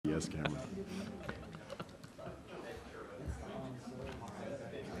this camera.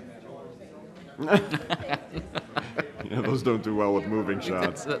 Yeah, those don't do well with moving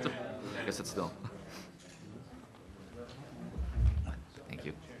shots. I guess it's still. Thank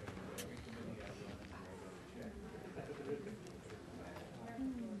you.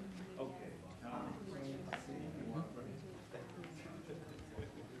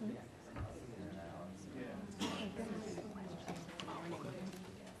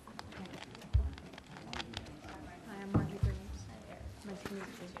 Hi, I'm Margie Graves. Nice to meet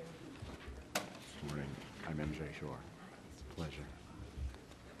you. Morning. I'm MJ Shore. Pleasure.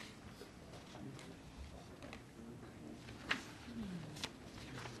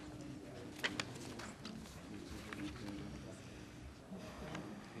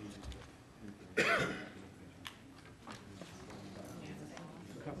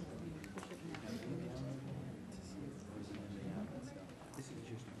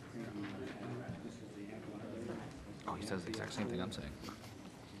 Oh, he says the exact same thing I'm saying.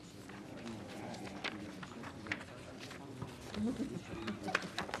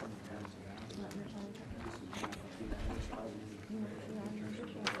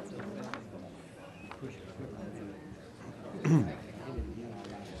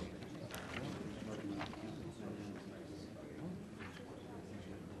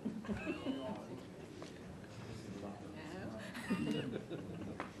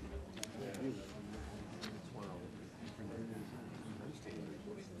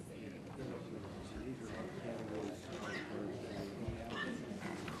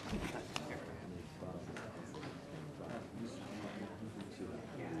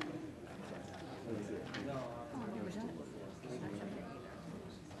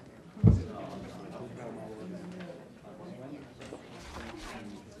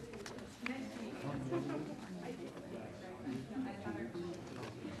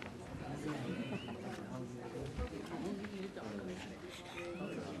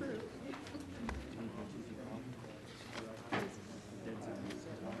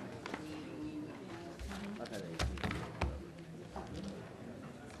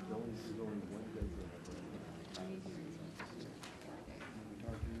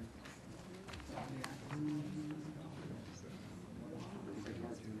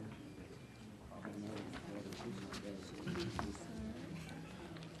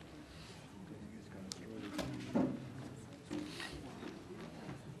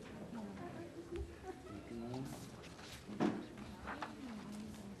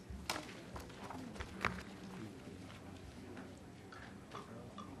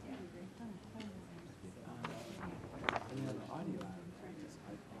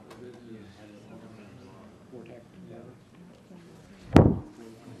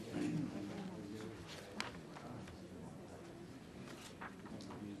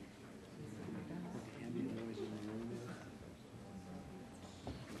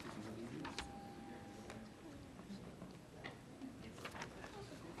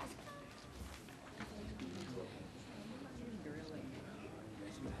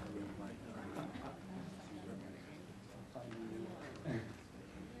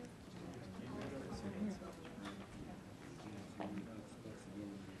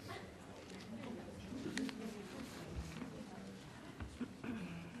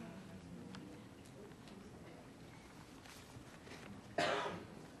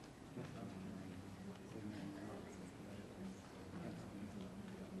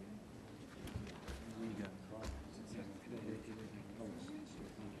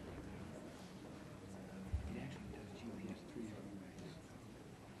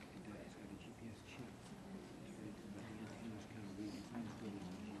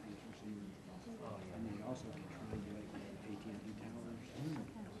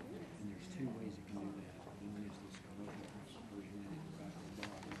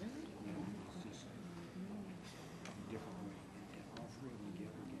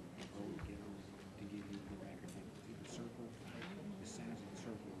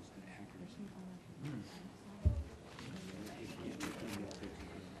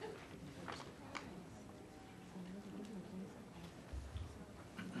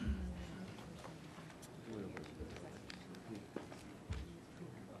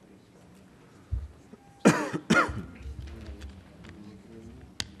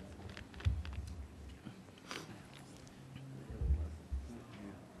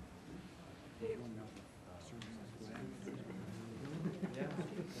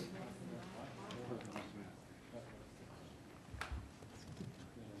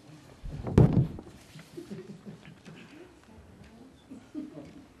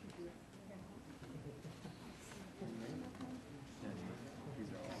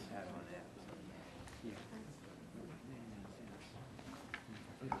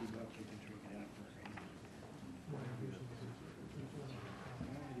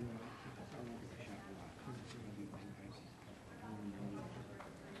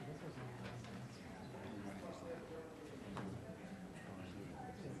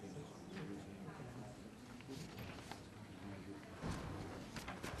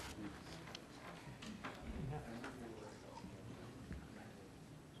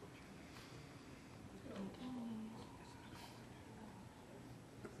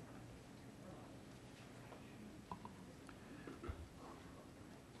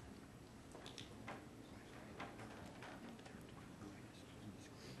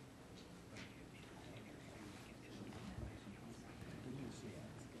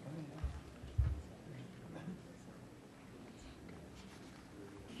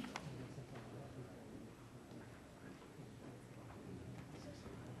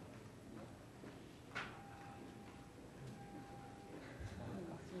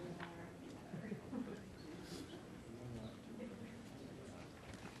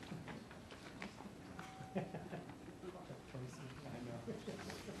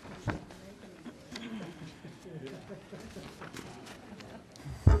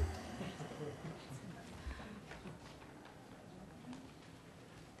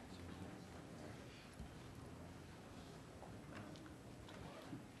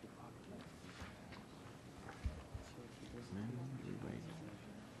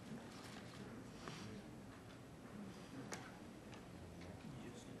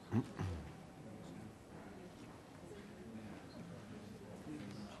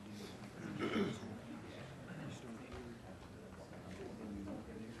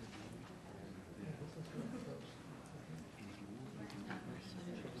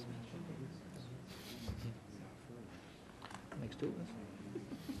 two of us.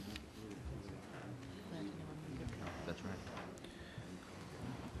 Glad to know I'm in good company. That's right.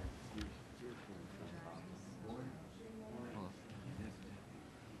 Hold on. Oh,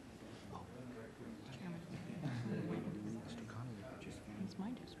 Chairman, Mr. Connolly. it's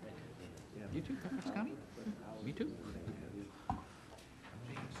my district. You too, Fairfax County? Me too.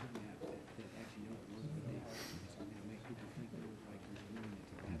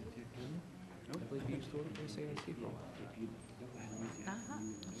 I believe you used to work for SAIC for a while. Uh-huh.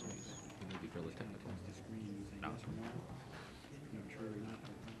 So you may be fairly technical. No.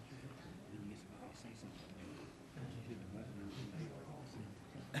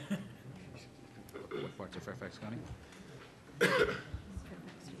 What parts of Fairfax County? Fairfax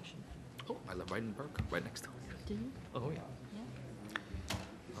Station. Oh, I live right in Burke, right next to it. Do you? Oh, yeah. Yeah.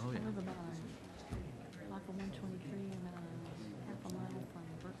 Oh, I yeah. live about a block of 123 and half a mile from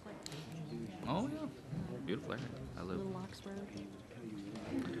Berkeley. Oh, yeah. Beautiful area. Little Locks Road.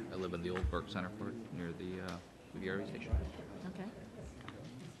 I live in the old Burke Center Court near the VRE station. Okay.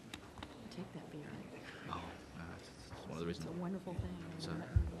 Take that BRA. Oh, it's one of the reasons. It's a wonderful thing. It's When a-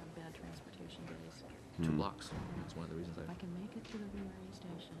 we have bad transportation days. 2 blocks. That's one of the reasons If I can make it to the VRA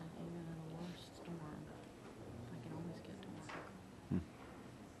station, even in the worst storm, I can always get to work.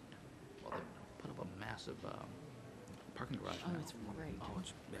 Well, they put up a massive parking garage Oh, now. it's great. Oh,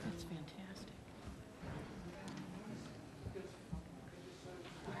 it's, yeah. It's fantastic.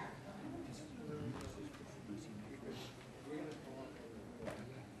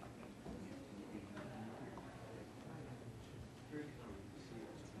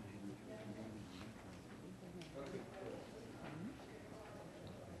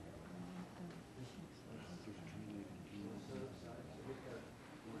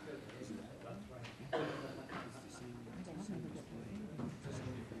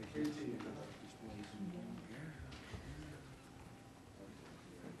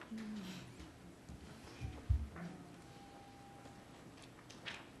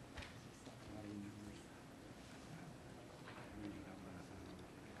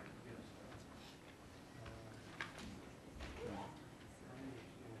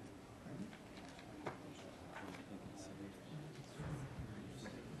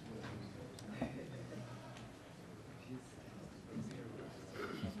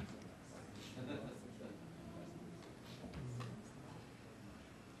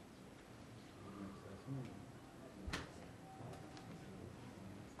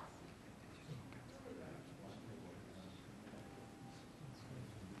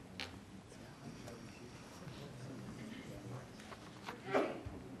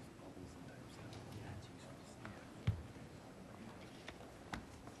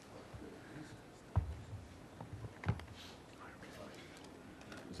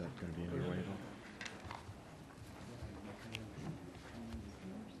 Is that going to be underway at all?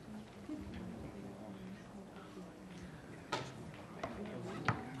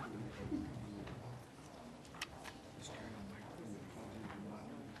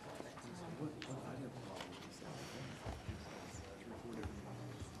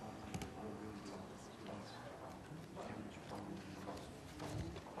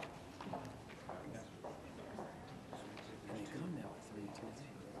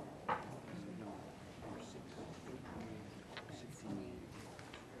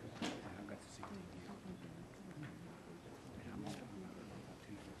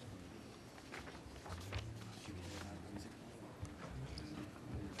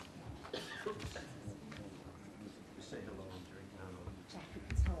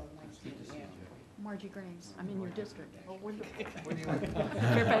 Margie Graves, I'm in your district. Oh, wonderful.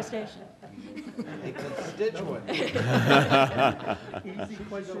 Fairfax Station. A constituent. Easy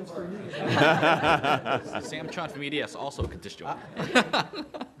questions for you. Sam Chon from EDS, also a constituent.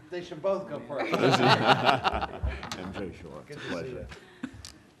 They should both go first. MJ Shore, it's a Good to see pleasure. you.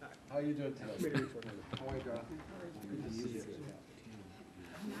 How are you doing today? How are you, girl? Good to see you.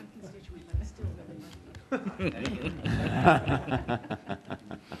 I'm not a constituent, but I still really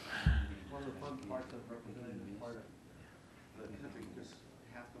One of the fun parts of representing part of the country, because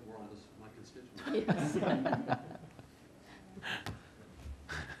half the world is my constituent. Yes.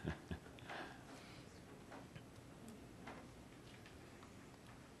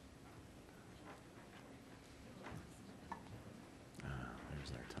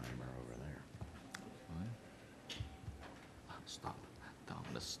 There's our timer over there. Stop. Down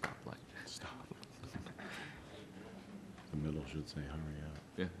the stoplight. Stop. The middle should say hurry up.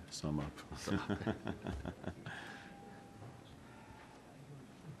 Yeah. Sum up. Stop. Gosh,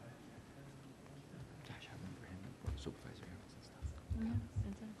 I remember him for supervisor hearings and stuff.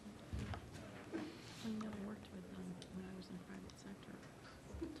 Yeah, exactly. Well, you know, I worked with when I was in private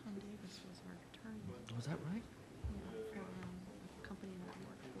Was that right? for a company that I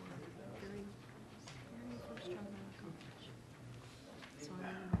worked for, very, very first job out of college. So I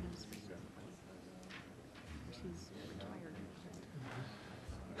remember him specifically. He's retired.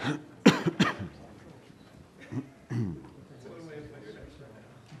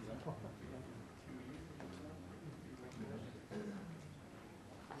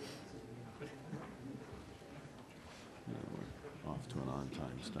 We're off to an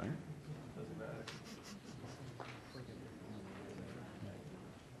on-time start.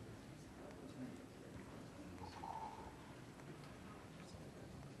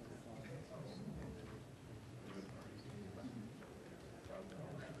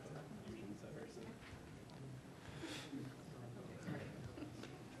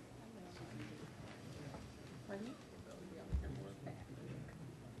 Pardon me?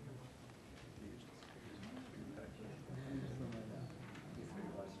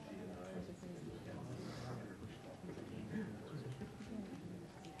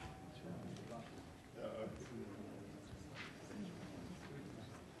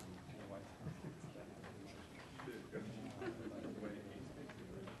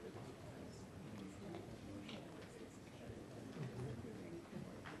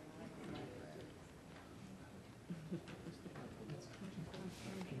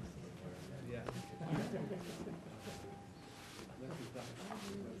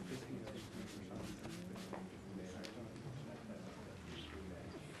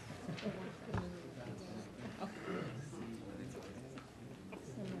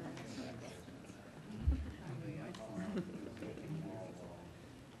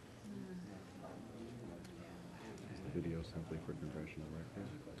 Video simply for congressional record.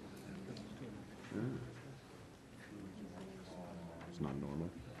 It's not normal.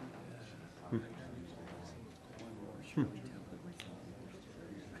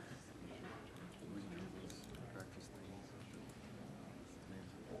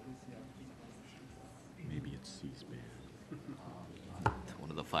 Maybe it's C-SPAN. One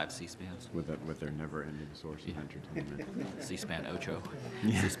of the 5 C-SPANs. With their never-ending source of entertainment. C-SPAN Ocho.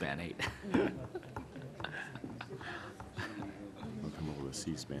 Yeah. C-SPAN 8. They'll come up with a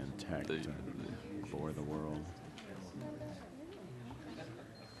C-SPAN tech to bore the world.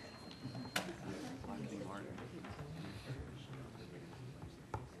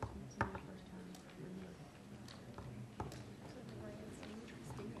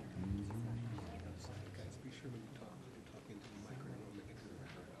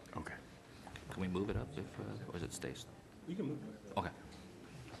 Okay. Can we move it up if, or is it stays? You can move it. Okay.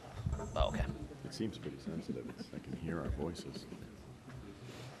 Oh, okay. It seems pretty sensitive. I can hear our voices.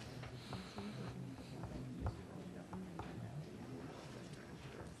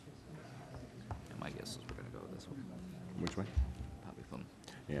 And my guess is we're gonna go this way. Which way? Probably from.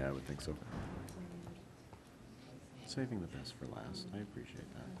 Yeah, I would think so. Saving the best for last. I appreciate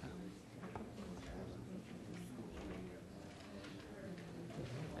that.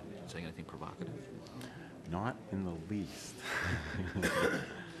 Saying anything provocative? Not in the least.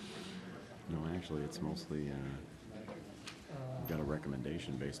 No, actually, it's mostly got a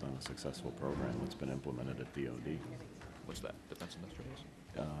recommendation based on a successful program that's been implemented at DoD. What's that? Defense Industrial Base?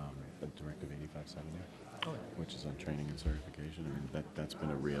 Directive 8570, Oh, which is on training and certification. I mean, that's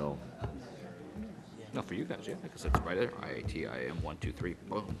been a real. No, for you guys, yeah, because it's right there. IAT, IAM 1, 2, 3.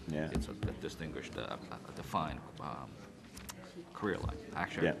 Boom. Yeah. It's a distinguished, defined career line.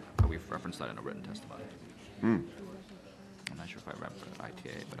 Actually, Yeah. we've referenced that in a written testimony. Mm. I'm not sure if I remember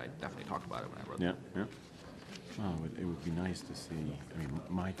ITA, but I definitely talked about it when I wrote Yeah, that. yeah. Oh, it would be nice to see. I mean,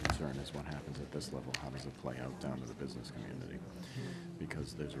 my concern is what happens at this level. How does it play out down to the business community?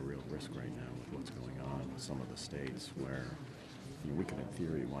 Because there's a real risk right now with what's going on with some of the states where we could, in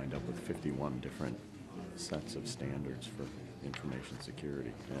theory, wind up with 51 different sets of standards for information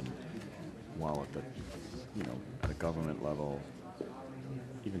security. And while at the, at a government level,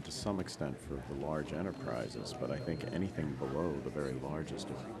 even to some extent for the large enterprises, but I think anything below the very largest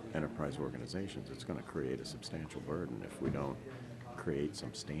of enterprise organizations, it's going to create a substantial burden if we don't create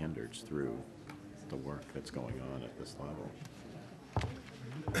some standards through the work that's going on at this level.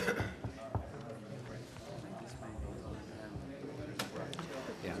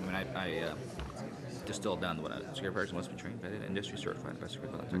 Yeah, I mean, I distilled down to what a security person must be trained by an industry certified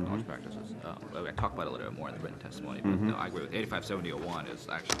investigator by technology practices. I talked about it a little bit more in the written testimony, but no, I agree with 857001 is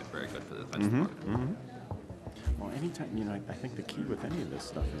actually very good for the defense department. Well, anytime, I think the key with any of this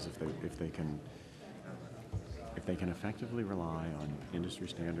stuff is if they can effectively rely on industry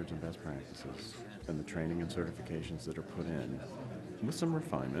standards and best practices and the training and certifications that are put in with some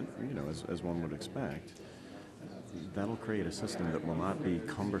refinement, as one would expect, that'll create a system that will not be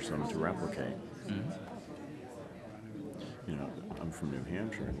cumbersome to replicate. You know, I'm from New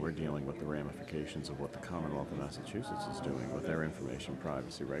Hampshire, and we're dealing with the ramifications of what the Commonwealth of Massachusetts is doing with their information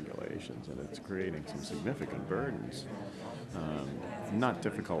privacy regulations, and it's creating some significant burdens. Not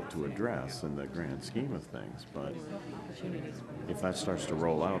difficult to address in the grand scheme of things, but if that starts to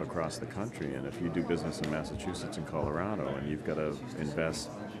roll out across the country, and if you do business in Massachusetts and Colorado, and you've got to invest,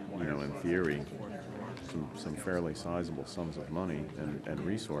 you know, in theory, some fairly sizable sums of money and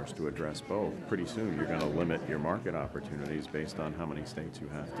resource to address both, pretty soon you're going to limit your market opportunities based on how many states you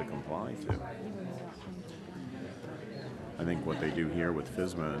have to comply to. I think what they do here with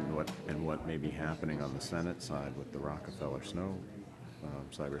FISMA and what may be happening on the Senate side with the Rockefeller-Snow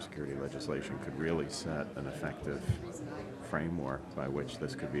cybersecurity legislation could really set an effective framework by which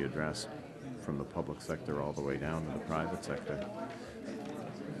this could be addressed from the public sector all the way down to the private sector.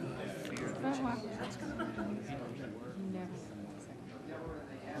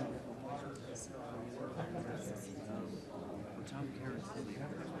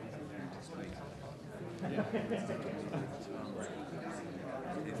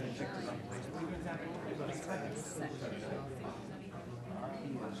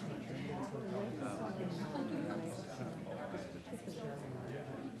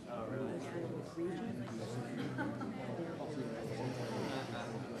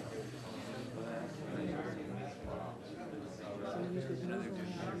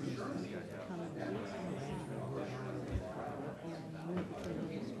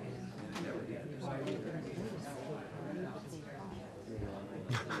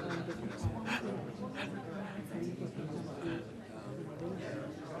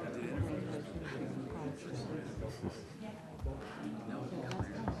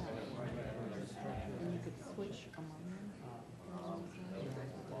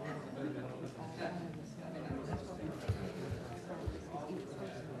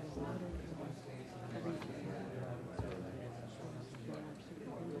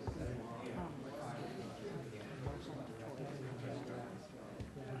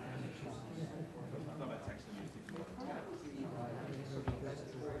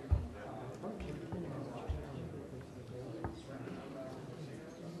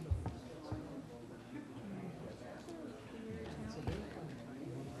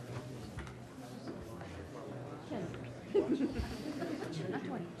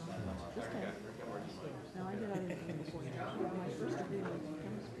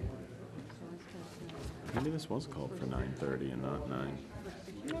 Maybe this was called for 9:30 and not 9.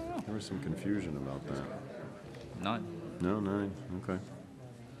 There was some confusion about that. 9. No, 9. Okay.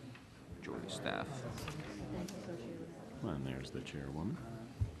 Majority staff. Well, and there's the chairwoman.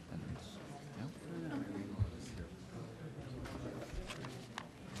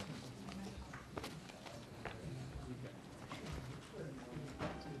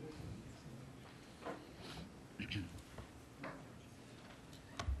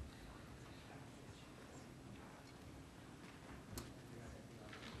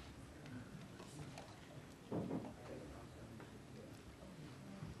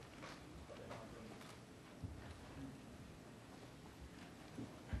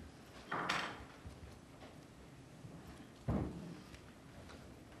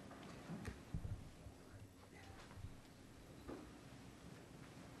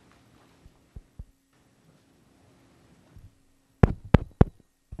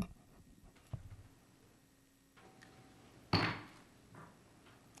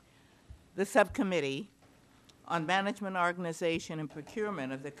 The Subcommittee on Management, Organization, and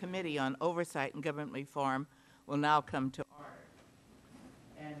Procurement of the Committee on Oversight and Government Reform will now come to order.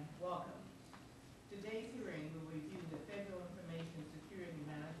 And welcome. Today's hearing will review the Federal Information Security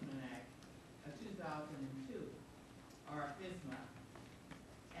Management Act of 2002, or FISMA,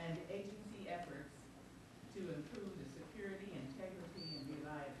 and agency efforts to improve the security, integrity, and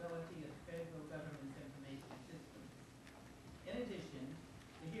reliability of federal government's information systems. In addition,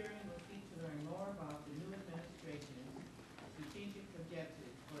 the hearing will seek to learn more about the new administration's strategic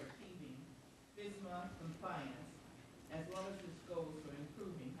objectives for achieving FISMA compliance, as well as its goals for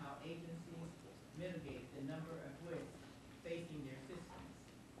improving how agencies mitigate the number of risks facing their systems.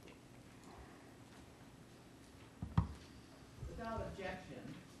 Without objection,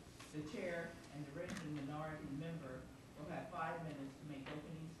 the chair and the ranking minority member will have 5 minutes to make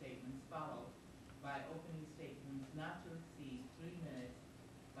opening statements, followed by opening statements not to exceed 3 minutes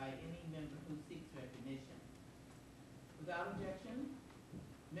by any member who seeks recognition. Without objection,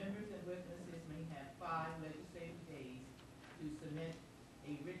 members and witnesses may have 5 legislative days to submit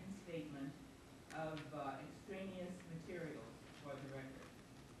a written statement of extraneous materials for the record.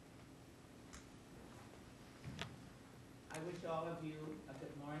 wish all of you a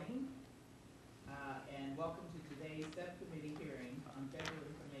good morning and welcome to today's subcommittee hearing on federal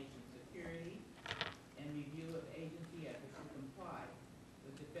information security and review of agency efforts to comply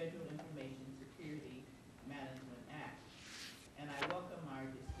with the Federal Information Security Management Act. And I welcome our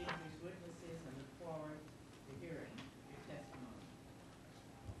distinguished witnesses and look forward to hearing your testimony.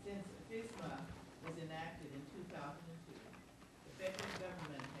 Since FISMA was enacted in 2002, the federal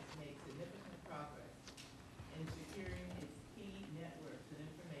government has made significant progress in securing its key networks and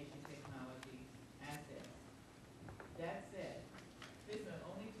information technology assets. That said, FISMA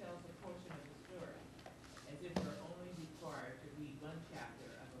only tells a portion of the story, as if we're only required to read one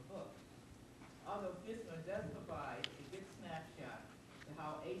chapter of a book. Although FISMA does provide a good snapshot to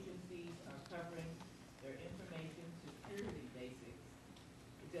how agencies are covering their information security basics,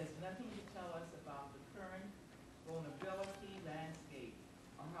 it does nothing to tell us about the current vulnerability landscape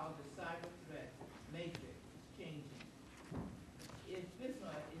or how the cyber threat matrix is changing. If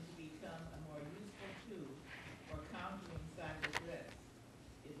FISMA is to become a more useful tool for countering cyber threats,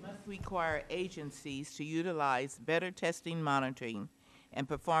 it must require agencies to utilize better testing, monitoring, and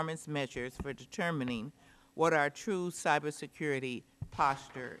performance measures for determining what our true cybersecurity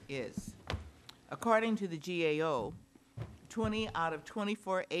posture is. According to the GAO, 20 out of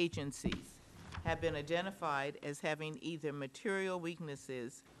 24 agencies have been identified as having either material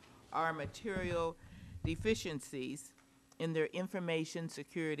weaknesses or material deficiencies in their information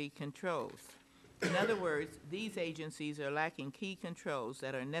security controls. In other words, these agencies are lacking key controls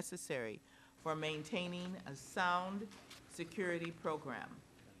that are necessary for maintaining a sound security program.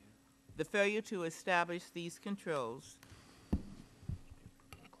 The failure to establish these controls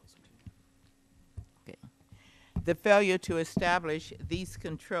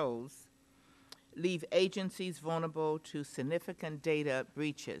leave agencies vulnerable to significant data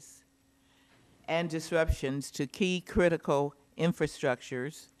breaches and disruptions to key critical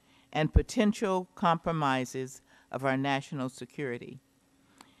infrastructures and potential compromises of our national security.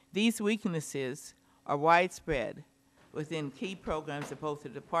 These weaknesses are widespread within key programs of both the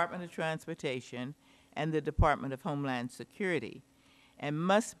Department of Transportation and the Department of Homeland Security, and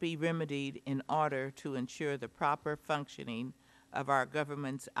must be remedied in order to ensure the proper functioning of our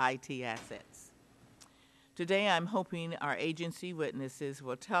government's IT assets. Today, I'm hoping our agency witnesses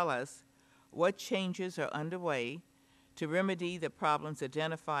will tell us what changes are underway to remedy the problems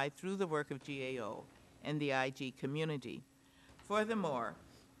identified through the work of GAO and the IG community. Furthermore,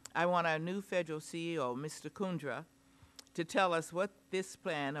 I want our new federal CEO, Mr. Kundra, to tell us what this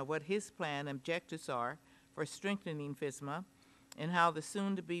plan or what his plan objectives are for strengthening FISMA and how the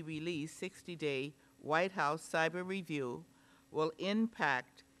soon-to-be-released 60-day White House cyber review will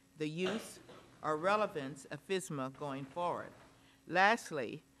impact the use or relevance of FISMA going forward.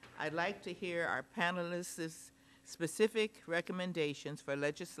 Lastly, I'd like to hear our panelists' specific recommendations for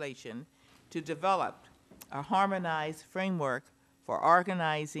legislation to develop a harmonized framework for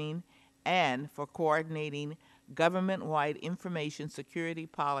organizing and for coordinating government-wide information security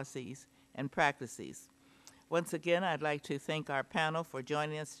policies and practices. Once again, I'd like to thank our panel for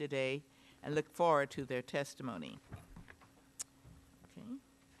joining us today and look forward to their testimony. Okay.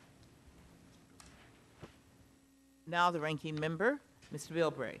 Now the ranking member, Mr.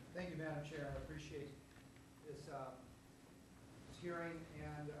 Bilbray. Thank you, Madam Chair. I appreciate this, this hearing.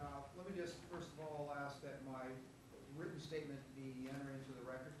 And let me just first of all ask that my written statement be entered into the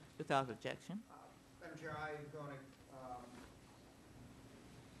record. Without objection. Madam Chair, I'm going to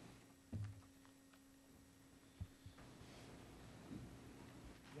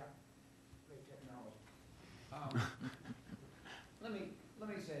great technology. Let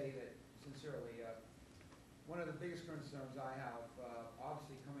me say that sincerely, one of the biggest concerns I have,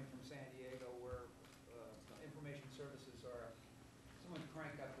 obviously coming from San Diego, where information services are, someone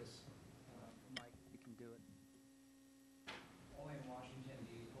crank up this mic, you can do it. Only in Washington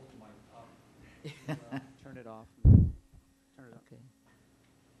do you hold the mic up. Turn it off. Turn it up. Okay.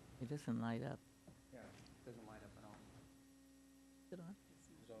 It doesn't light up. Yeah, it doesn't light up at all. Is it on?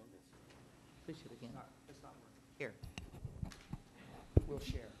 Push it again. It's not working. Here. We'll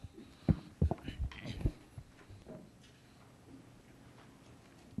share.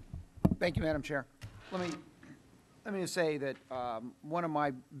 Thank you, Madam Chair. Let me just say that one of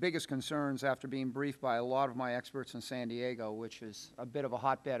my biggest concerns after being briefed by a lot of my experts in San Diego, which is a bit of a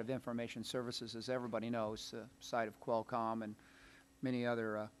hotbed of information services, as everybody knows, site of Qualcomm and many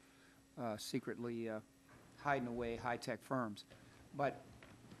other secretly hiding away high-tech firms. But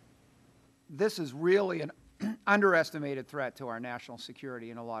this is really an underestimated threat to our national security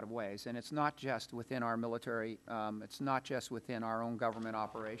in a lot of ways, and it's not just within our military, it's not just within our own government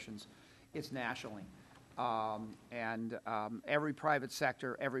operations, it's nationally. Every private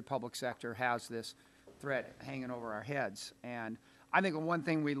sector, every public sector has this threat hanging over our heads. And I think the one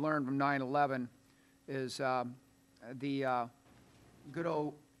thing we learned from 9/11 is the good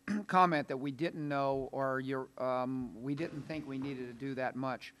old comment that we didn't know, or we didn't think we needed to do that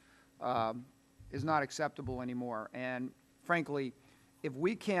much, is not acceptable anymore. And frankly, if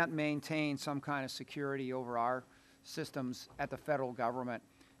we can't maintain some kind of security over our systems at the federal government,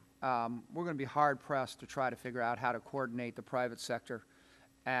 we're going to be hard-pressed to try to figure out how to coordinate the private sector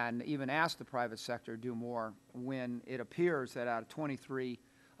and even ask the private sector to do more when it appears that out of 24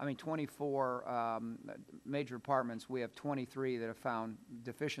 major departments, we have 23 that have found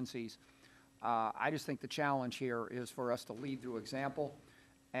deficiencies. I just think the challenge here is for us to lead through example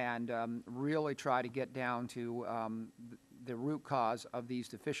and really try to get down to the root cause of these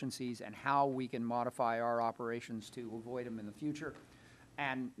deficiencies and how we can modify our operations to avoid them in the future.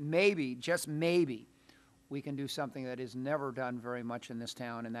 And maybe, just maybe, we can do something that is never done very much in this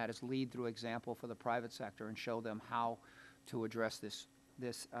town, and that is lead through example for the private sector and show them how to address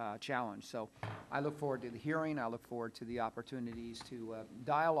this challenge. So I look forward to the hearing. I look forward to the opportunities to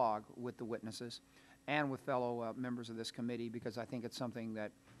dialogue with the witnesses and with fellow members of this committee, because I think it's something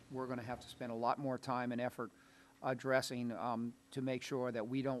that we're going to have to spend a lot more time and effort addressing to make sure that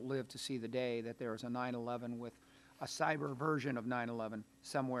we don't live to see the day that there is a 9/11 with a cyber version of 9/11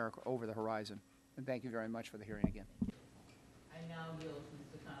 somewhere over the horizon. And thank you very much for the hearing again. I now yield to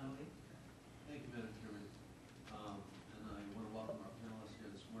Mr. Connolly. Thank you, Madam Chairman. And I want to welcome our panelists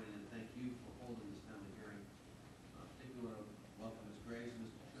here this morning and thank you for holding this timely hearing. Particularly want to welcome Ms. Graves and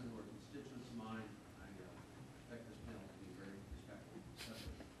Mr. Chin, who are constituents of mine. I expect this panel to be very respectful,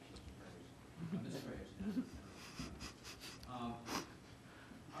 especially Mr. Graves. Ms. Graves.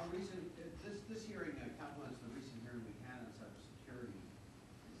 Our recent, this hearing complements the recent hearing we had on cybersecurity.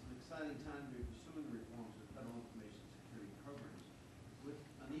 It's an exciting time to be pursuing the reforms of federal information security programs. With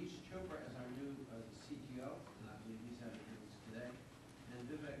Anish Chopra as our new CTO, and I believe he's having this today, and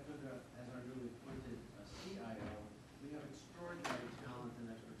Vivek Kundra as our newly appointed CIO, we have extraordinary talent and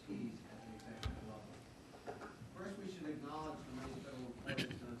expertise at the executive level. First, we should acknowledge the many federal employees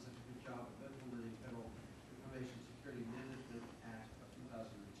who have done such a good job of implementing Federal Information Security Management Act of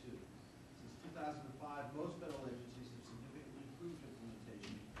 2002. Since 2005, most federal agencies have significantly improved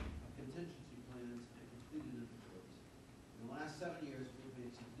implementation of contingency plans and completed inventories. In the last 7 years, we've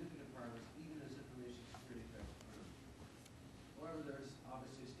made significant progress even as information security threats occur. However, there's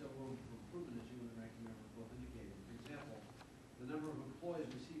obviously still room for improvement, as you and the ranking member both indicated. For example, the number of employees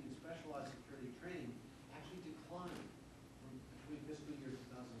receiving specialized security training actually declined between fiscal year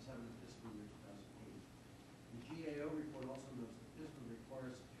 2007 and fiscal year 2008. The GAO report also notes that FISMA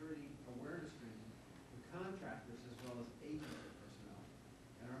requires security awareness training for contractors as well as agency personnel.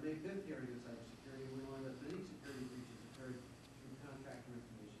 In our May 5th hearing on cybersecurity, we learned that many security breaches occurred through contractor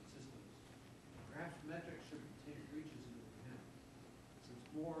information systems. Perhaps metrics should take breaches into account. Since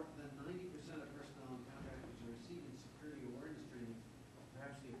more than 90% of personnel and contractors are receiving security awareness training,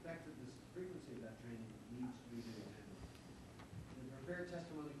 perhaps the effectiveness and frequency of that training needs to be examined. In the prepared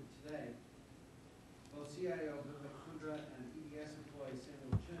testimony for today, both CIO Vivek Kundra and EDS employee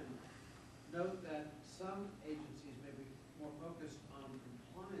Samuel Chin note that some agencies may be more focused on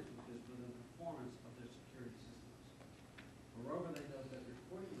compliance with FISMA than performance of their security systems. Moreover, they note that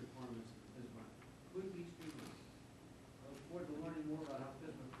reporting requirements of FISMA could be streamlined. I look forward to learning more about how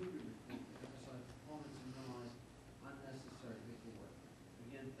FISMA could be reformed to emphasize performance and minimize unnecessary paperwork.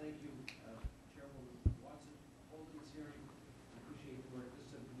 Again, thank you, Chairwoman Watson, for holding this hearing. I appreciate the work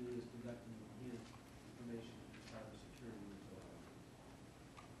this subcommittee is conducting to enhance information and cybersecurity in this area.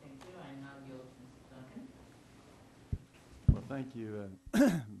 Thank you. I now yield to Mr. Duncan. Well, thank you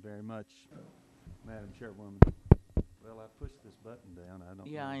very much, Madam Chairwoman. Well, I pushed this button down. I don't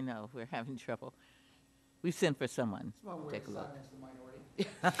Yeah, know. I know. We're having trouble. We've sent for someone. It's one way Take to a look. silence the minority.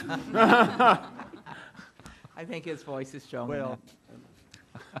 I think his voice is strong Well,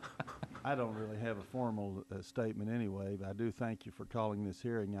 enough. I don't really have a formal statement anyway, but I do thank you for calling this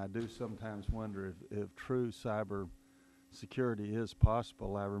hearing. I do sometimes wonder if true cyber security is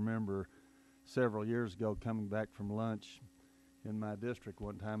possible. I remember several years ago coming back from lunch in my district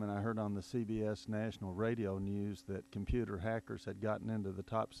one time, and I heard on the CBS national radio news that computer hackers had gotten into the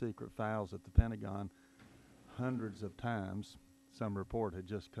top secret files at the Pentagon hundreds of times. Some report had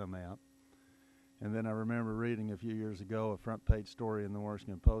just come out. And then I remember reading a few years ago a front page story in the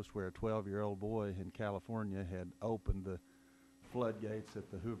Washington Post where a 12-year-old boy in California had opened the floodgates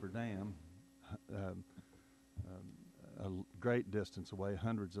at the Hoover Dam a great distance away,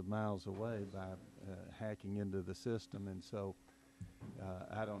 hundreds of miles away, by hacking into the system. And so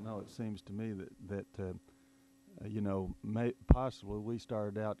I don't know, it seems to me that possibly we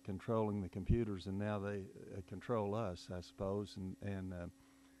started out controlling the computers, and now they control us, I suppose. And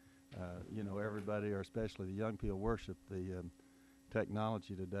everybody, or especially the young people, worship the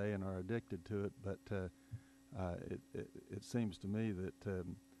technology today and are addicted to it. But it seems to me that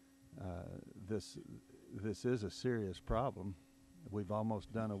this is a serious problem. We've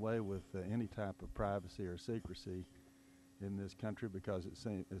almost done away with any type of privacy or secrecy in this country, because it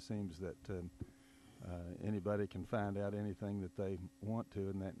seems that anybody can find out anything that they want to,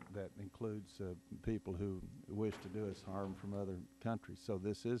 and that includes people who wish to do us harm from other countries. So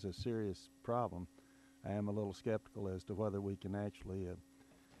this is a serious problem. I am a little skeptical as to whether we can actually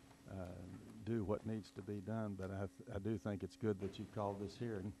do what needs to be done, but I do think it's good that you called this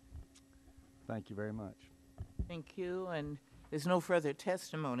hearing. Thank you very much. Thank you, and there's no further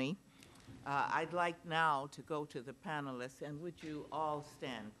testimony. I'd like now to go to the panelists, and would you all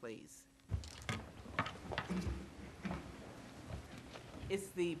stand, please? It's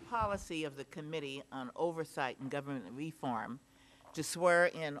the policy of the Committee on Oversight and Government Reform to swear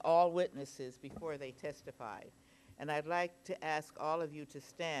in all witnesses before they testify. And I'd like to ask all of you to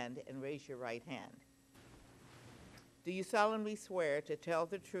stand and raise your right hand. Do you solemnly swear to tell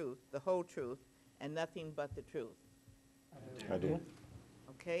the truth, the whole truth, and nothing but the truth? I do.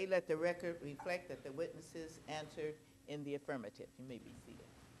 Okay, let the record reflect that the witnesses answered in the affirmative. You may be seated.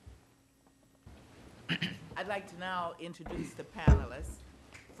 I'd like to now introduce the panelists.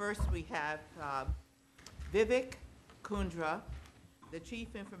 First, we have Vivek Kundra, the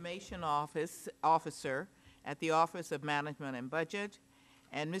Chief Information Officer at the Office of Management and Budget,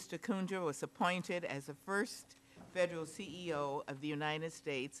 and Mr. Kundra was appointed as the first federal CEO of the United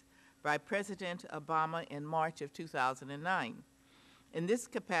States by President Obama in March of 2009. In this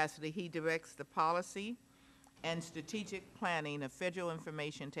capacity, he directs the policy and strategic planning of federal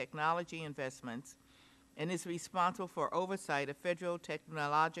information technology investments and is responsible for oversight of federal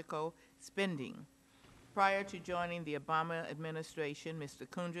technological spending. Prior to joining the Obama administration, Mr.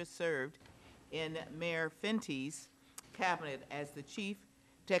 Kundra served in Mayor Fenty's cabinet as the Chief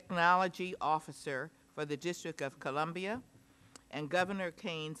Technology Officer for the District of Columbia, and Governor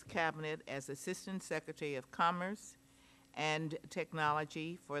Kane's cabinet as Assistant Secretary of Commerce and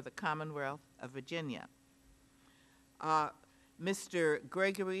Technology for the Commonwealth of Virginia. Mr.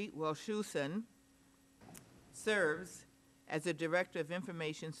 Gregory Welshusen serves as the Director of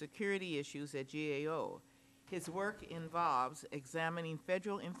Information Security Issues at GAO. His work involves examining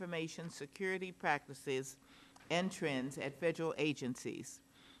federal information security practices and trends at federal agencies,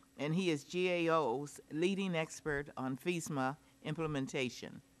 and he is GAO's leading expert on FESMA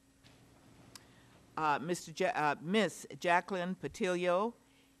implementation. Ms. Jacqueline Patillo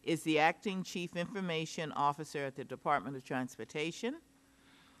is the Acting Chief Information Officer at the Department of Transportation,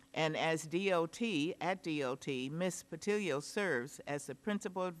 and as at DOT, Ms. Patillo serves as the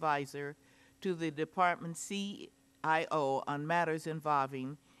Principal Advisor to the Department's CIO on matters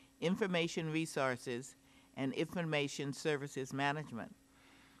involving information resources and information services management.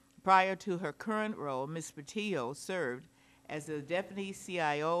 Prior to her current role, Ms. Patillo served as the Deputy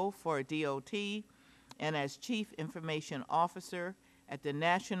CIO for DOT and as Chief Information Officer at the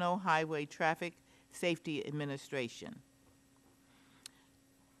National Highway Traffic Safety Administration.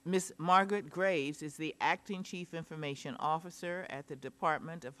 Ms. Margaret Graves is the Acting Chief Information Officer at the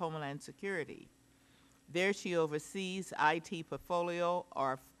Department of Homeland Security. There she oversees IT portfolio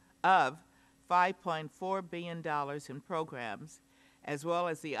of $5.4 billion in programs, as well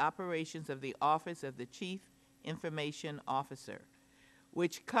as the operations of the Office of the Chief Information Officer,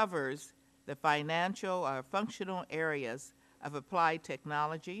 which covers the financial or functional areas of applied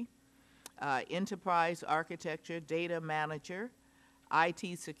technology, enterprise architecture, data manager,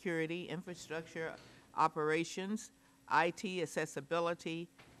 IT security, infrastructure operations, IT accessibility,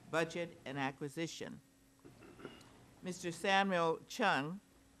 budget, and acquisition. Mr. Samuel Chung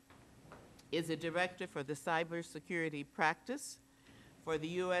is a director for the cybersecurity practice for the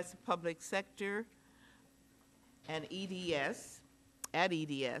U.S. Public Sector and EDS,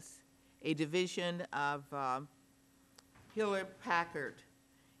 a division of Hewlett-Packard.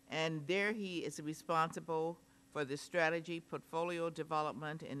 And there he is responsible for the strategy, portfolio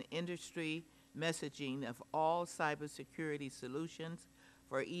development, and industry messaging of all cybersecurity solutions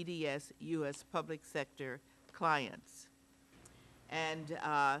for EDS U.S. public sector clients. And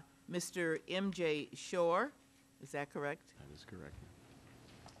Mr. M.J. Shore, is that correct? That is correct.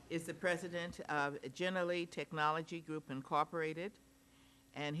 Is the president of Generally Technology Group Incorporated,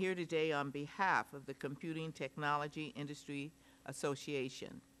 and here today on behalf of the Computing Technology Industry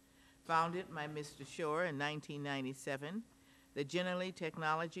Association. Founded by Mr. Shore in 1997, the Generally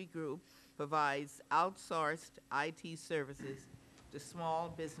Technology Group provides outsourced IT services to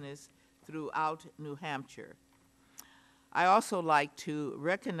small business throughout New Hampshire. I also like to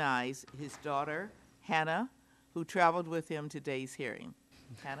recognize his daughter, Hannah, who traveled with him to today's hearing.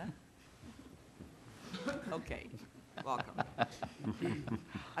 Hannah? Okay, welcome.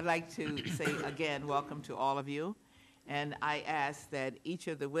 I'd like to say again, welcome to all of you, and I ask that each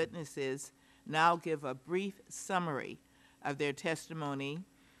of the witnesses now give a brief summary of their testimony,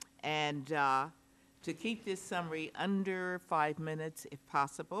 and to keep this summary under 5 minutes if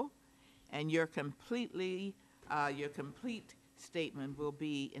possible, and your complete statement will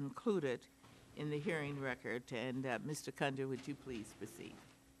be included in the hearing record. And Mr. Kunder, would you please proceed?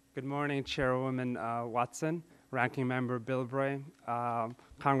 Good morning, Chairwoman Watson, Ranking Member Bilbray,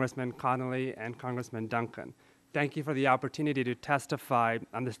 Congressman Connolly, and Congressman Duncan. Thank you for the opportunity to testify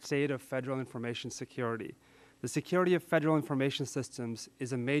on the state of federal information security. The security of federal information systems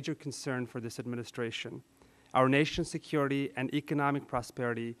is a major concern for this administration. Our nation's security and economic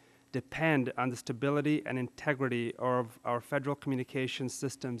prosperity depend on the stability and integrity of our federal communications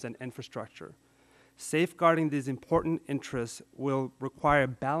systems and infrastructure. Safeguarding these important interests will require a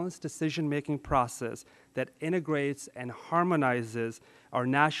balanced decision-making process that integrates and harmonizes our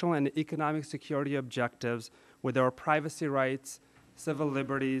national and economic security objectives with our privacy rights, civil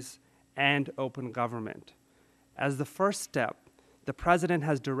liberties, and open government. As the first step, the President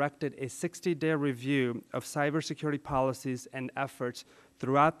has directed a 60-day review of cybersecurity policies and efforts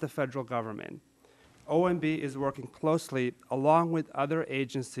throughout the federal government. OMB is working closely, along with other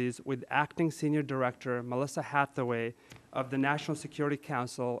agencies, with Acting Senior Director Melissa Hathaway of the National Security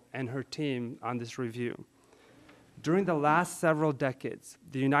Council and her team on this review. During the last several decades,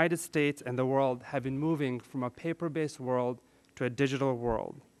 the United States and the world have been moving from a paper-based world to a digital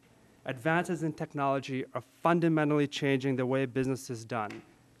world. Advances in technology are fundamentally changing the way business is done,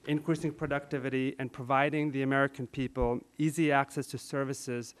 increasing productivity and providing the American people easy access to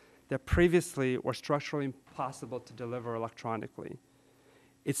services that previously were structurally impossible to deliver electronically.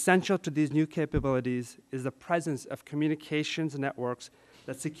 Essential to these new capabilities is the presence of communications networks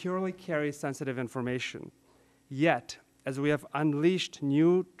that securely carry sensitive information. Yet, as we have unleashed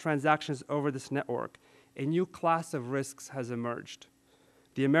new transactions over this network, a new class of risks has emerged.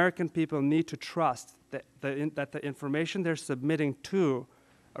 The American people need to trust that the information they're submitting to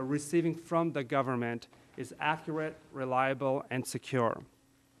or receiving from the government is accurate, reliable, and secure.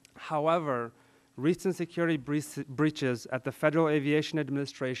 However, recent security breaches at the Federal Aviation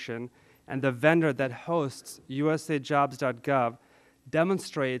Administration and the vendor that hosts usajobs.gov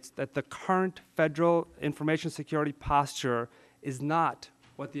demonstrates that the current federal information security posture is not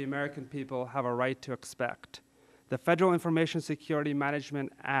what the American people have a right to expect. The Federal Information Security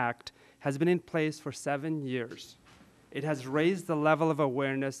Management Act has been in place for 7 years. It has raised the level of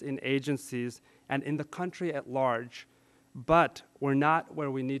awareness in agencies and in the country at large, but we're not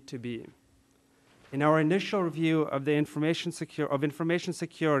where we need to be. In our initial review of the information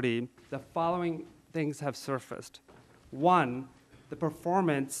security, the following things have surfaced. One, the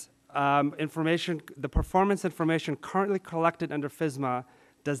performance information currently collected under FISMA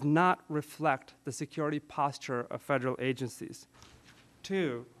does not reflect the security posture of federal agencies.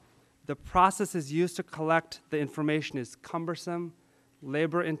 Two, the processes used to collect the information is cumbersome,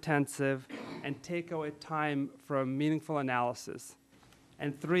 labor-intensive, and take away time from meaningful analysis.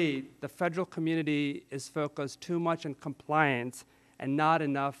 And three, the federal community is focused too much on compliance and not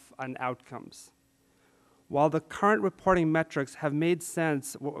enough on outcomes. While the current reporting metrics may have made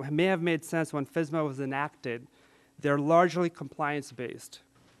sense when FISMA was enacted, they're largely compliance-based.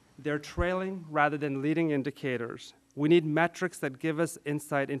 They're trailing rather than leading indicators. We need metrics that give us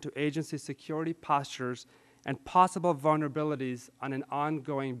insight into agency security postures and possible vulnerabilities on an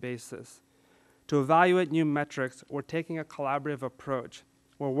ongoing basis. To evaluate new metrics, we're taking a collaborative approach.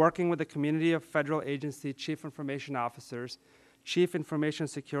 We're working with the community of federal agency chief information officers, chief information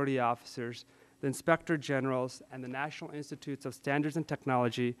security officers, the inspector generals, and the National Institutes of Standards and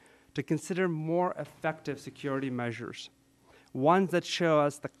Technology to consider more effective security measures, ones that show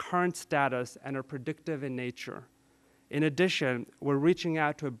us the current status and are predictive in nature. In addition, we're reaching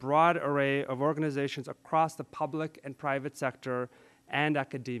out to a broad array of organizations across the public and private sector and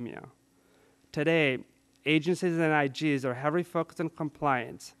academia. Today, agencies and IGs are heavily focused on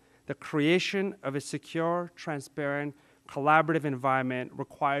compliance. The creation of a secure, transparent, collaborative environment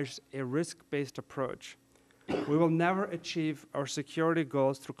requires a risk-based approach. We will never achieve our security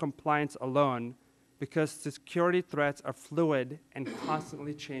goals through compliance alone because security threats are fluid and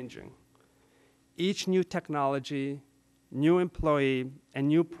constantly changing. Each new technology, new employee, and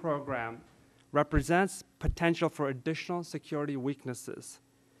new program represents potential for additional security weaknesses.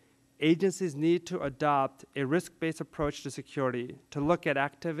 agencies need to adopt a risk-based approach to security to look at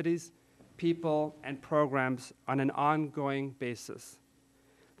activities, people, and programs on an ongoing basis.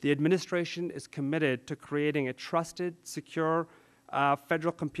 The administration is committed to creating a trusted, secure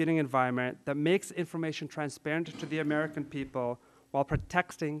federal computing environment that makes information transparent to the American people while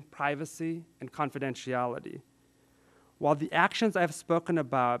protecting privacy and confidentiality. While the actions I've spoken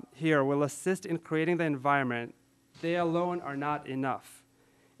about here will assist in creating the environment, they alone are not enough.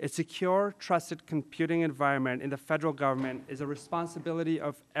 A secure, trusted computing environment in the federal government is a responsibility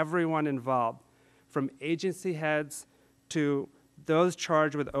of everyone involved, from agency heads to those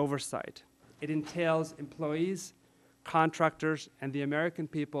charged with oversight. It entails employees, contractors, and the American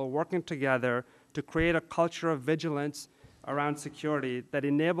people working together to create a culture of vigilance around security that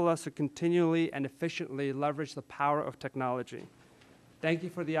enable us to continually and efficiently leverage the power of technology. Thank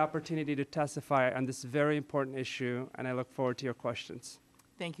you for the opportunity to testify on this very important issue, and I look forward to your questions.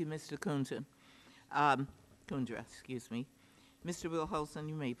 Thank you, Mr. Kundra, excuse me. Mr. Wilholson,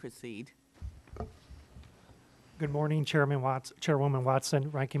 you may proceed. Good morning, Chairwoman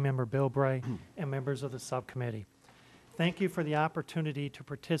Watson, Ranking Member Bilbray, and members of the subcommittee. Thank you for the opportunity to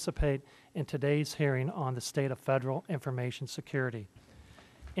participate in today's hearing on the state of federal information security.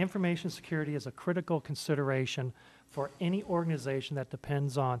 Information security is a critical consideration for any organization that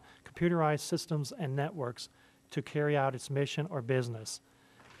depends on computerized systems and networks to carry out its mission or business.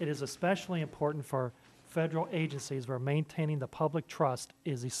 It is especially important for federal agencies where maintaining the public trust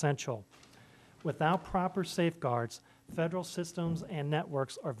is essential. Without proper safeguards, federal systems and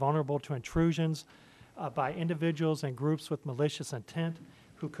networks are vulnerable to intrusions by individuals and groups with malicious intent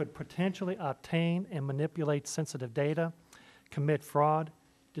who could potentially obtain and manipulate sensitive data, commit fraud,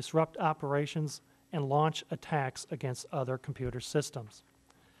 disrupt operations, and launch attacks against other computer systems.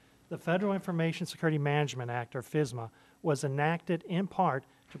 The Federal Information Security Management Act, or FISMA, was enacted in part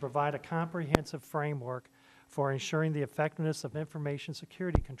to provide a comprehensive framework for ensuring the effectiveness of information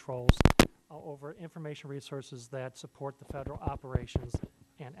security controls over information resources that support the federal operations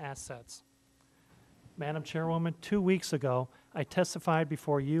and assets. Madam Chairwoman, 2 weeks ago, I testified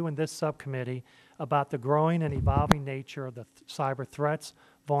before you and this subcommittee about the growing and evolving nature of the cyber threats,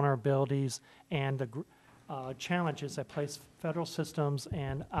 vulnerabilities, and the challenges that place federal systems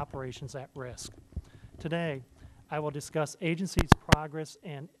and operations at risk. Today, I will discuss agencies' progress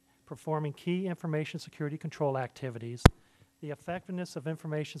in performing key information security control activities, the effectiveness of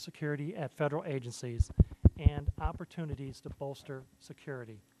information security at federal agencies, and opportunities to bolster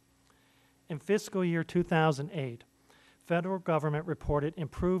security. In fiscal year 2008, federal government reported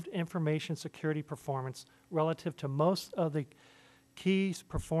improved information security performance relative to most of the key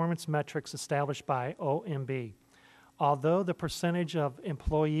performance metrics established by OMB. Although the percentage of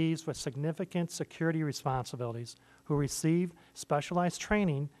employees with significant security responsibilities who receive specialized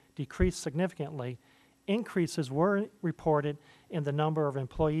training decreased significantly, increases were reported in the number of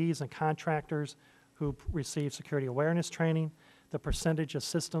employees and contractors who receive security awareness training, the percentage of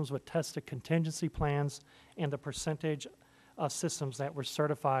systems with tested contingency plans, and the percentage of systems that were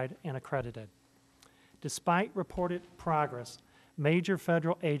certified and accredited. Despite reported progress, major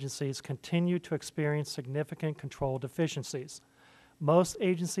federal agencies continue to experience significant control deficiencies. Most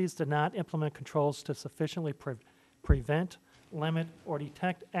agencies did not implement controls to sufficiently prevent, limit, or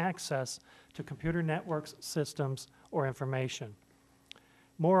detect access to computer networks, systems, or information.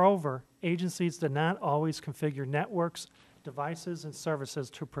 Moreover, agencies did not always configure networks, devices, and services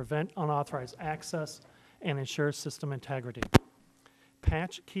to prevent unauthorized access and ensure system integrity,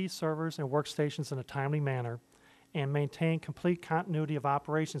 patch key servers and workstations in a timely manner, and maintain complete continuity of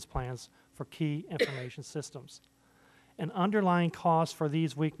operations plans for key information systems. An underlying cause for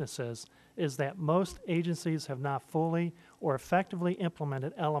these weaknesses is that most agencies have not fully or effectively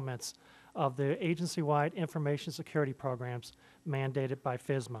implemented elements of the agency-wide information security programs mandated by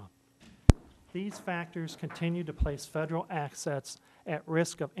FISMA. These factors continue to place federal assets at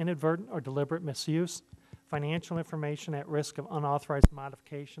risk of inadvertent or deliberate misuse, financial information at risk of unauthorized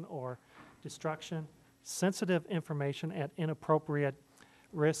modification or destruction, sensitive information at inappropriate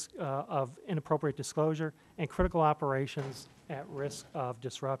risk of inappropriate disclosure, and critical operations at risk of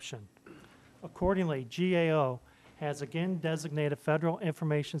disruption. Accordingly, GAO has again designated federal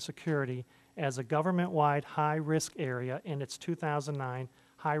information security as a government-wide high-risk area in its 2009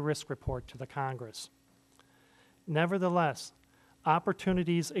 high-risk report to the Congress. Nevertheless,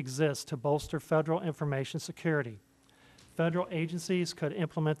 opportunities exist to bolster federal information security. Federal agencies could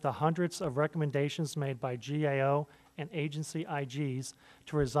implement the hundreds of recommendations made by GAO and agency IGs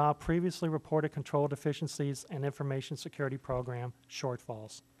to resolve previously reported control deficiencies and information security program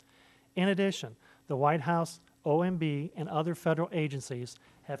shortfalls. In addition, the White House, OMB, and other federal agencies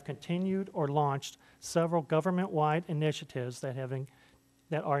have continued or launched several government-wide initiatives that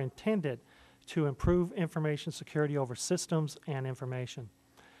are intended to improve information security over systems and information.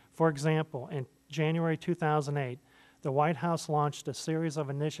 For example, in January 2008, the White House launched a series of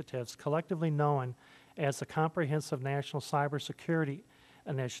initiatives collectively known as the Comprehensive National Cybersecurity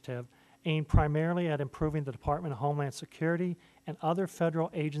Initiative, aimed primarily at improving the Department of Homeland Security and other federal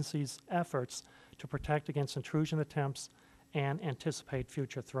agencies' efforts to protect against intrusion attempts and anticipate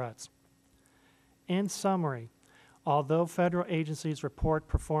future threats. In summary, although federal agencies report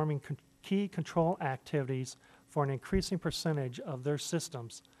performing key control activities for an increasing percentage of their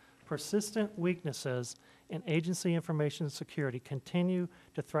systems, persistent weaknesses in agency information security continue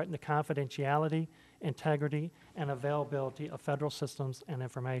to threaten the confidentiality, integrity, and availability of federal systems and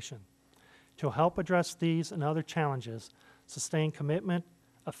information. To help address these and other challenges, sustained commitment,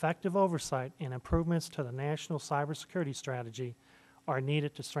 effective oversight, and improvements to the national cybersecurity strategy are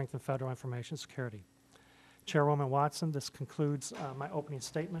needed to strengthen federal information security. Chairwoman Watson, this concludes my opening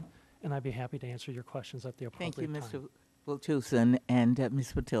statement, and I'd be happy to answer your questions at the appropriate Thank you, time. Mr. Wiltusen, and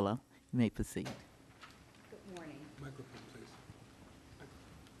Ms. Patillo, you may proceed. Good morning. Microphone, please.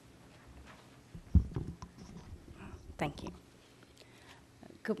 Thank you.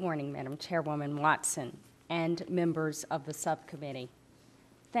 Good morning, Madam Chairwoman Watson and members of the subcommittee.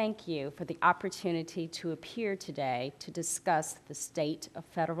 Thank you for the opportunity to appear today to discuss the state of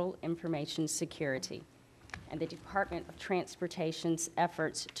federal information security and the Department of Transportation's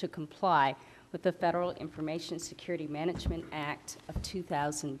efforts to comply with the Federal Information Security Management Act of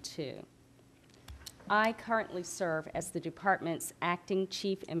 2002. I currently serve as the department's acting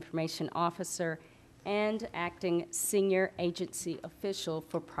Chief Information Officer and acting Senior Agency Official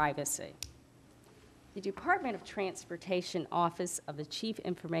for Privacy. The Department of Transportation Office of the Chief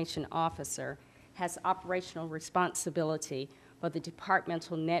Information Officer has operational responsibility for the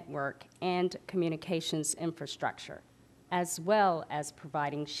departmental network and communications infrastructure, as well as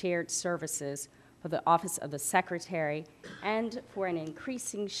providing shared services for the Office of the Secretary and for an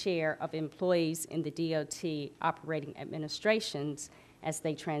increasing share of employees in the DOT operating administrations as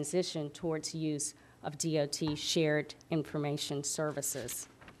they transition towards use of DOT shared information services.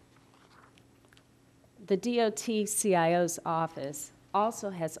 The DOT CIO's office also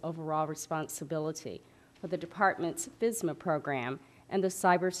has overall responsibility for the department's FISMA program and the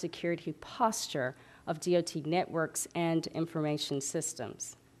cybersecurity posture of DOT networks and information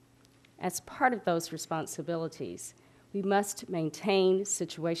systems. As part of those responsibilities, we must maintain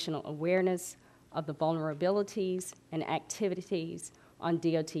situational awareness of the vulnerabilities and activities on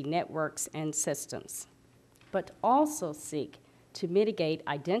DOT networks and systems, but also seek to mitigate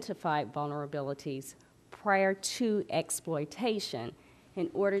identified vulnerabilities prior to exploitation in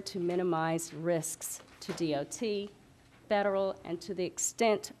order to minimize risks to DOT, federal, and to the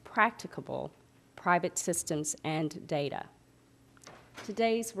extent practicable, private systems and data.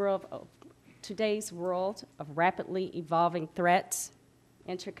 Today's world of rapidly evolving threats,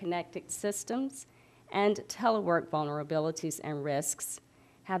 interconnected systems, and telework vulnerabilities and risks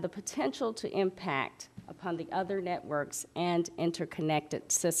have the potential to impact upon the other networks and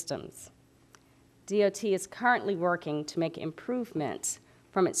interconnected systems. DOT is currently working to make improvements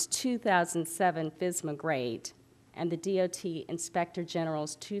from its 2007 FISMA grade and the DOT Inspector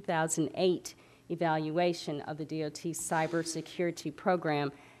General's 2008 evaluation of the DOT cybersecurity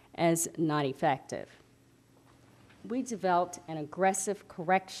program as not effective. We developed an aggressive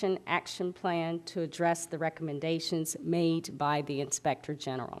correction action plan to address the recommendations made by the Inspector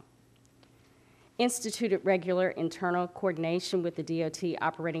General. Instituted regular internal coordination with the DOT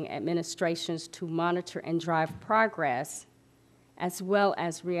operating administrations to monitor and drive progress, as well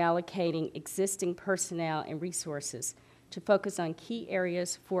as reallocating existing personnel and resources to focus on key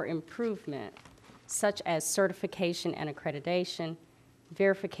areas for improvement, such as certification and accreditation,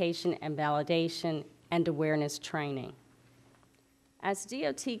 verification and validation, and awareness training. As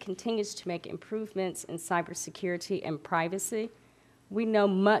DOT continues to make improvements in cybersecurity and privacy, we know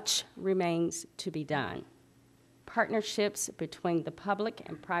much remains to be done. Partnerships between the public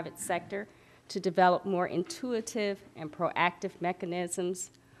and private sector to develop more intuitive and proactive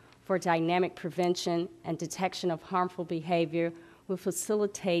mechanisms for dynamic prevention and detection of harmful behavior will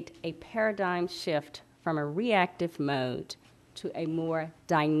facilitate a paradigm shift from a reactive mode to a more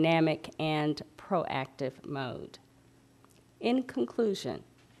dynamic and proactive mode. In conclusion,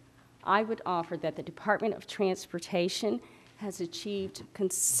 I would offer that the Department of Transportation has achieved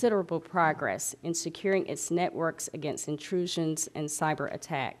considerable progress in securing its networks against intrusions and cyber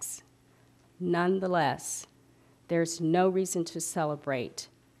attacks. Nonetheless, there's no reason to celebrate,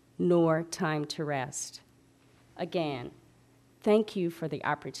 nor time to rest. Again, Thank you for the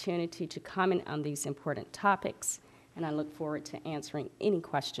opportunity to comment on these important topics, and I look forward to answering any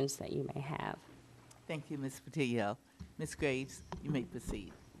questions that you may have. Thank you, Ms. Patillo. Ms. Graves, you may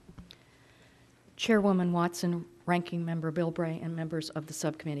proceed. Chairwoman Watson, Ranking Member Bilbray, and members of the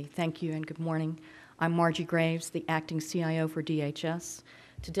subcommittee, thank you and good morning. I'm Margie Graves, the acting CIO for DHS.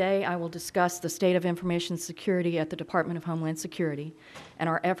 Today, I will discuss the state of information security at the Department of Homeland Security and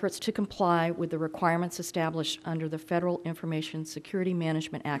our efforts to comply with the requirements established under the Federal Information Security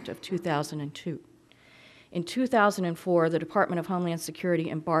Management Act of 2002. In 2004, the Department of Homeland Security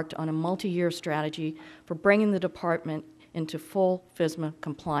embarked on a multi-year strategy for bringing the department into full FISMA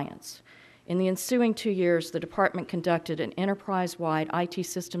compliance. In the ensuing 2 years, the department conducted an enterprise-wide IT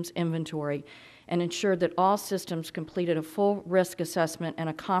systems inventory and ensured that all systems completed a full risk assessment and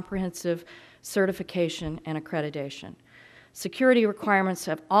a comprehensive certification and accreditation. Security requirements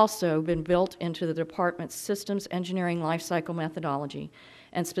have also been built into the department's systems engineering lifecycle methodology,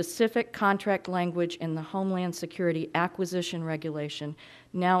 and specific contract language in the Homeland Security Acquisition Regulation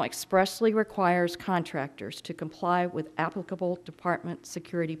now expressly requires contractors to comply with applicable department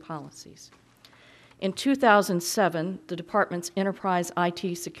security policies. In 2007, the department's Enterprise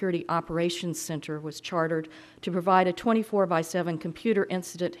IT Security Operations Center was chartered to provide a 24/7 computer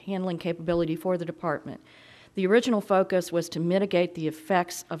incident handling capability for the department. The original focus was to mitigate the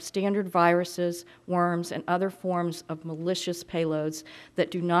effects of standard viruses, worms, and other forms of malicious payloads that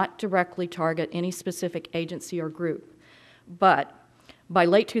do not directly target any specific agency or group. But by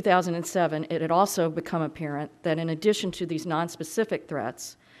late 2007, it had also become apparent that in addition to these nonspecific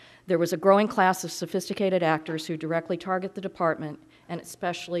threats, there was a growing class of sophisticated actors who directly target the department and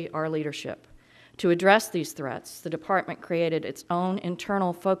especially our leadership. To address these threats, the department created its own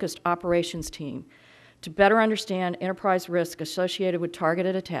internal focused operations team to better understand enterprise risk associated with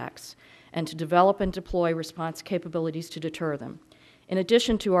targeted attacks and to develop and deploy response capabilities to deter them. In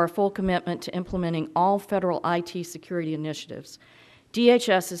addition to our full commitment to implementing all federal IT security initiatives,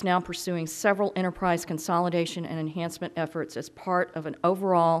 DHS is now pursuing several enterprise consolidation and enhancement efforts as part of an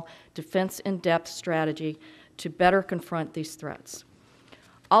overall defense-in-depth strategy to better confront these threats.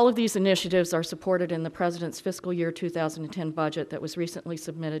 All of these initiatives are supported in the President's fiscal year 2010 budget that was recently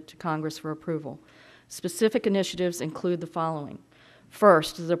submitted to Congress for approval. Specific initiatives include the following.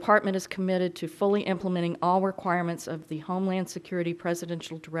 First, the Department is committed to fully implementing all requirements of the Homeland Security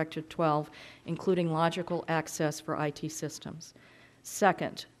Presidential Directive 12, including logical access for IT systems.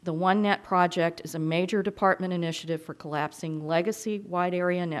 Second, the OneNet project is a major department initiative for collapsing legacy wide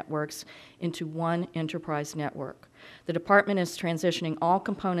area networks into one enterprise network. The department is transitioning all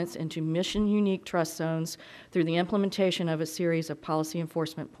components into mission-unique trust zones through the implementation of a series of policy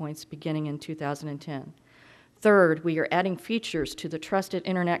enforcement points beginning in 2010. Third, we are adding features to the trusted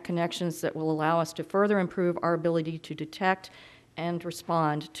internet connections that will allow us to further improve our ability to detect and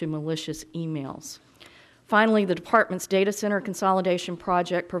respond to malicious emails. Finally, the department's data center consolidation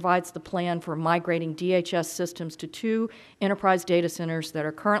project provides the plan for migrating DHS systems to 2 enterprise data centers that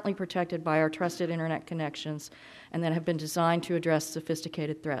are currently protected by our trusted internet connections and that have been designed to address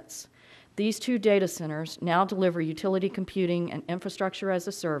sophisticated threats. These 2 data centers now deliver utility computing and infrastructure as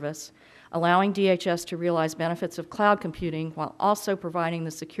a service, allowing DHS to realize benefits of cloud computing while also providing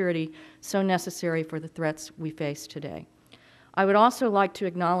the security so necessary for the threats we face today. I would also like to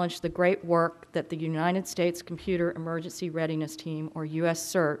acknowledge the great work that the United States Computer Emergency Readiness Team, or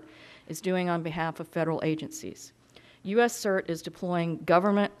USCERT, is doing on behalf of federal agencies. USCERT is deploying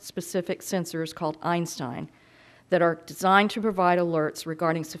government-specific sensors called Einstein that are designed to provide alerts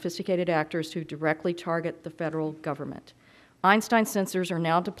regarding sophisticated actors who directly target the federal government. Einstein sensors are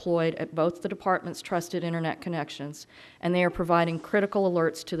now deployed at both the department's trusted internet connections, and they are providing critical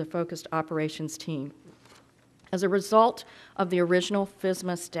alerts to the focused operations team. As a result of the original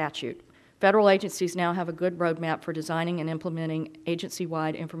FISMA statute, federal agencies now have a good roadmap for designing and implementing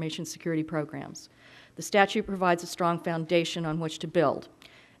agency-wide information security programs. The statute provides a strong foundation on which to build.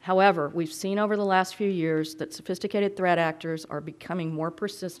 However, we've seen over the last few years that sophisticated threat actors are becoming more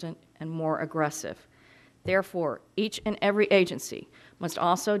persistent and more aggressive. Therefore, each and every agency must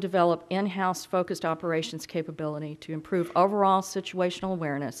also develop in-house focused operations capability to improve overall situational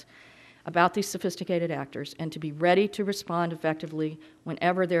awareness about these sophisticated actors and to be ready to respond effectively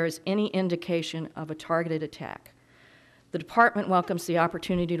whenever there is any indication of a targeted attack. The Department welcomes the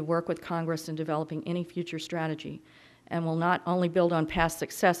opportunity to work with Congress in developing any future strategy and will not only build on past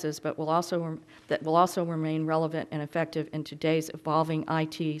successes, but will also remain relevant and effective in today's evolving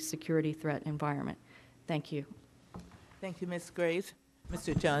IT security threat environment. Thank you. Thank you, Ms. Graves.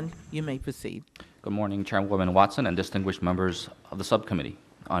 Mr. Chun, you may proceed. Good morning, Chairwoman Watson and distinguished members of the subcommittee.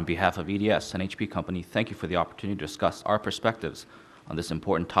 on behalf of EDS and HP Company, thank you for the opportunity to discuss our perspectives on this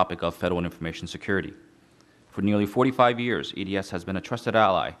important topic of federal information security. For nearly 45 years, EDS has been a trusted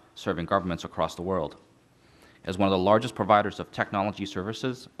ally serving governments across the world. As one of the largest providers of technology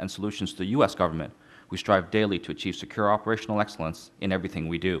services and solutions to the U.S. government, we strive daily to achieve secure operational excellence in everything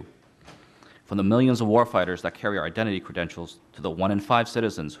we do. From the millions of warfighters that carry our identity credentials to the 1 in 5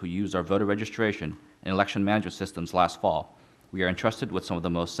 citizens who used our voter registration and election management systems last fall, we are entrusted with some of the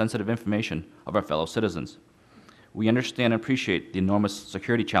most sensitive information of our fellow citizens. We understand and appreciate the enormous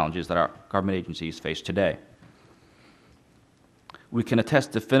security challenges that our government agencies face today. We can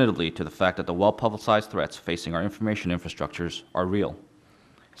attest definitively to the fact that the well-publicized threats facing our information infrastructures are real.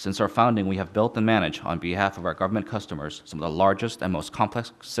 Since our founding, we have built and managed, on behalf of our government customers, some of the largest and most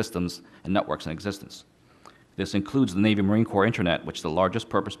complex systems and networks in existence. This includes the Navy Marine Corps Internet, which is the largest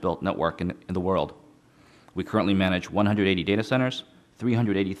purpose-built network in the world. We currently manage 180 data centers,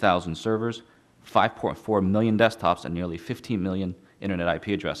 380,000 servers, 5.4 million desktops, and nearly 15 million Internet IP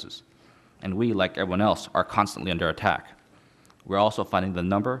addresses. And we, like everyone else, are constantly under attack. We're also finding the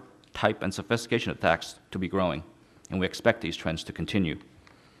number, type, and sophistication of attacks to be growing, and we expect these trends to continue.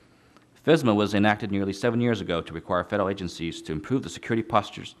 FISMA was enacted nearly 7 years ago to require federal agencies to improve the security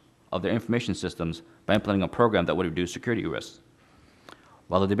postures of their information systems by implementing a program that would reduce security risks.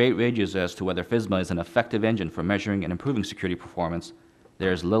 While the debate rages as to whether FISMA is an effective engine for measuring and improving security performance,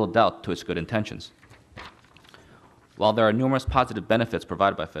 there is little doubt to its good intentions. While there are numerous positive benefits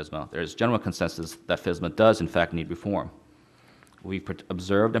provided by FISMA, there is general consensus that FISMA does in fact need reform. We've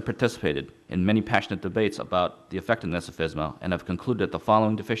observed and participated in many passionate debates about the effectiveness of FISMA and have concluded that the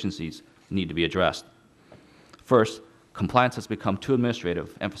following deficiencies need to be addressed. First, compliance has become too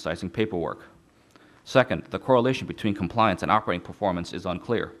administrative, emphasizing paperwork. Second, the correlation between compliance and operating performance is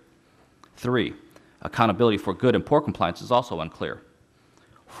unclear. 3, accountability for good and poor compliance is also unclear.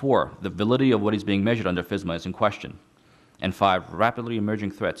 4, the validity of what is being measured under FISMA is in question. And 5, rapidly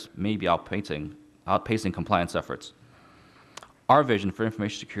emerging threats may be outpacing compliance efforts. Our vision for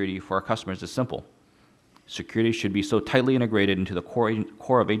information security for our customers is simple. Security should be so tightly integrated into the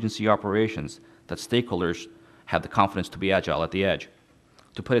core of agency operations that stakeholders have the confidence to be agile at the edge.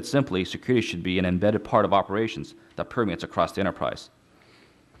 To put it simply, security should be an embedded part of operations that permeates across the enterprise.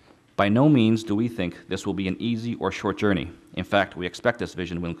 By no means do we think this will be an easy or short journey. In fact, we expect this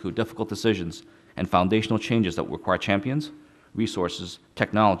vision will include difficult decisions and foundational changes that will require champions, resources,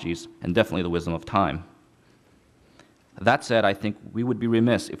 technologies, and definitely the wisdom of time. That said, I think we would be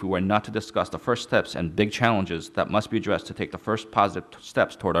remiss if we were not to discuss the first steps and big challenges that must be addressed to take the first positive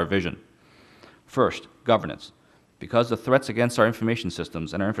steps toward our vision. First, governance. Because the threats against our information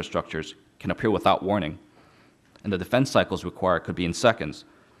systems and our infrastructures can appear without warning, and the defense cycles required could be in seconds,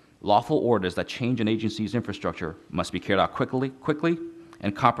 lawful orders that change an agency's infrastructure must be carried out quickly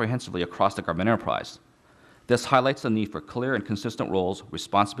and comprehensively across the government enterprise. This highlights the need for clear and consistent roles,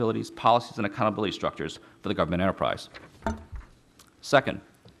 responsibilities, policies, and accountability structures for the government enterprise. Second,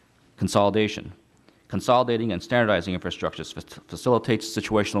 consolidation. Consolidating and standardizing infrastructures facilitates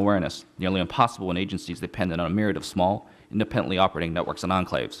situational awareness, nearly impossible when agencies depend on a myriad of small, independently operating networks and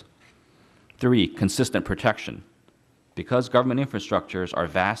enclaves. 3, consistent protection. Because government infrastructures are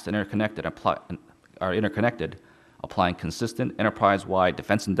vast and interconnected, applying consistent enterprise-wide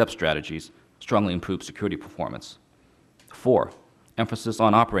defense in-depth strategies strongly improves security performance. 4, emphasis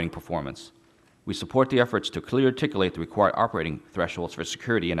on operating performance. We support the efforts to clearly articulate the required operating thresholds for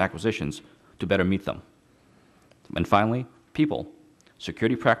security and acquisitions to better meet them. And finally, people.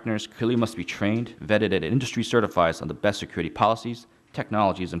 Security practitioners clearly must be trained, vetted, and industry certified on the best security policies,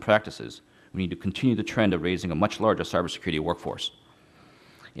 technologies, and practices. We need to continue the trend of raising a much larger cybersecurity workforce.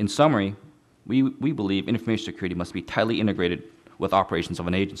 In summary, we believe information security must be tightly integrated with operations of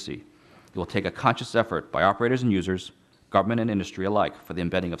an agency. It will take a conscious effort by operators and users, government and industry alike, for the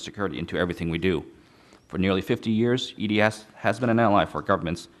embedding of security into everything we do. For nearly 50 years, EDS has been an ally for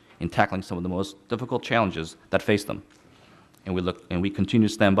governments in tackling some of the most difficult challenges that face them. And we continue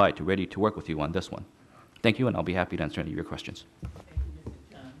to stand by ready to work with you on this one. Thank you, and I'll be happy to answer any of your questions.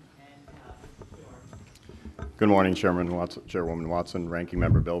 Good morning, Chairwoman Watson, Ranking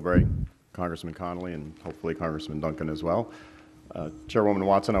Member Bilbray, Congressman Connolly, and hopefully Congressman Duncan as well. Chairwoman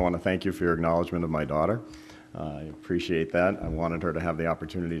Watson, I want to thank you for your acknowledgement of my daughter. I appreciate that. I wanted her to have the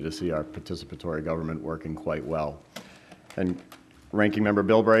opportunity to see our participatory government working quite well. And Ranking Member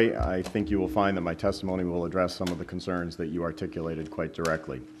Bilbray, I think you will find that my testimony will address some of the concerns that you articulated quite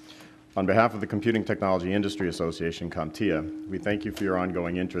directly. On behalf of the Computing Technology Industry Association, CompTIA, we thank you for your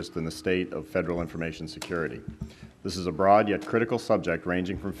ongoing interest in the state of federal information security. This is a broad yet critical subject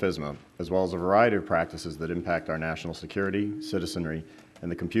ranging from FISMA, as well as a variety of practices that impact our national security, citizenry, and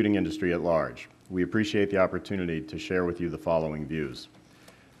the computing industry at large. We appreciate the opportunity to share with you the following views.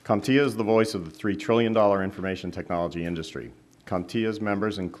 CompTIA is the voice of the $3 trillion information technology industry. CompTIA's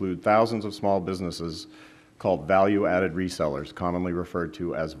members include thousands of small businesses called value-added resellers, commonly referred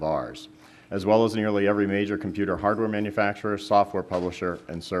to as VARs, as well as nearly every major computer hardware manufacturer, software publisher,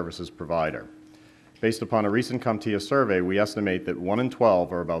 and services provider. Based upon a recent CompTIA survey, we estimate that 1 in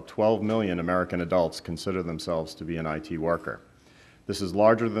 12, or about 12 million American adults, consider themselves to be an IT worker. This is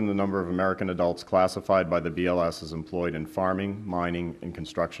larger than the number of American adults classified by the BLS as employed in farming, mining, and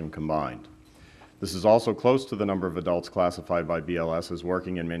construction combined. This is also close to the number of adults classified by BLS as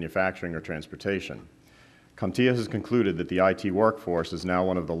working in manufacturing or transportation. CompTIA has concluded that the IT workforce is now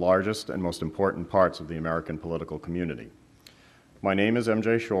one of the largest and most important parts of the American political community. My name is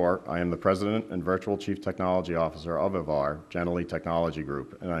MJ Shore. I am the President and Virtual Chief Technology Officer of VAR, Genely Technology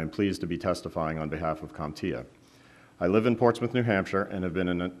Group, and I am pleased to be testifying on behalf of CompTIA. I live in Portsmouth, New Hampshire, and have been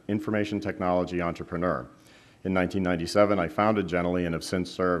an information technology entrepreneur. In 1997, I founded Genely and have since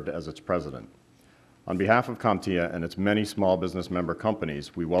served as its president. On behalf of CompTIA and its many small business member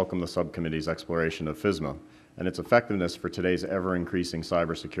companies, we welcome the subcommittee's exploration of FISMA and its effectiveness for today's ever-increasing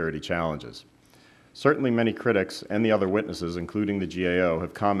cybersecurity challenges. Certainly many critics and the other witnesses, including the GAO,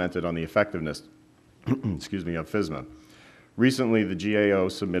 have commented on the effectiveness of FISMA. Recently, the GAO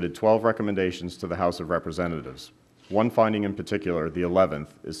submitted 12 recommendations to the House of Representatives. One finding in particular, the 11th,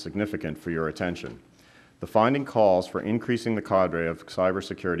 is significant for your attention. The finding calls for increasing the cadre of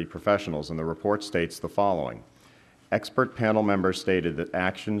cybersecurity professionals, and the report states the following. Expert panel members stated that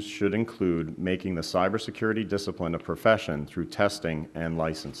actions should include making the cybersecurity discipline a profession through testing and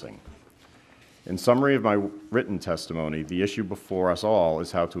licensing. In summary of my written testimony, the issue before us all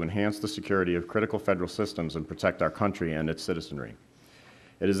is how to enhance the security of critical federal systems and protect our country and its citizenry.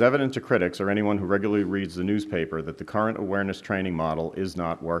 It is evident to critics or anyone who regularly reads the newspaper that the current awareness training model is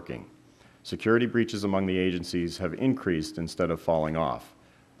not working. Security breaches among the agencies have increased instead of falling off.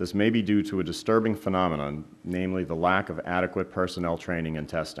 This may be due to a disturbing phenomenon, namely the lack of adequate personnel training and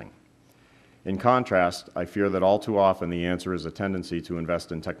testing. In contrast, I fear that all too often the answer is a tendency to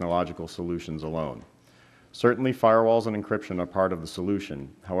invest in technological solutions alone. Certainly, firewalls and encryption are part of the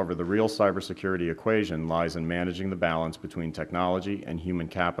solution. However, the real cybersecurity equation lies in managing the balance between technology and human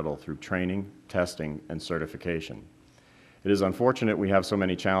capital through training, testing, and certification. It is unfortunate we have so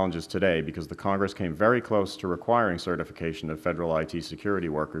many challenges today because the Congress came very close to requiring certification of federal IT security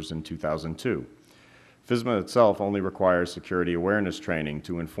workers in 2002. FISMA itself only requires security awareness training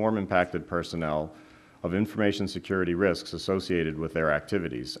to inform impacted personnel of information security risks associated with their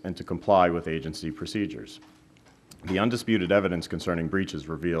activities and to comply with agency procedures. The undisputed evidence concerning breaches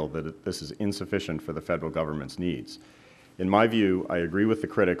reveal that this is insufficient for the federal government's needs. In my view, I agree with the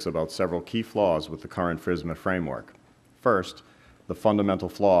critics about several key flaws with the current FISMA framework. First, the fundamental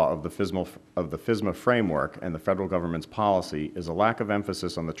flaw of the FISMA framework and the federal government's policy is a lack of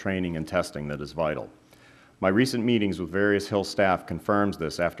emphasis on the training and testing that is vital. My recent meetings with various Hill staff confirms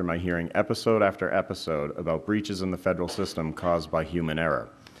this after my hearing episode after episode about breaches in the federal system caused by human error.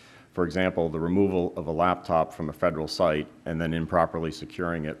 For example, the removal of a laptop from a federal site and then improperly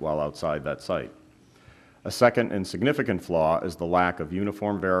securing it while outside that site. A second and significant flaw is the lack of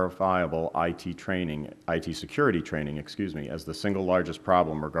uniform verifiable IT security training, as the single largest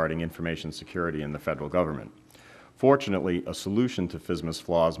problem regarding information security in the federal government. Fortunately, a solution to FISMA's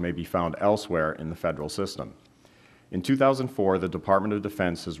flaws may be found elsewhere in the federal system. In 2004, the Department of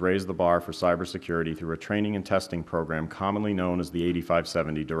Defense has raised the bar for cybersecurity through a training and testing program commonly known as the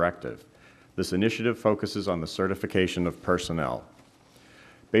 8570 Directive. This initiative focuses on the certification of personnel.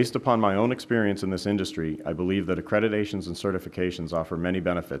 Based upon my own experience in this industry, I believe that accreditations and certifications offer many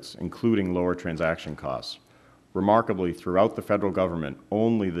benefits, including lower transaction costs. Remarkably, throughout the federal government,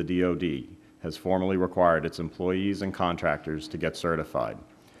 only the DoD has formally required its employees and contractors to get certified.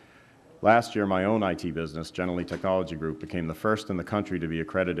 Last year, my own IT business, Genely Technology Group, became the first in the country to be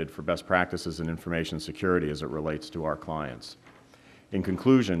accredited for best practices in information security as it relates to our clients. In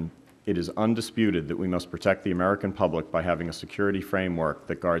conclusion, it is undisputed that we must protect the American public by having a security framework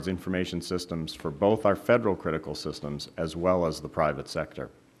that guards information systems for both our federal critical systems as well as the private sector.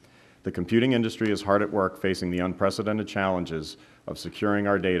 The computing industry is hard at work facing the unprecedented challenges of securing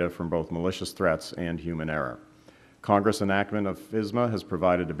our data from both malicious threats and human error. Congress enactment of FISMA has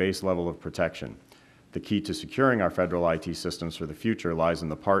provided a base level of protection. The key to securing our federal IT systems for the future lies in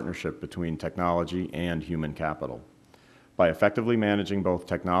the partnership between technology and human capital. By effectively managing both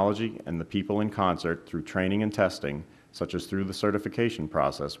technology and the people in concert through training and testing, such as through the certification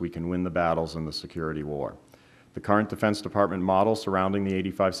process, we can win the battles in the security war. The current Defense Department model surrounding the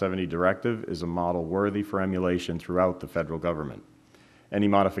 8570 directive is a model worthy for emulation throughout the federal government. Any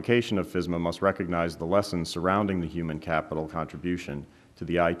modification of FISMA must recognize the lessons surrounding the human capital contribution to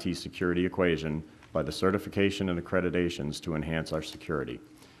the IT security equation by the certification and accreditations to enhance our security.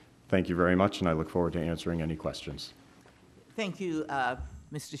 Thank you very much, and I look forward to answering any questions. Thank you,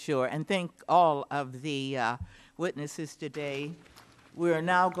 Mr. Shore, and thank all of the witnesses today. We are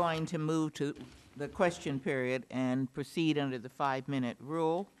now going to move to the question period and proceed under the 5-minute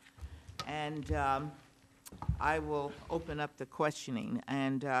rule. And I will open up the questioning.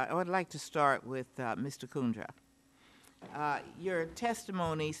 And I would like to start with Mr. Kundra. Your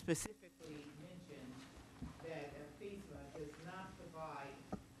testimony specifically mentioned that FISMA does not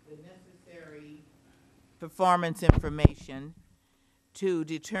provide the necessary performance information to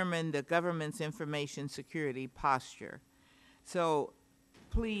determine the government's information security posture. So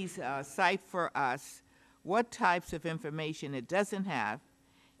please cite for us what types of information it doesn't have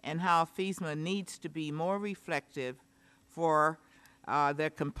and how FISMA needs to be more reflective for their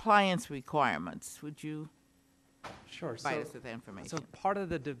compliance requirements. Would you provide us with that information? So part of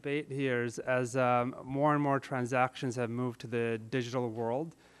the debate here is as more and more transactions have moved to the digital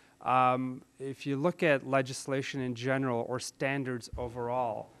world, if you look at legislation in general or standards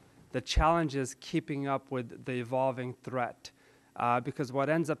overall, the challenge is keeping up with the evolving threat. Because what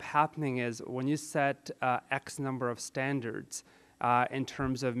ends up happening is when you set X number of standards in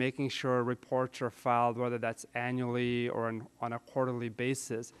terms of making sure reports are filed, whether that's annually or on a quarterly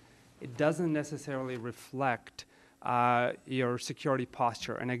basis, it doesn't necessarily reflect your security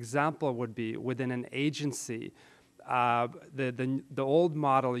posture. An example would be within an agency, the old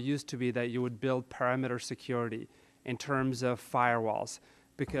model used to be that you would build perimeter security in terms of firewalls,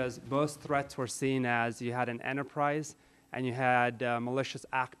 because most threats were seen as you had an enterprise and you had malicious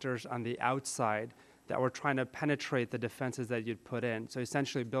actors on the outside that were trying to penetrate the defenses that you'd put in. So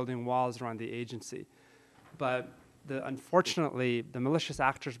essentially building walls around the agency. But unfortunately, the malicious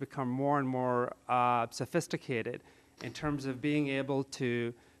actors become more and more sophisticated in terms of being able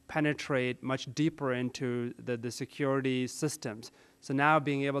to penetrate much deeper into the security systems. So now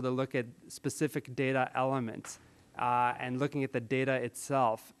being able to look at specific data elements and looking at the data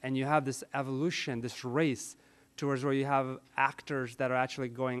itself. And you have this evolution, this race towards where you have actors that are actually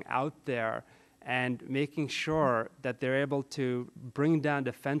going out there and making sure that they're able to bring down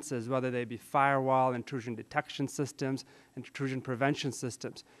defenses, whether they be firewall, intrusion detection systems, intrusion prevention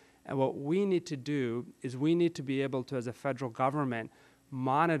systems. And what we need to do is we need to be able to, as a federal government,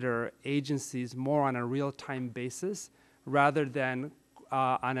 monitor agencies more on a real-time basis rather than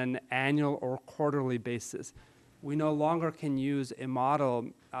on an annual or quarterly basis. We no longer can use a model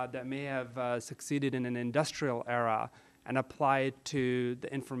that may have succeeded in an industrial era and apply it to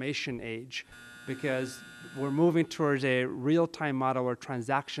the information age, because we're moving towards a real-time model where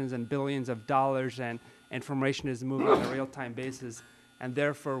transactions and billions of dollars and information is moving on a real-time basis, and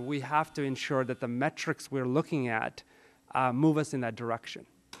therefore we have to ensure that the metrics we're looking at move us in that direction.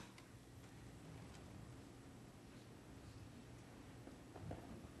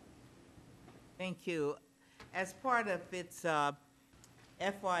 Thank you. As part of its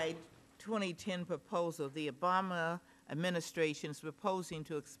FY 2010 proposal, the Obama administration is proposing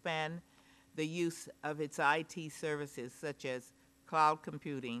to expand the use of its IT services, such as cloud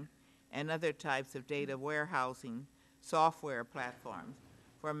computing and other types of data warehousing software platforms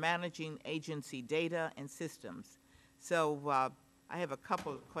for managing agency data and systems. So I have a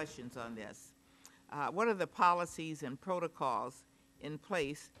couple of questions on this. What are the policies and protocols in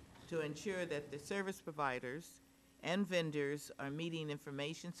place to ensure that the service providers and vendors are meeting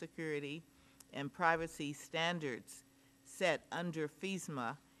information security and privacy standards set under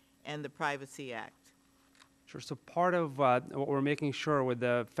FISMA and the Privacy Act? Sure. So part of what we're making sure with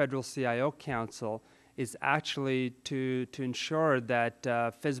the Federal CIO Council is actually to ensure that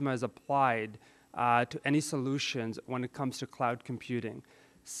FISMA is applied to any solutions when it comes to cloud computing.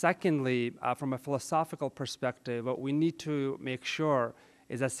 Secondly, from a philosophical perspective, what we need to make sure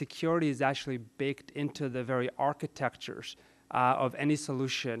is that security is actually baked into the very architectures of any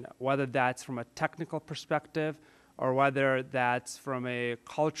solution, whether that's from a technical perspective or whether that's from a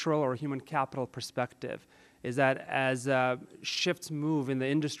cultural or human capital perspective, is that as shifts move in the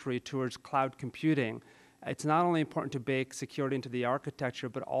industry towards cloud computing, it's not only important to bake security into the architecture,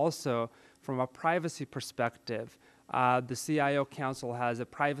 but also from a privacy perspective. The CIO Council has a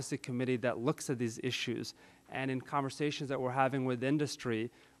privacy committee that looks at these issues And in conversations that we're having with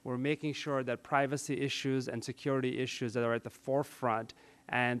industry, we're making sure that privacy issues and security issues that are at the forefront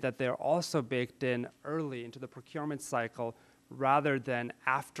and that they're also baked in early into the procurement cycle rather than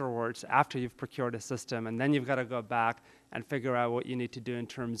afterwards, after you've procured a system, and then you've got to go back and figure out what you need to do in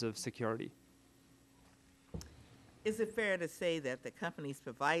terms of security. Is it fair to say that the companies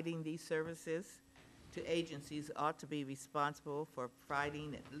providing these services to agencies ought to be responsible for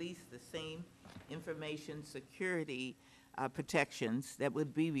providing at least the same information security protections that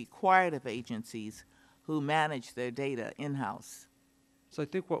would be required of agencies who manage their data in-house? So I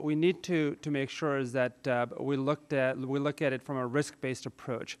think what we need to make sure is that we look at it from a risk-based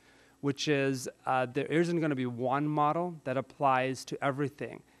approach, which is there isn't going to be one model that applies to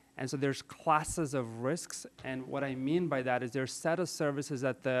everything. And so there's classes of risks, and what I mean by that is there's a set of services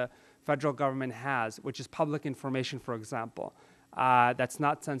that the federal government has, which is public information, for example, that's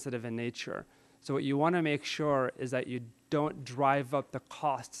not sensitive in nature. So what you want to make sure is that you don't drive up the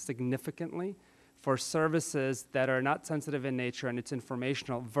cost significantly for services that are not sensitive in nature and it's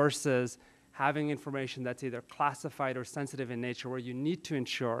informational versus having information that's either classified or sensitive in nature, where you need to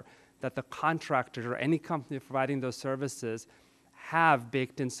ensure that the contractor or any company providing those services have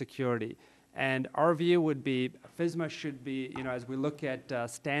baked in security. And our view would be FSMA should be, as we look at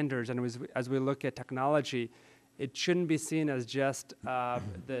standards and as we look at technology, it shouldn't be seen as just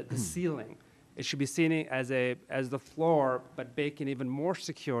the ceiling. It should be seen as the floor, but bake in even more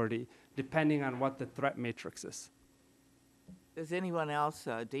security depending on what the threat matrix is. Does anyone else,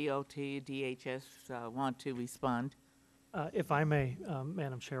 DOT, DHS, want to respond? If I may,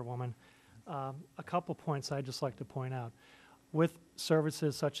 Madam Chairwoman, a couple points I'd just like to point out. With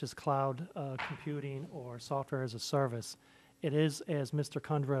services such as cloud computing or software as a service, it is, as Mr.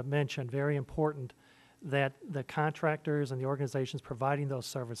 Kundra mentioned, very important that the contractors and the organizations providing those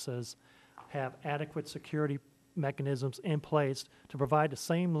services have adequate security mechanisms in place to provide the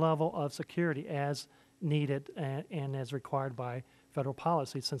same level of security as needed and as required by federal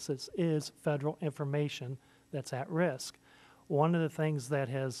policy, since this is federal information that's at risk. One of the things that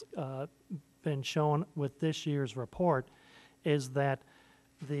has been shown with this year's report is that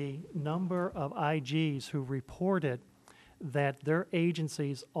the number of IGs who reported that their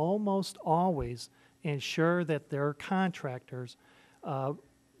agencies almost always ensure that their contractors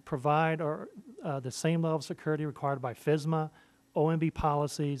provide the same level of security required by FSMA, OMB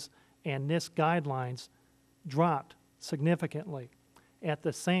policies, and NIST guidelines dropped significantly. At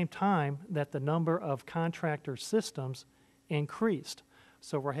the same time that the number of contractor systems increased.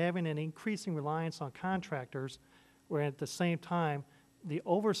 So we're having an increasing reliance on contractors, where at the same time the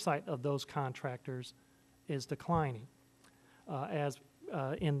oversight of those contractors is declining, as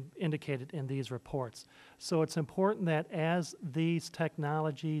indicated in these reports. So it's important that as these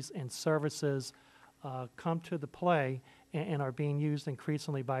technologies and services come to the play and are being used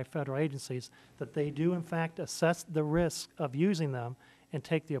increasingly by federal agencies, that they do in fact assess the risk of using them and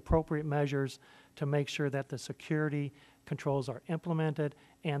take the appropriate measures to make sure that the security controls are implemented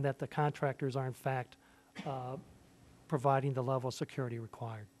and that the contractors are in fact providing the level of security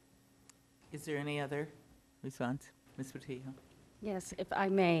required. Is there any other response? Ms. Patillo? Yes, if I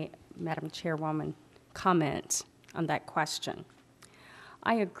may, Madam Chairwoman, comment on that question.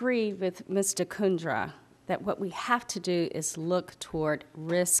 I agree with Mr. Kundra that what we have to do is look toward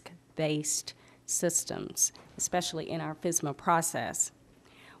risk-based systems, especially in our FSMA process.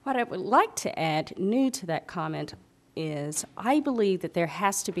 What I would like to add, new to that comment, is I believe that there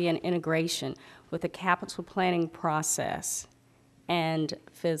has to be an integration with the capital planning process and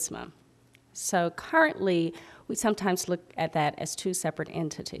FSMA. So currently, we sometimes look at that as two separate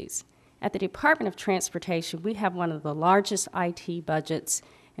entities. At the Department of Transportation, we have one of the largest IT budgets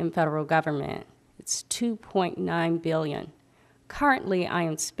in federal government. It's $2.9 billion. Currently, I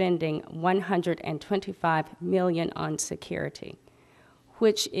am spending $125 million on security,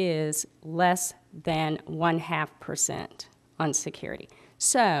 which is less than 0.5% on security.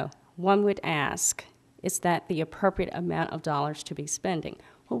 So one would ask, is that the appropriate amount of dollars to be spending?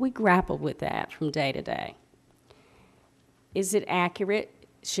 Well, we grapple with that from day to day. Is it accurate?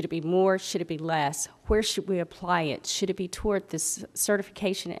 Should it be more? Should it be less? Where should we apply it? Should it be toward this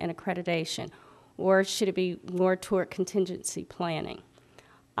certification and accreditation? Or should it be more toward contingency planning?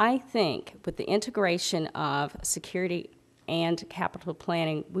 I think with the integration of security and capital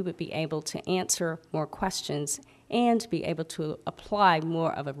planning, we would be able to answer more questions and be able to apply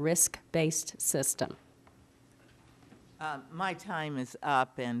more of a risk-based system. My time is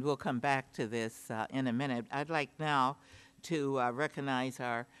up, and we'll come back to this in a minute. I'd like now to recognize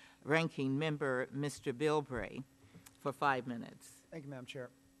our ranking member, Mr. Bilbray, for 5 minutes. Thank you, Madam Chair.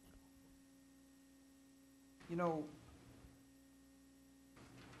 You know,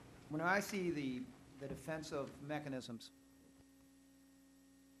 when I see the defensive mechanisms,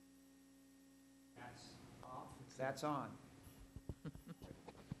 that's off, that's on.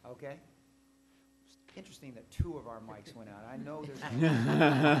 Okay? It's interesting that 2 of our mics went out. I know there's.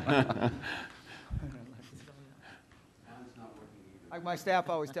 Like my staff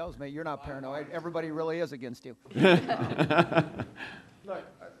always tells me, you're not paranoid. Everybody really is against you. Look,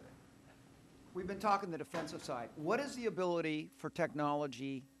 we've been talking the defensive side. What is the ability for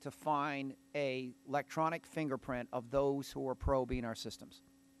technology to find a electronic fingerprint of those who are probing our systems?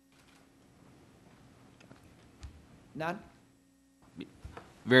 None?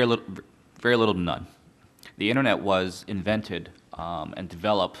 Very little to none. The internet was invented and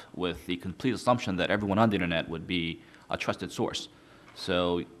developed with the complete assumption that everyone on the internet would be a trusted source.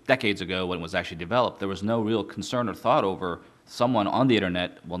 So decades ago, when it was actually developed, there was no real concern or thought over someone on the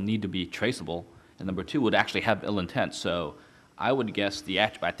internet will need to be traceable, and number 2, would actually have ill intent. So I would guess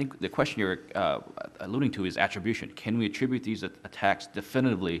I think the question you're alluding to is attribution. Can we attribute these attacks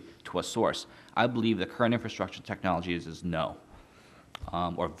definitively to a source? I believe the current infrastructure technology is no,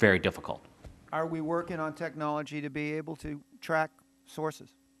 or very difficult. Are we working on technology to be able to track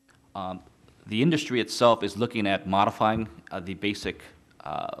sources? The industry itself is looking at modifying the basic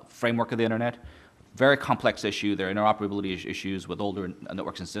framework of the internet. Very complex issue. There are interoperability issues with older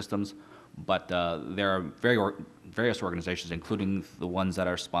networks and systems, but there are various organizations, including the ones that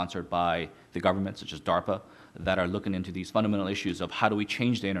are sponsored by the government, such as DARPA, that are looking into these fundamental issues of how do we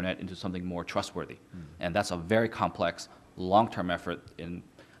change the internet into something more trustworthy. And that's a very complex, long-term effort. And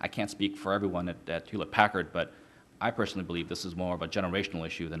I can't speak for everyone at Hewlett-Packard, but I personally believe this is more of a generational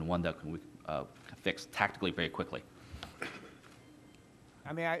issue than one that can fix tactically very quickly.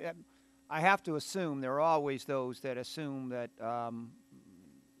 I mean, I have to assume there are always those that assume that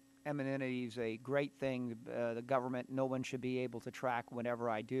anonymity is a great thing. The government, no one should be able to track whenever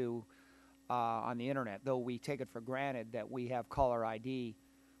I do on the internet, though we take it for granted that we have caller ID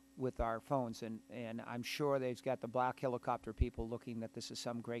with our phones. And I'm sure they've got the black helicopter people looking that this is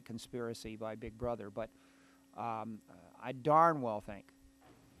some great conspiracy by Big Brother. But I darn well think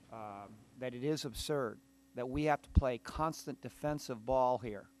that it is absurd that we have to play constant defensive ball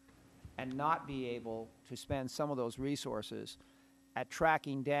here and not be able to spend some of those resources at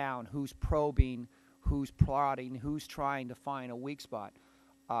tracking down who's probing, who's plotting, who's trying to find a weak spot.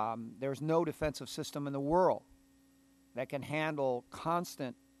 There's no defensive system in the world that can handle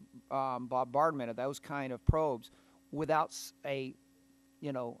constant bombardment of those kind of probes without a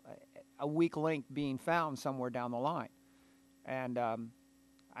weak link being found somewhere down the line. And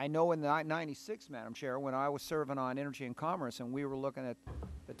I know in the 96, Madam Chair, when I was serving on Energy and Commerce and we were looking at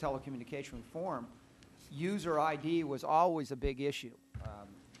the telecommunication reform, user ID was always a big issue,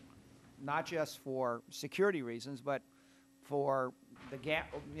 not just for security reasons, but for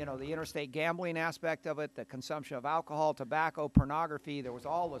the interstate gambling aspect of it, the consumption of alcohol, tobacco, pornography. There was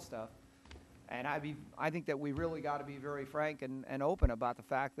all this stuff. And I think that we really got to be very frank and open about the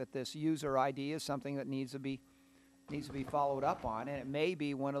fact that this user ID is something that needs to be followed up on, and it may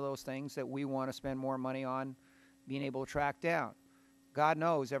be one of those things that we want to spend more money on being able to track down. God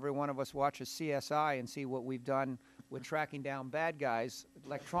knows every one of us watches CSI and see what we've done with tracking down bad guys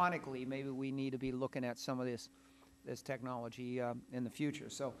electronically. Maybe we need to be looking at some of this technology in the future.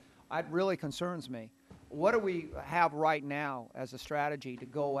 So it really concerns me. What do we have right now as a strategy to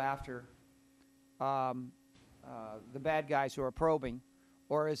go after the bad guys who are probing?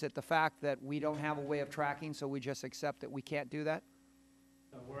 Or is it the fact that we don't have a way of tracking, so we just accept that we can't do that?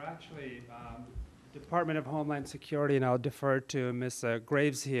 We're actually, Department of Homeland Security, and I'll defer to Ms.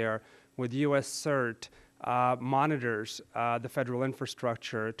 Graves here, with U.S. CERT, monitors the federal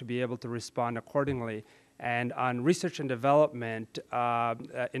infrastructure to be able to respond accordingly. And on research and development,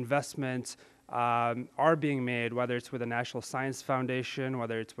 investments are being made, whether it's with the National Science Foundation,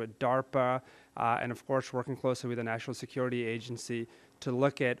 whether it's with DARPA, and of course working closely with the National Security Agency to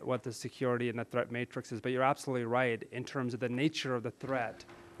look at what the security and the threat matrix is. But you're absolutely right in terms of the nature of the threat.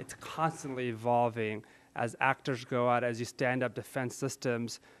 It's constantly evolving as actors go out, as you stand up defense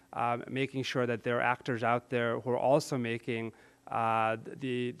systems, making sure that there are actors out there who are also making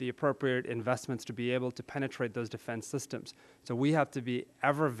the appropriate investments to be able to penetrate those defense systems. So we have to be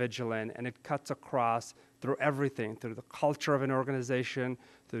ever vigilant, and it cuts across through everything, through the culture of an organization,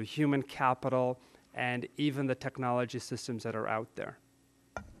 through human capital, and even the technology systems that are out there.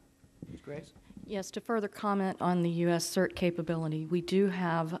 Ms. Grace? Yes, to further comment on the U.S. CERT capability, we do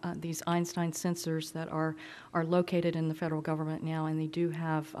have these Einstein sensors that are located in the federal government now, and they do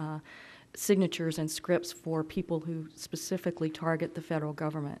have signatures and scripts for people who specifically target the federal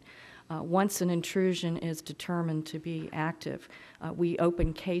government. Once an intrusion is determined to be active, we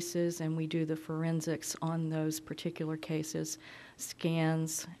open cases and we do the forensics on those particular cases,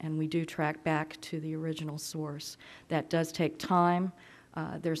 scans, and we do track back to the original source. That does take time.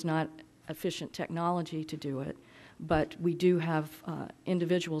 There's not efficient technology to do it, but we do have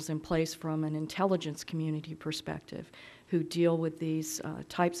individuals in place from an intelligence community perspective who deal with these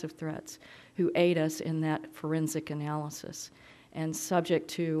types of threats, who aid us in that forensic analysis. And subject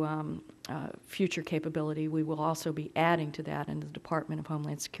to future capability, we will also be adding to that in the Department of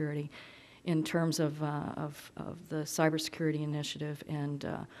Homeland Security in terms of the cybersecurity initiative and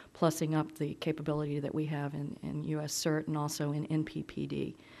plussing up the capability that we have in U.S. CERT and also in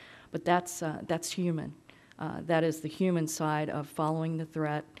NPPD. But that's human. That is the human side of following the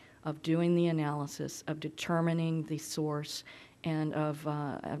threat, of doing the analysis, of determining the source, and of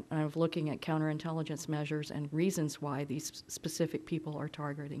looking at counterintelligence measures and reasons why these specific people are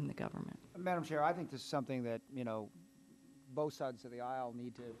targeting the government. Madam Chair, I think this is something that, both sides of the aisle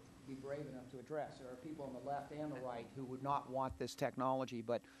need to be brave enough to address. There are people on the left and the right who would not want this technology,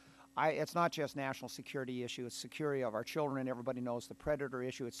 but it's not just national security issue, it's security of our children. Everybody knows the predator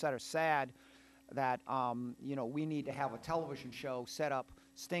issue. It's sort of sad that, we need to have a television show set up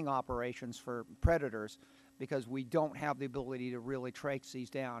sting operations for predators because we don't have the ability to really trace these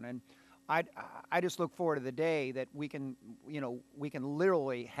down. And I just look forward to the day that we can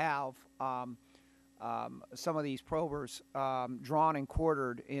literally have some of these probers drawn and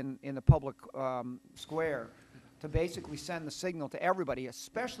quartered in the public square to basically send the signal to everybody,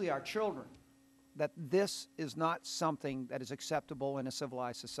 especially our children, that this is not something that is acceptable in a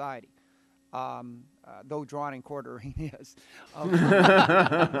civilized society. Though drawn and quartering is.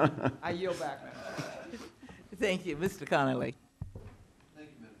 I yield back, Madam Chair. Thank you. Mr. Connolly. Thank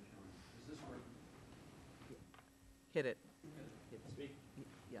you, Madam Chairman. Is this working? Hit it. Speak.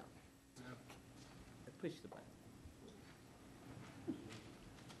 Yeah. Push the button.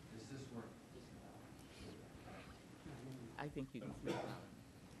 Is this working? I think you can speak.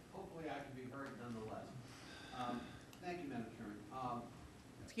 Hopefully I can be heard nonetheless. Thank you, Madam Chairman.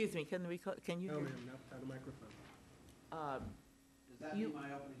 Excuse me, can you No, hear? ma'am, not without a microphone. Does that mean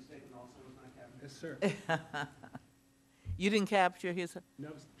my opening statement also was not captured? Yes, sir. You didn't capture his? No,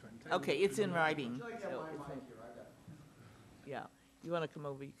 I was trying to tell you. Okay, it's in writing. Would you like to have so my it's mic in- here? I got it. Yeah. You want to come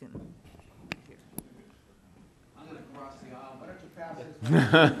over, you can. Here. I'm going to cross the aisle. Why don't you pass this?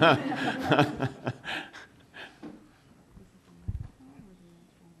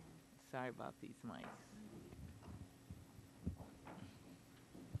 Sorry about these mics.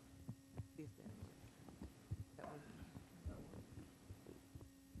 See if that works. That was-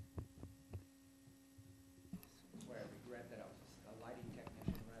 That's why I regret that I was a lighting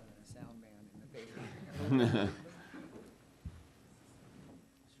technician rather than a sound man in the paper.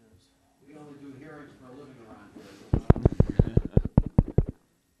 We only do hearings for a living around here.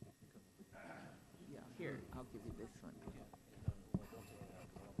 Yeah, here, I'll give you this one.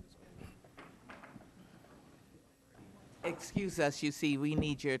 Excuse us, you see, we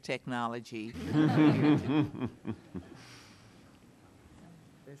need your technology. Especially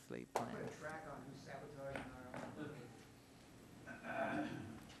plans. Track on who's sabotaging our.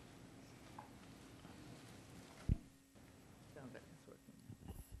 Sounds like it's working.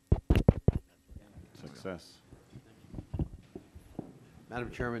 Success.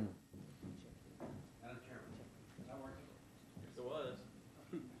 Madam Chairman. Madam Chairman. Is that working? Yes, it was.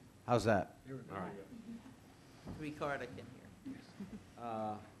 How's that? All right. Ricardo can hear.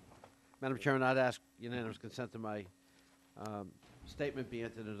 Madam Chairman, I'd ask unanimous consent to my statement be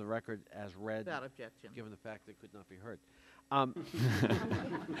entered into the record as read, Without objection. given the fact that it could not be heard.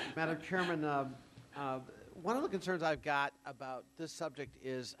 Madam Chairman, one of the concerns I've got about this subject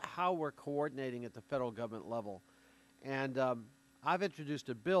is how we're coordinating at the federal government level. And I've introduced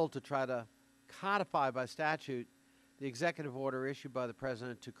a bill to try to codify by statute the executive order issued by the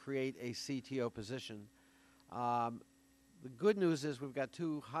President to create a CTO position. The good news is we've got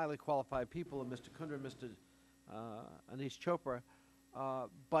two highly qualified people, Mr. Kundra and Mr. Anish Chopra.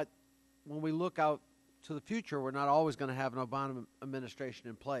 But when we look out to the future, we're not always going to have an Obama administration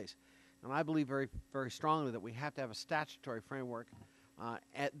in place. And I believe very, very strongly that we have to have a statutory framework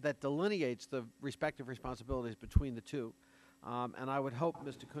that delineates the respective responsibilities between the two. And I would hope,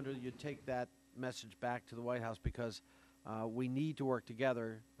 Mr. Kundra, you'd take that message back to the White House because we need to work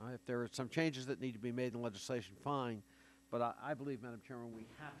together. If there are some changes that need to be made in legislation, fine. But I believe, Madam Chairman, we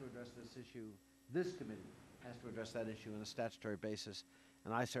have to address this issue. This committee has to address that issue on a statutory basis.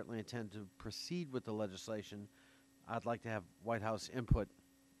 And I certainly intend to proceed with the legislation. I'd like to have White House input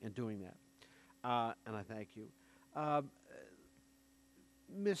in doing that. And I thank you.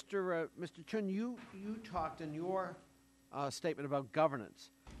 Mr. Chun, you talked in your statement about governance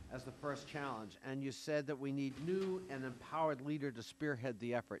as the first challenge, and you said that we need new and empowered leader to spearhead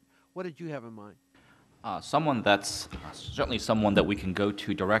the effort. What did you have in mind? Someone that's certainly someone that we can go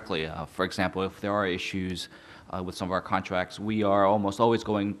to directly. For example, if there are issues with some of our contracts, we are almost always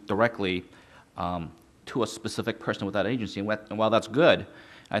going directly to a specific person with that agency. And while that's good,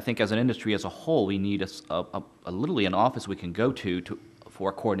 I think as an industry as a whole, we need literally an office we can go to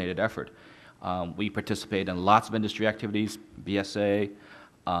for a coordinated effort. We participate in lots of industry activities, BSA,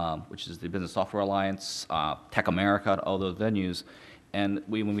 which is the Business Software Alliance, Tech America, all those venues. And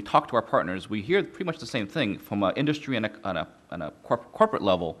when we talk to our partners, we hear pretty much the same thing from an industry and a corporate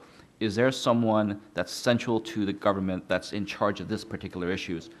level. Is there someone that's central to the government that's in charge of this particular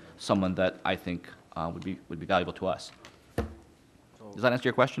issues? Someone that I think would be valuable to us. Does that answer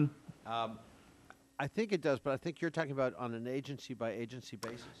your question? I think it does, but I think you're talking about on an agency-by-agency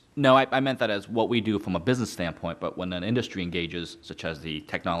basis. No, I meant that as what we do from a business standpoint, but when an industry engages, such as the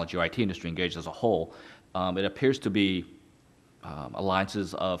technology or IT industry engages as a whole, it appears to be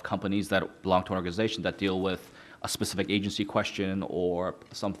alliances of companies that belong to an organization that deal with a specific agency question or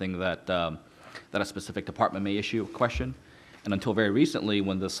something that a specific department may issue a question. And until very recently,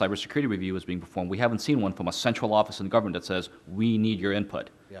 when the cybersecurity review was being performed, we haven't seen one from a central office in government that says, we need your input.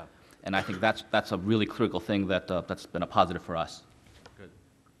 Yeah. And I think that's a really critical thing that's been a positive for us. Good.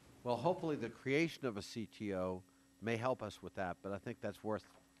 Well, hopefully the creation of a CTO may help us with that, but I think that's worth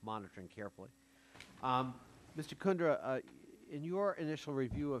monitoring carefully. Mr. Kundra, in your initial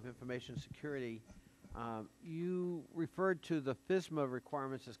review of information security, you referred to the FISMA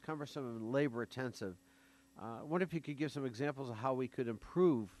requirements as cumbersome and labor-intensive. I wonder if you could give some examples of how we could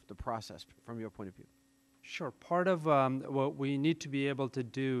improve the process from your point of view. Sure. Part of what we need to be able to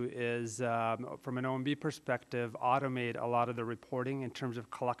do is, from an OMB perspective, automate a lot of the reporting in terms of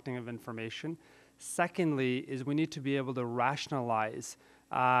collecting of information. Secondly, is we need to be able to rationalize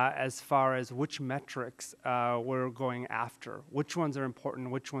as far as which metrics we're going after, which ones are important,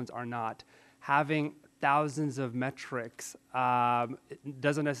 which ones are not. Having thousands of metrics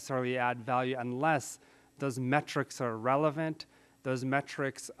doesn't necessarily add value unless those metrics are relevant, those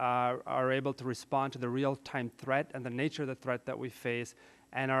metrics are able to respond to the real-time threat and the nature of the threat that we face,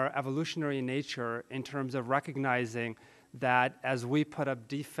 and our evolutionary nature in terms of recognizing that as we put up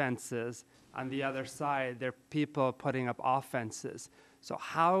defenses, on the other side, there are people putting up offenses. So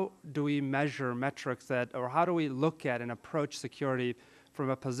how do we measure metrics or how do we look at and approach security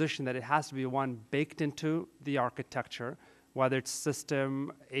from a position that it has to be, one, baked into the architecture, whether it's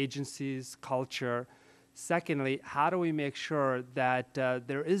system, agencies, culture. Secondly, how do we make sure that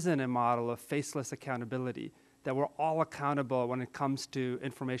there isn't a model of faceless accountability, that we're all accountable when it comes to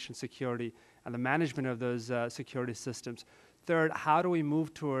information security and the management of those security systems? Third, how do we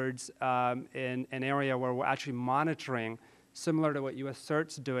move towards an area where we're actually monitoring, similar to what US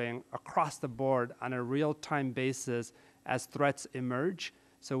CERT's doing, across the board on a real-time basis as threats emerge,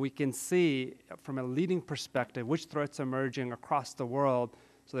 so we can see from a leading perspective which threats are emerging across the world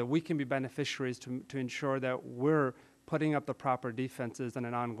so that we can be beneficiaries to ensure that we're putting up the proper defenses on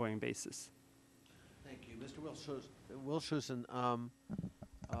an ongoing basis. Thank you. Mr. Wilshusen,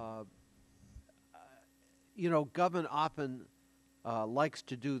 you know, government often likes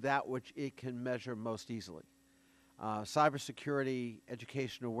to do that which it can measure most easily. Cybersecurity,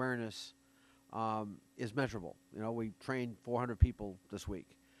 education awareness is measurable. You know, we trained 400 people this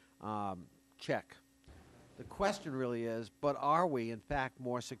week. Check. The question really is, but are we, in fact,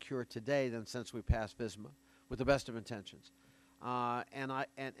 more secure today than since we passed FISMA, with the best of intentions?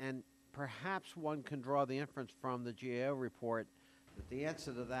 And perhaps one can draw the inference from the GAO report that the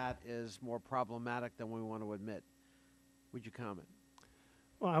answer to that is more problematic than we want to admit. Would you comment?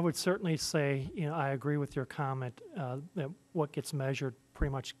 Well, I would certainly say, you know, I agree with your comment that what gets measured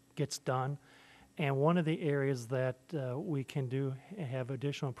pretty much gets done. And one of the areas that we can have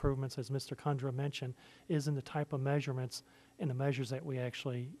additional improvements, as Mr. Kundra mentioned, is in the type of measurements and the measures that we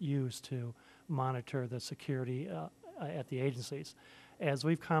actually use to monitor the security at the agencies. As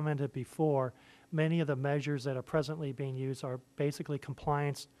we've commented before, many of the measures that are presently being used are basically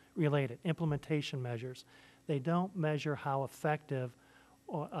compliance-related, implementation measures. They don't measure how effective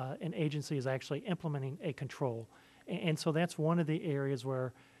an agency is actually implementing a control. And so that's one of the areas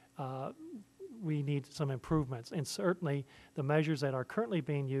where we need some improvements. And certainly the measures that are currently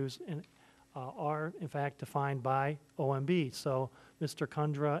being used are in fact defined by OMB. So Mr.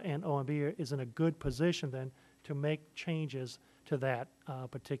 Kundra and OMB is in a good position then to make changes to that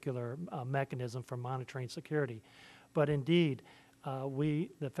particular mechanism for monitoring security. But indeed,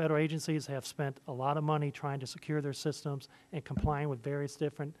 The federal agencies have spent a lot of money trying to secure their systems and complying with various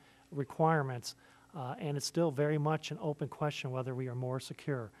different requirements, and it's still very much an open question whether we are more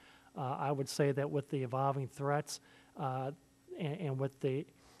secure. I would say that with the evolving threats and with the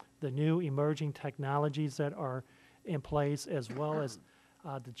new emerging technologies that are in place, as well as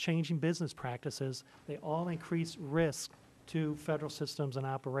the changing business practices, they all increase risk to federal systems and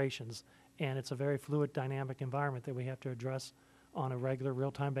operations, and it's a very fluid, dynamic environment that we have to address on a regular,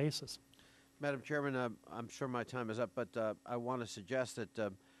 real-time basis. Madam Chairman, I'm sure my time is up, but I want to suggest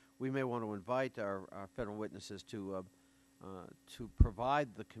that we may want to invite our federal witnesses to provide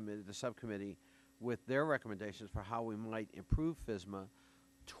the committee, the subcommittee, with their recommendations for how we might improve FISMA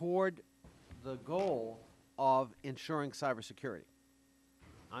toward the goal of ensuring cybersecurity.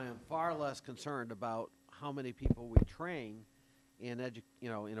 I am far less concerned about how many people we train in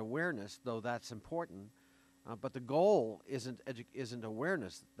in awareness, though that's important. But the goal isn't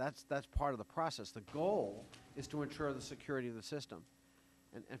awareness. That's part of the process. The goal is to ensure the security of the system.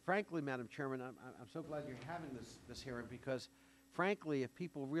 And frankly, Madam Chairman, I'm so glad you're having this hearing, because frankly, if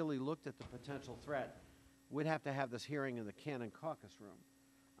people really looked at the potential threat, we'd have to have this hearing in the Cannon Caucus Room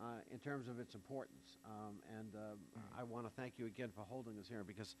in terms of its importance. I want to thank you again for holding this hearing,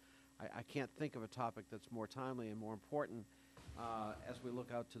 because I can't think of a topic that's more timely and more important as we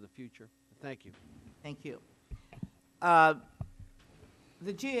look out to the future. Thank you. Thank you.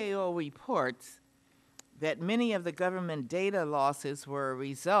 The GAO reports that many of the government data losses were a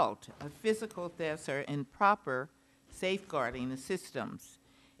result of physical thefts or improper safeguarding the systems,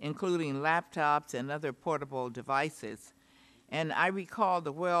 including laptops and other portable devices. And I recall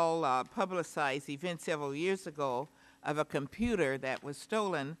the well-publicized event several years ago of a computer that was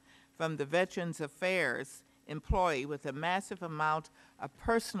stolen from the Veterans Affairs employee with a massive amount of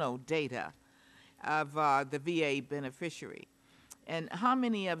personal data of the VA beneficiary. And how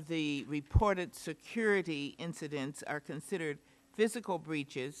many of the reported security incidents are considered physical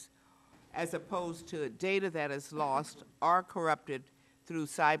breaches as opposed to data that is lost or corrupted through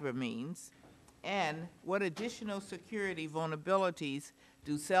cyber means? And what additional security vulnerabilities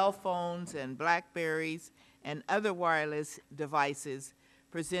do cell phones and BlackBerries and other wireless devices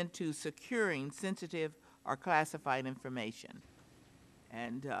present to securing sensitive or classified information?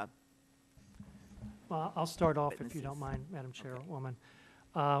 And well, I'll start off if you don't mind, Madam Chairwoman.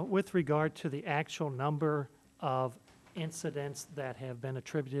 With regard to the actual number of incidents that have been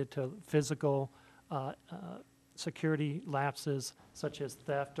attributed to physical security lapses, such as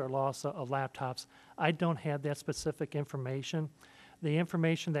theft or loss of laptops, I don't have that specific information. The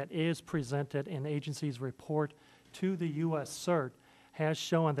information that is presented in the agency's report to the U.S. CERT has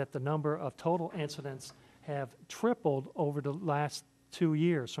shown that the number of total incidents have tripled over the last 2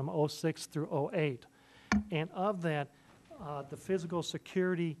 years, from 06 through 08. And of that, the physical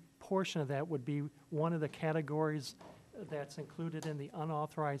security portion of that would be one of the categories that's included in the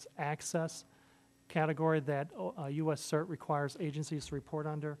unauthorized access category that U.S. CERT requires agencies to report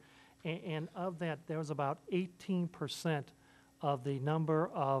under. And of that, there was about 18% of the number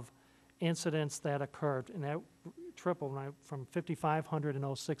of incidents that occurred, and that tripled from 5,500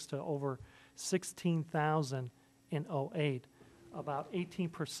 in 06 to over 16,000 in 08. About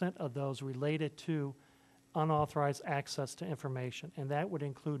 18% of those related to unauthorized access to information, and that would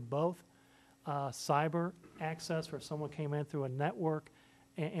include both cyber access, where someone came in through a network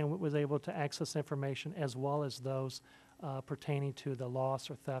and was able to access information, as well as those pertaining to the loss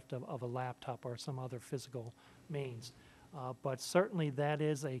or theft of a laptop or some other physical means. But certainly that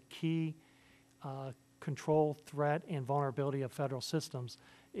is a key control threat and vulnerability of federal systems,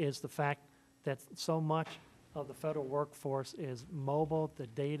 is the fact that so much of the federal workforce is mobile. The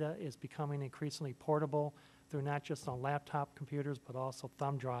data is becoming increasingly portable through not just on laptop computers, but also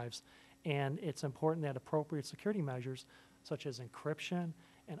thumb drives. And it's important that appropriate security measures, such as encryption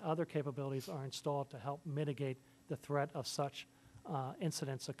and other capabilities, are installed to help mitigate the threat of such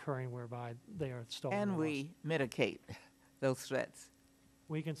incidents occurring whereby they are stolen. Can we mitigate those threats?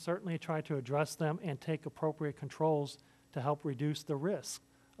 We can certainly try to address them and take appropriate controls to help reduce the risk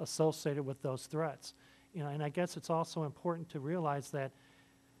associated with those threats. You know, and I guess it's also important to realize that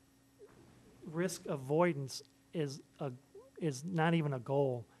risk avoidance is not even a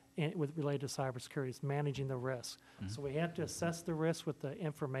goal related to cybersecurity. It's managing the risk. Mm-hmm. So we have to assess the risk with the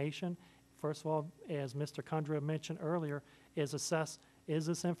information. First of all, as Mr. Kundra mentioned earlier, is assess, is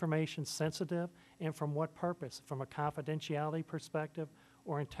this information sensitive, and from what purpose? From a confidentiality perspective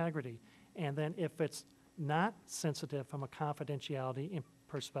or integrity? And then if it's not sensitive from a confidentiality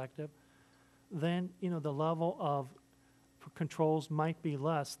perspective, then the level of controls might be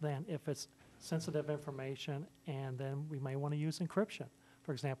less than if it's sensitive information, and then we may want to use encryption.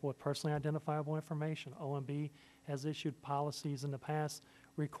 For example, with personally identifiable information, OMB has issued policies in the past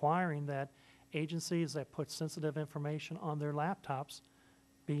requiring that agencies that put sensitive information on their laptops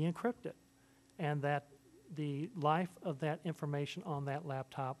be encrypted, and that the life of that information on that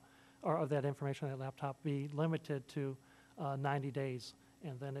laptop, or of that information on that laptop, be limited to 90 days,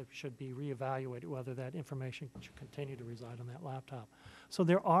 and then it should be reevaluated whether that information should continue to reside on that laptop. So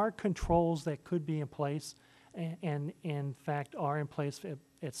there are controls that could be in place, and in fact are in place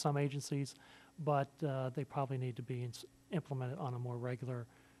at some agencies, but they probably need to be implemented on a more regular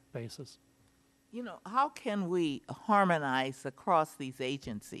basis. You know, how can we harmonize across these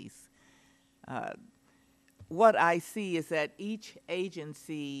agencies? What I see is that each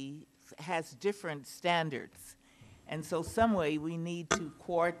agency has different standards, and so some way we need to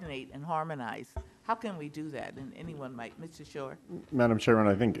coordinate and harmonize. How can we do that? And anyone might, Mr. Shore. Madam Chairman,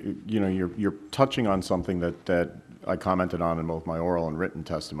 I think, you know, you're touching on something that I commented on in both my oral and written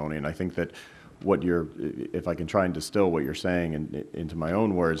testimony, and I think that what you're, if I can try and distill what you're saying into my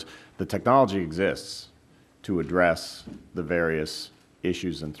own words, the technology exists to address the various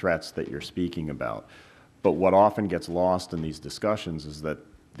issues and threats that you're speaking about. But what often gets lost in these discussions is that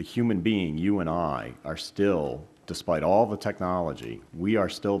the human being, you and I, are still, despite all the technology, we are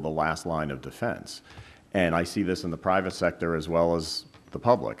still the last line of defense. And I see this in the private sector as well as the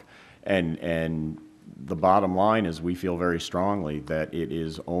public. And the bottom line is we feel very strongly that it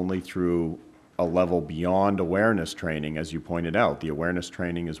is only through a level beyond awareness training, as you pointed out. The awareness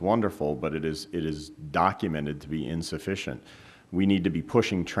training is wonderful, but it is documented to be insufficient. We need to be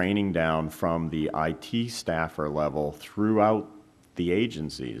pushing training down from the IT staffer level throughout the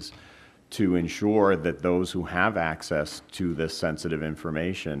agencies to ensure that those who have access to this sensitive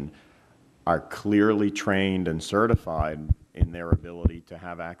information are clearly trained and certified in their ability to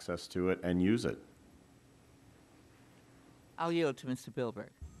have access to it and use it. I'll yield to Mr. Bilberg.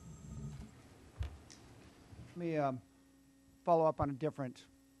 Let me follow up on a different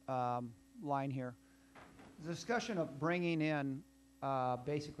line here. The discussion of bringing in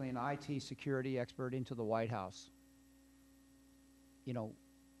basically an IT security expert into the White House. You know,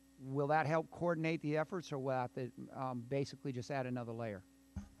 will that help coordinate the efforts, or will that basically just add another layer?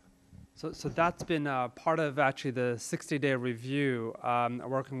 So that's been part of actually the 60-day review,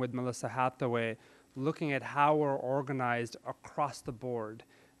 working with Melissa Hathaway, looking at how we're organized across the board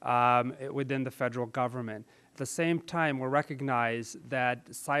within the federal government. At the same time, we recognize that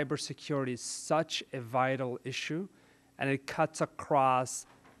cybersecurity is such a vital issue, and it cuts across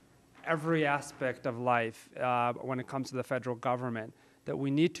every aspect of life when it comes to the federal government, that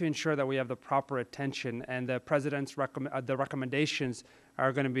we need to ensure that we have the proper attention, and the President's the recommendations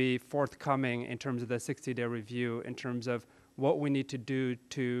are going to be forthcoming in terms of the 60-day review, in terms of what we need to do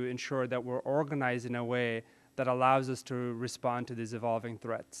to ensure that we're organized in a way that allows us to respond to these evolving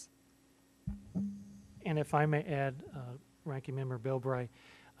threats. And if I may add, Ranking Member Bilbray,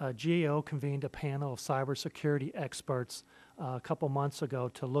 GAO convened a panel of cybersecurity experts a couple months ago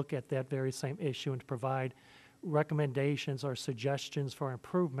to look at that very same issue and to provide recommendations or suggestions for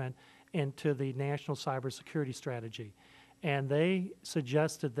improvement into the national cybersecurity strategy. And they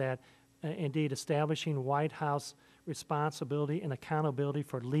suggested that, indeed, establishing White House responsibility and accountability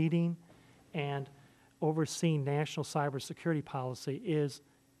for leading and overseeing national cybersecurity policy is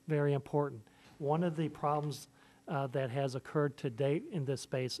very important. One of the problems that has occurred to date in this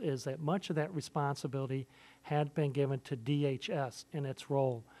space is that much of that responsibility had been given to DHS in its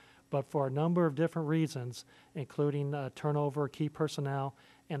role. But for a number of different reasons, including turnover of key personnel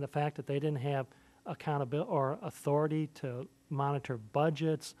and the fact that they didn't have accountability or authority to monitor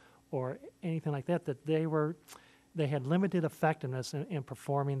budgets or anything like that, that they had limited effectiveness in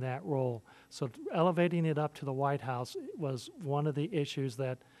performing that role. So elevating it up to the White House was one of the issues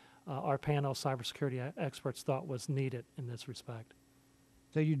that our panel of cybersecurity experts thought was needed in this respect.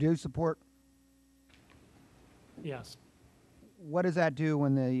 So you do support? Yes. What does that do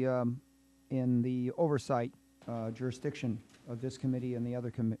in the oversight jurisdiction of this committee and the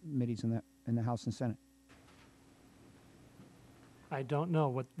other committees in the House and Senate? I don't know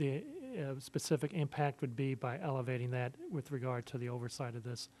what the specific impact would be by elevating that with regard to the oversight of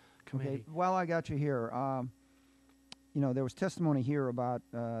this committee. Okay. While I got you here, you know, there was testimony here about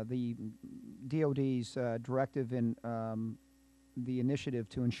the DOD's directive in the initiative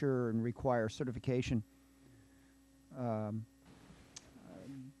to ensure and require certification.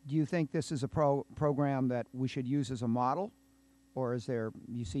 Do you think this is a program that we should use as a model, or is there,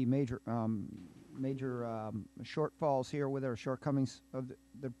 you see major shortfalls here with our shortcomings of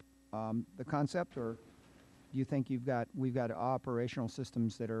the concept, or? do you think we've got operational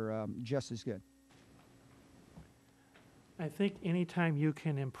systems that are just as good? I think anytime you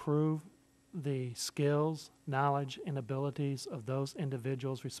can improve the skills, knowledge, and abilities of those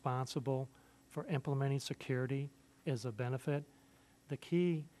individuals responsible for implementing security is a benefit. The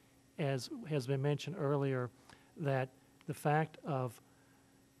key, as has been mentioned earlier, that the fact of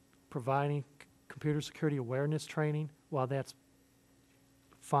providing computer security awareness training, while that's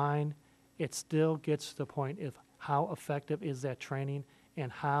fine, it still gets to the point of how effective is that training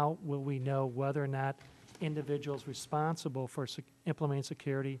and how will we know whether or not individuals responsible for implementing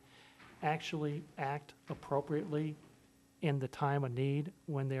security actually act appropriately in the time of need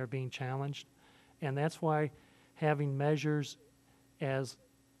when they're being challenged. And that's why having measures as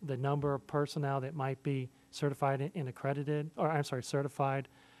the number of personnel that might be certified and accredited, or I'm sorry, certified,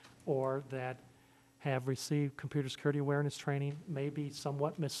 or that have received computer security awareness training may be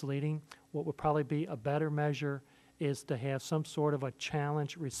somewhat misleading. What would probably be a better measure is to have some sort of a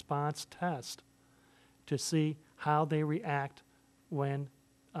challenge response test to see how they react when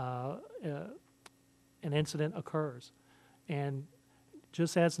an incident occurs. And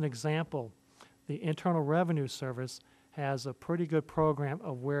just as an example, the Internal Revenue Service has a pretty good program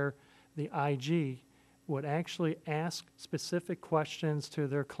of where the IG would actually ask specific questions to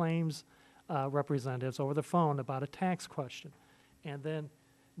their claims representatives over the phone about a tax question. And then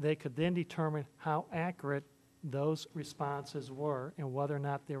they could then determine how accurate those responses were and whether or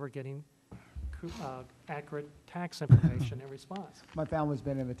not they were getting accurate tax information in response. My family's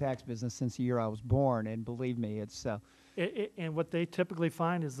been in the tax business since the year I was born, and believe me, it's And what they typically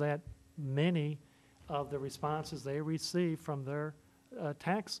find is that many of the responses they receive from their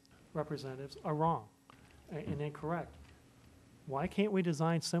tax representatives are wrong and incorrect. Why can't we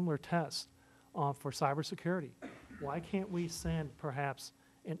design similar tests for cybersecurity? Why can't we send perhaps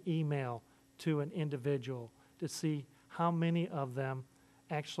an email to an individual to see how many of them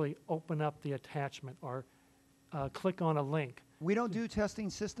actually open up the attachment or click on a link? We don't do testing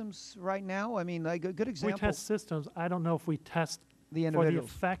systems right now. I mean, like a good example. We test systems. I don't know if we test the for the individuals.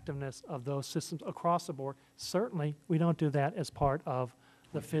 effectiveness of those systems across the board. Certainly, we don't do that as part of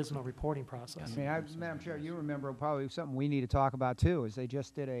the FISMA reporting process. I mean, Madam Chair, you remember probably something we need to talk about too, is they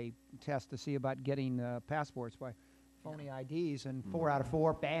just did a test to see about getting passports by phony IDs, and 4 out of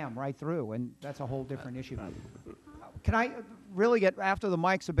 4, bam, right through, and that's a whole different issue. Can I really get, after the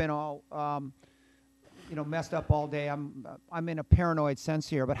mics have been all, messed up all day, I'm in a paranoid sense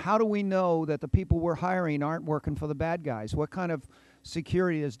here, but how do we know that the people we're hiring aren't working for the bad guys? What kind of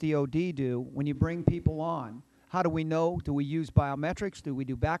security does DOD do when you bring people on? How do we know? Do we use biometrics? Do we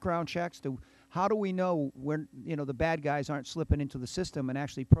do background checks? How do we know when the bad guys aren't slipping into the system and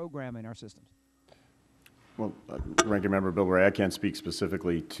actually programming our systems? Well, Ranking Member Bilbray, I can't speak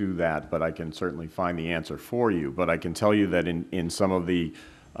specifically to that, but I can certainly find the answer for you. But I can tell you that in some of the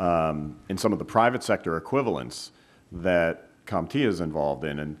private sector equivalents that CompTIA is involved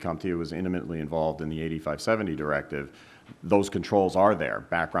in, and CompTIA was intimately involved in the 8570 directive, those controls are there.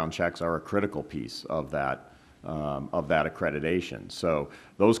 Background checks are a critical piece of that accreditation. So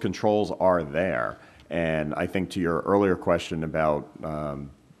those controls are there. And I think to your earlier question about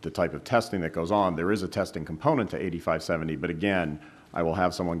the type of testing that goes on, there is a testing component to 8570, but again, I will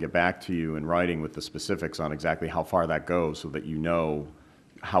have someone get back to you in writing with the specifics on exactly how far that goes so that you know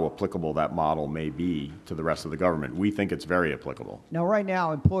how applicable that model may be to the rest of the government. We think it's very applicable. Now, right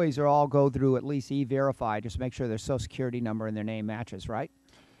now, employees are all go through at least E-Verify just to make sure their social security number and their name matches, right?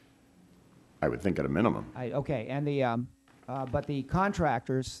 I would think at a minimum. Okay, and but the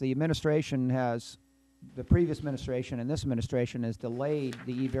contractors, the administration has, the previous administration and this administration has delayed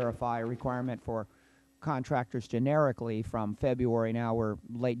the E-Verify requirement for contractors generically from February. Now we're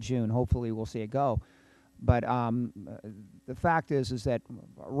late June. Hopefully we'll see it go. But the fact is that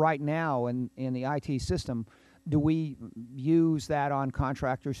right now in the IT system, do we use that on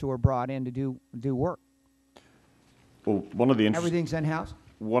contractors who are brought in to do work? Well, one of the everything's in-house?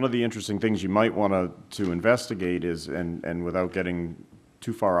 One of the interesting things you might want to investigate is, and without getting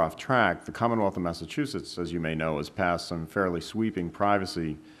too far off track, the Commonwealth of Massachusetts, as you may know, has passed some fairly sweeping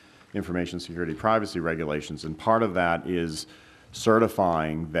information security privacy regulations, and part of that is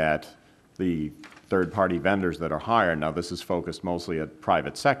certifying that the third-party vendors that are hired, now this is focused mostly at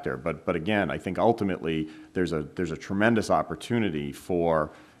private sector, but again, I think ultimately there's a tremendous opportunity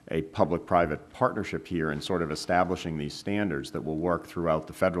for a public-private partnership here in sort of establishing these standards that will work throughout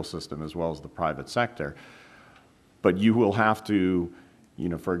the federal system as well as the private sector. But you will have to,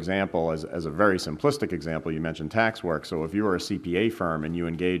 for example, as a very simplistic example, you mentioned tax work. So if you are a CPA firm and you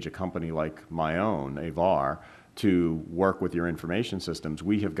engage a company like my own, Avar, to work with your information systems,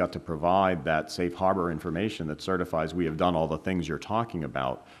 we have got to provide that safe harbor information that certifies we have done all the things you're talking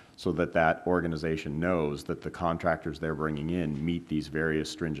about, so that that organization knows that the contractors they're bringing in meet these various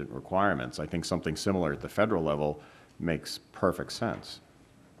stringent requirements. I think something similar at the federal level makes perfect sense.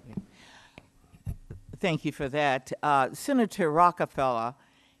 Thank you for that. Senator Rockefeller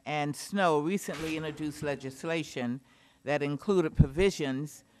and Snow recently introduced legislation that included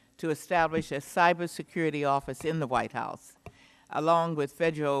provisions to establish a cybersecurity office in the White House, along with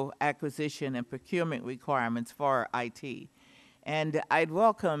federal acquisition and procurement requirements for IT. And I'd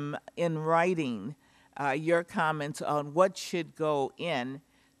welcome in writing your comments on what should go in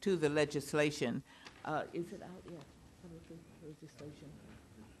to the legislation. Is it out yet? What is the legislation?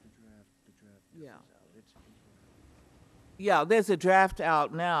 Yeah. Yeah, there's a draft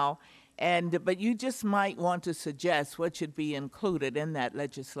out now, but you just might want to suggest what should be included in that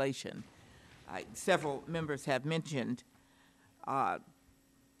legislation. Several members have mentioned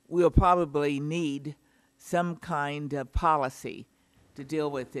we'll probably need some kind of policy to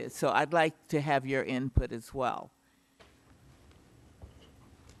deal with this. So I'd like to have your input as well.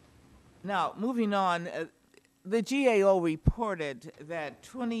 Now, moving on, the GAO reported that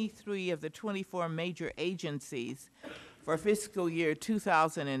 23 of the 24 major agencies for fiscal year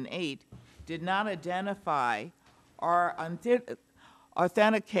 2008 did not identify or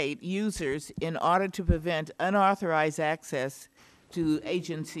authenticate users in order to prevent unauthorized access to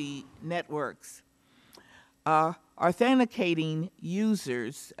agency networks. Authenticating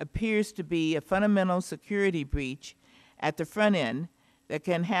users appears to be a fundamental security breach at the front end that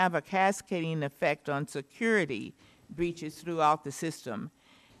can have a cascading effect on security breaches throughout the system.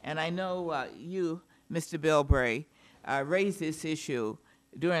 And I know you, Mr. Bilbray, raised this issue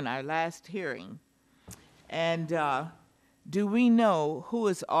during our last hearing. And do we know who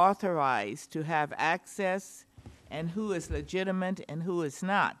is authorized to have access and who is legitimate and who is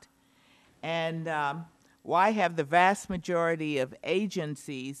not? And why have the vast majority of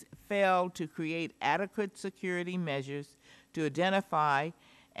agencies failed to create adequate security measures to identify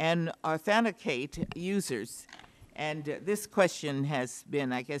and authenticate users? And this question has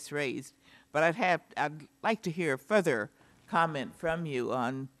been, I guess, raised, but I'd like to hear further comment from you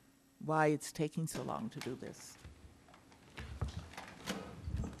on why it's taking so long to do this.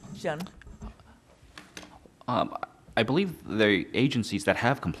 Sean? I believe the agencies that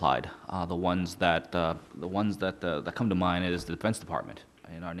have complied, the ones that come to mind is the Defense Department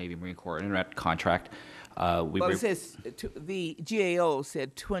in our Navy Marine Corps Internet contract. Well, it says the GAO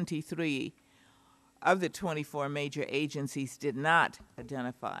said 23 of the 24 major agencies did not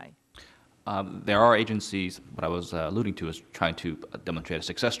identify. There are agencies. What I was alluding to is trying to demonstrate a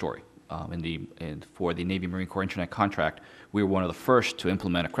success story. For the Navy Marine Corps Internet contract, we were one of the first to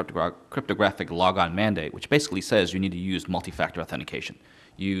implement a cryptographic logon mandate, which basically says you need to use multi-factor authentication.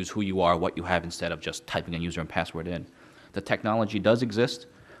 Use who you are, what you have, instead of just typing a user and password in. The technology does exist.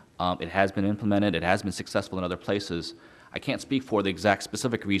 It has been implemented. It has been successful in other places. I can't speak for the exact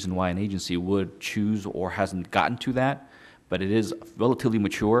specific reason why an agency would choose or hasn't gotten to that, but it is relatively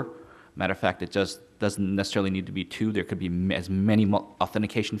mature. Matter of fact, it just doesn't necessarily need to be two. There could be as many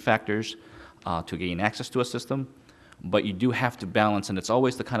authentication factors to gain access to a system, but you do have to balance, and it's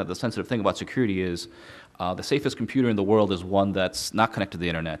always the sensitive thing about security is the safest computer in the world is one that's not connected to the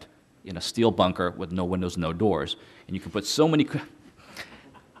internet, in a steel bunker with no windows, no doors, and you can put so many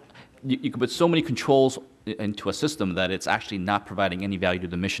controls into a system that it's actually not providing any value to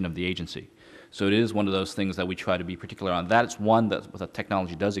the mission of the agency. So it is one of those things that we try to be particular on. That's one that the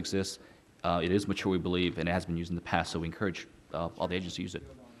technology does exist. It is mature, we believe, and it has been used in the past, so we encourage all the agencies to use it.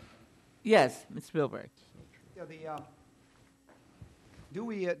 Yes, Ms. Bilbray. Yeah,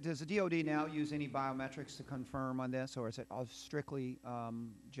 does the DoD now use any biometrics to confirm on this, or is it all strictly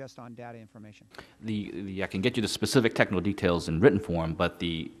just on data information? I can get you the specific technical details in written form, but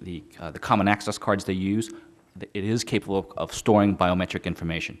the common access cards they use, it is capable of storing biometric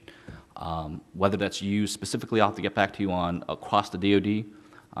information. Whether that's used specifically, I'll have to get back to you on across the DoD.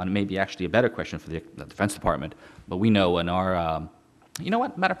 Maybe actually a better question for the Defense Department, but we know in our, you know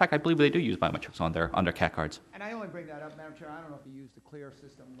what? Matter of fact, I believe they do use biometrics on their CAT cards. And I only bring that up, Madam Chair. I don't know if you use the CLEAR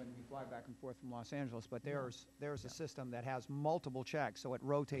system when we fly back and forth from Los Angeles, but there's a system that has multiple checks, so it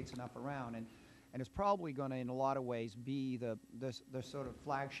rotates enough around, and it's probably going to, in a lot of ways, be the sort of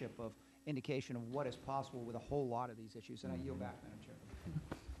flagship of indication of what is possible with a whole lot of these issues. And I yield back, Madam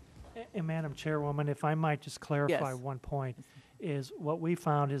Chair. And Madam Chairwoman, if I might just clarify Yes. one point, is what we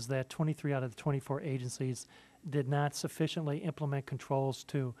found is that 23 out of the 24 agencies did not sufficiently implement controls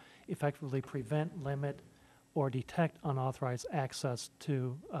to effectively prevent, limit, or detect unauthorized access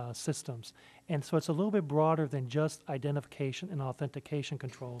to systems. And so it's a little bit broader than just identification and authentication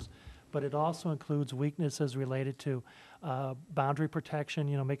controls, but it also includes weaknesses related to boundary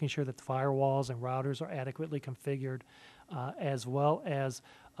protection, making sure that the firewalls and routers are adequately configured, as well as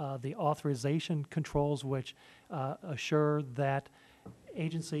the authorization controls, which assure that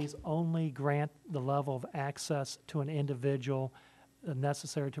agencies only grant the level of access to an individual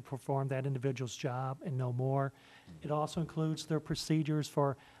necessary to perform that individual's job and no more. It also includes their procedures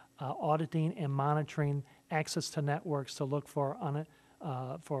for auditing and monitoring access to networks to look for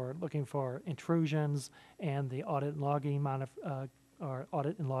looking for intrusions and the audit and logging or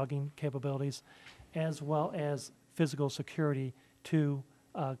audit and logging capabilities, as well as physical security to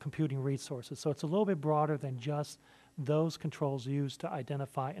computing resources. So it's a little bit broader than just those controls used to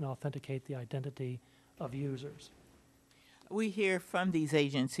identify and authenticate the identity of users. We hear from these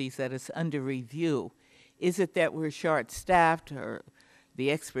agencies that it's under review. Is it that we're short-staffed, or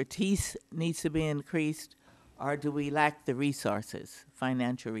the expertise needs to be increased, or do we lack the resources,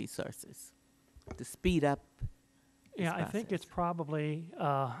 financial resources, to speed up this Yeah, I think it's process? probably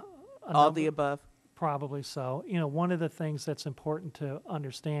All the above? Probably so. One of the things that's important to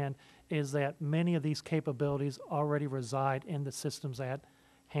understand is that many of these capabilities already reside in the systems at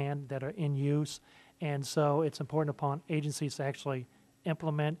hand that are in use. And so it's important upon agencies to actually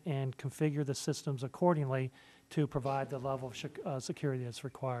implement and configure the systems accordingly to provide the level of security that's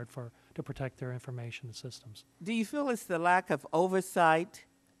required to protect their information and systems. Do you feel it's the lack of oversight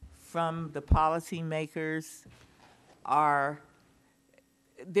from the policymakers, or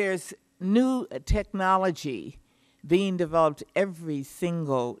there's new technology being developed every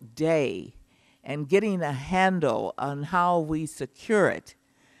single day, and getting a handle on how we secure it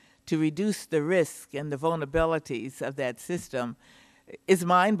to reduce the risk and the vulnerabilities of that system is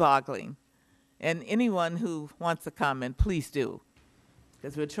mind-boggling? And anyone who wants to comment, please do,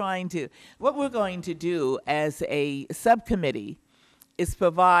 because what we're going to do as a subcommittee is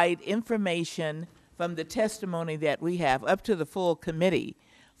provide information from the testimony that we have up to the full committee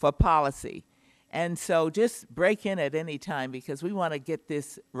for policy. And so just break in at any time, because we want to get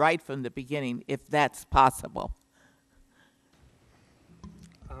this right from the beginning, if that's possible.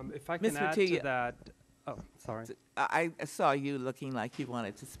 If I Ms. can add Mattia. to that, oh, sorry. I saw you looking like you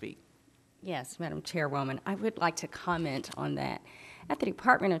wanted to speak. Yes, Madam Chairwoman, I would like to comment on that. At the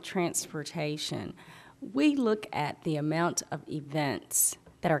Department of Transportation, we look at the amount of events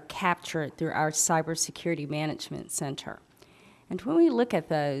that are captured through our Cybersecurity Management Center. And when we look at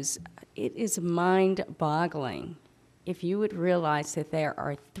those, it is mind-boggling if you would realize that there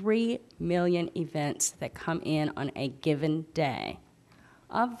are 3 million events that come in on a given day.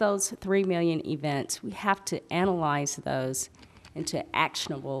 Of those 3 million events, we have to analyze those into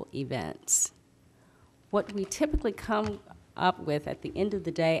actionable events. What we typically come up with at the end of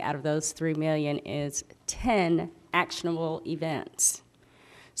the day out of those 3 million is 10 actionable events.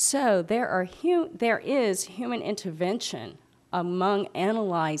 So there is human intervention among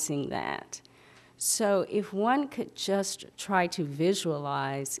analyzing that. So if one could just try to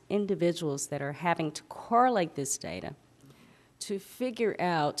visualize individuals that are having to correlate this data to figure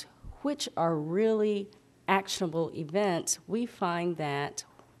out which are really actionable events, we find that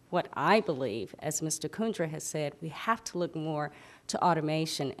what I believe, as Mr. Kundra has said, we have to look more to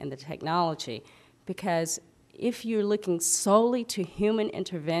automation and the technology, because if you're looking solely to human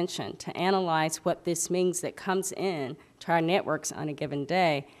intervention to analyze what this means that comes in to our networks on a given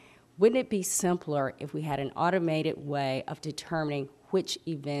day, wouldn't it be simpler if we had an automated way of determining which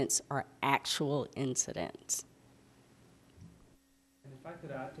events are actual incidents? And if I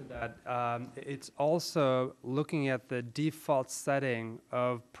could add to that, it's also looking at the default setting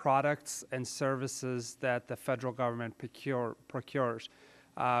of products and services that the federal government procures.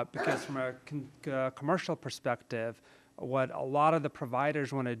 Because from a commercial perspective, what a lot of the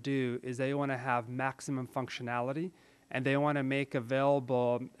providers want to do is they want to have maximum functionality, and they want to make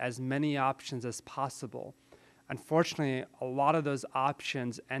available as many options as possible. Unfortunately, a lot of those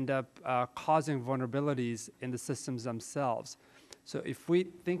options end up causing vulnerabilities in the systems themselves. So if we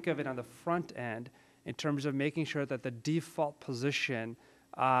think of it on the front end, in terms of making sure that the default position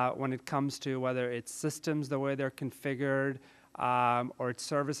when it comes to whether it's systems, the way they're configured, or it's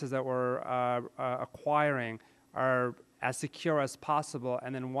services that we're acquiring, are as secure as possible,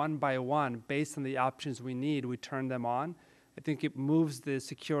 and then one by one, based on the options we need, we turn them on, I think it moves the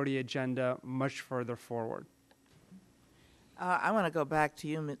security agenda much further forward. I want to go back to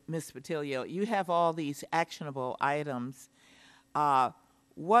you, Ms. Patilio. You have all these actionable items.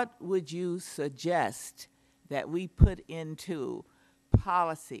 What would you suggest that we put into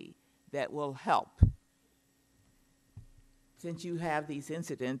policy that will help since you have these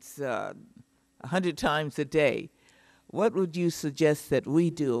incidents 100 times a day, what would you suggest that we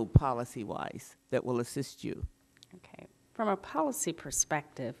do policy-wise that will assist you? Okay. From a policy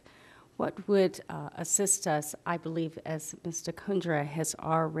perspective, what would assist us, I believe, as Mr. Kundra has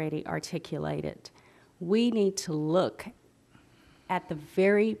already articulated, we need to look at the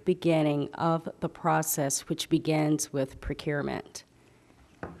very beginning of the process, which begins with procurement.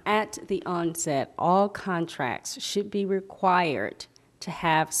 At the onset, all contracts should be required to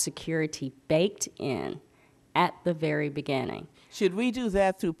have security baked in at the very beginning. Should we do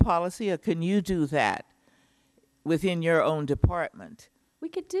that through policy, or can you do that within your own department We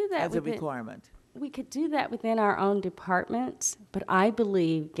could do that as a within- requirement? We could do that within our own departments, but I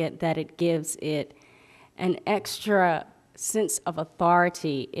believe that it gives it an extra sense of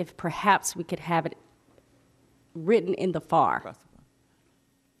authority if perhaps we could have it written in the FAR.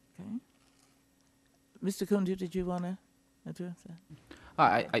 Okay. Mr. Kundu, did you want to address that?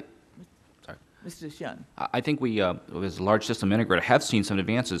 Sorry. Mr. Shun. I think we, as a large system integrator, have seen some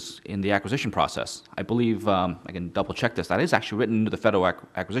advances in the acquisition process. I believe, I can double check this, that is actually written into the federal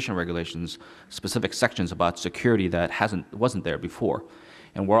acquisition regulations, specific sections about security that wasn't there before.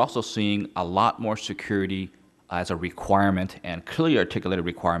 And we're also seeing a lot more security as a requirement and clearly articulated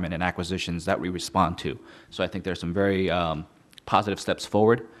requirement in acquisitions that we respond to. So I think there's some very positive steps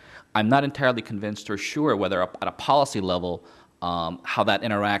forward. I'm not entirely convinced or sure whether at a policy level how that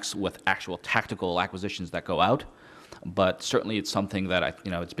interacts with actual tactical acquisitions that go out, but certainly it's something that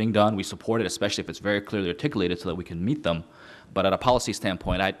it's being done. We support it, especially if it's very clearly articulated so that we can meet them. But at a policy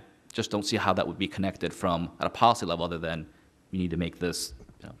standpoint, I just don't see how that would be connected from at a policy level other than we need to make this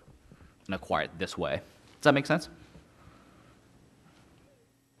and acquire it this way. Does that make sense?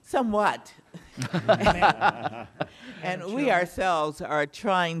 Somewhat. And we ourselves are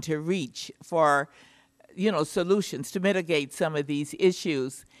trying to reach for, solutions to mitigate some of these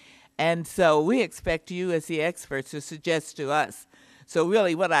issues. And so we expect you as the experts to suggest to us. So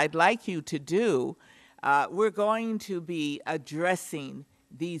really what I'd like you to do, we're going to be addressing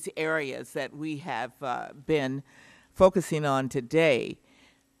these areas that we have been focusing on today.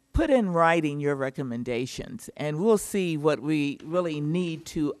 Put in writing your recommendations, and we'll see what we really need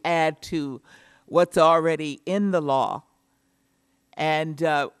to add to what's already in the law. And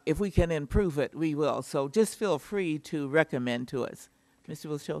if we can improve it, we will. So just feel free to recommend to us. Mr.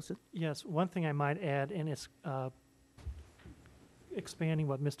 Wilshosel? Yes, one thing I might add, and it's expanding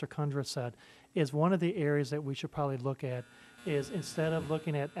what Mr. Kundra said, is one of the areas that we should probably look at is instead of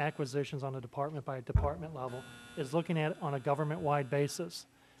looking at acquisitions on a department by department level, is looking at it on a government-wide basis.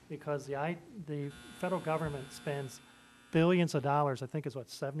 Because the federal government spends billions of dollars, I think it's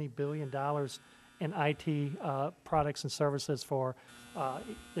 $70 billion in IT products and services for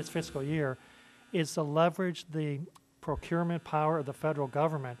this fiscal year, is to leverage the procurement power of the federal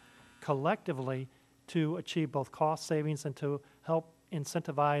government collectively to achieve both cost savings and to help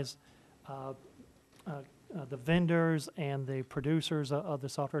incentivize the vendors and the producers of the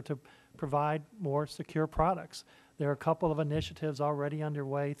software to provide more secure products. There are a couple of initiatives already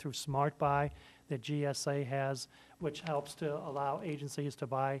underway through Smart Buy that GSA has, which helps to allow agencies to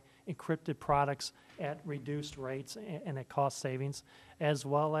buy encrypted products at reduced rates and at cost savings, as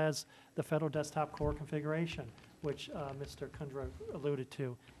well as the federal desktop core configuration, which Mr. Kundra alluded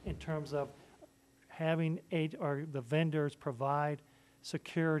to, in terms of having the vendors provide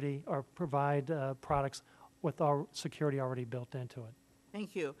security or provide products with our security already built into it.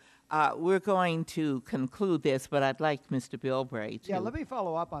 Thank you. We're going to conclude this, but I'd like Mr. Bilbray to Yeah, let me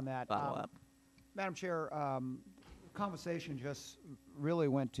follow up on that. follow up. Madam Chair, conversation just really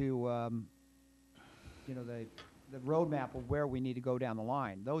went to, the roadmap of where we need to go down the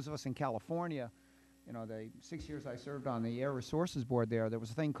line. Those of us in California, the 6 years I served on the Air Resources Board there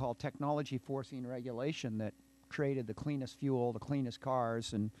was a thing called technology forcing regulation that created the cleanest fuel, the cleanest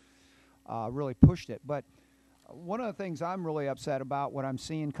cars, and really pushed it. But one of the things I'm really upset about, what I'm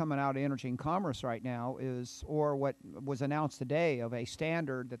seeing coming out of Energy and Commerce right now is, or what was announced today, of a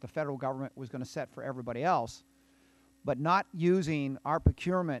standard that the federal government was going to set for everybody else, but not using our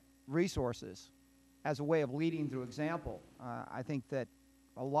procurement resources as a way of leading through example. I think that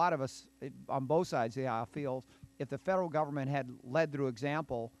a lot of us on both sides of the aisle feel if the federal government had led through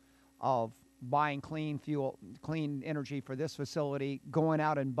example of buying clean fuel, clean energy for this facility, going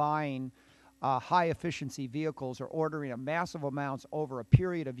out and buying high-efficiency vehicles or ordering a massive amounts over a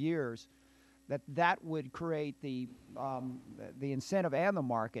period of years, that would create the incentive and the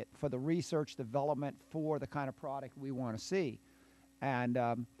market for the research development for the kind of product we want to see. And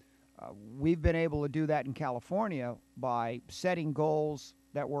we've been able to do that in California by setting goals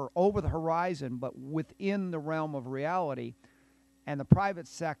that were over the horizon but within the realm of reality And the private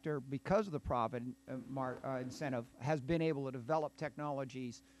sector, because of the profit incentive, has been able to develop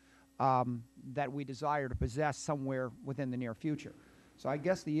technologies that we desire to possess somewhere within the near future. So I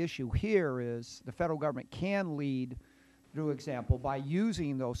guess the issue here is the federal government can lead through example by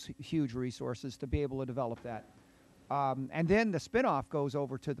using those huge resources to be able to develop that. And then the spinoff goes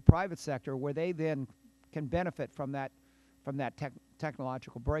over to the private sector where they then can benefit from that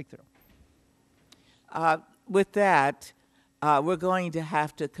technological breakthrough. With that, we're going to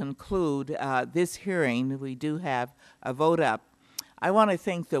have to conclude this hearing. We do have a vote up. I want to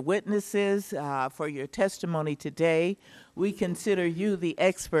thank the witnesses for your testimony today. We consider you the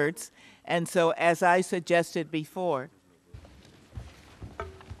experts, and so as I suggested before,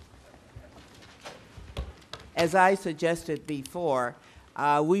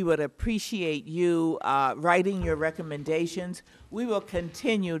 we would appreciate you writing your recommendations. We will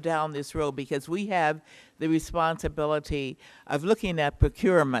continue down this road because we have the responsibility of looking at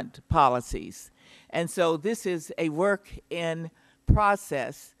procurement policies. And so this is a work in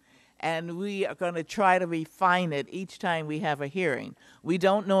process, and we are going to try to refine it each time we have a hearing. We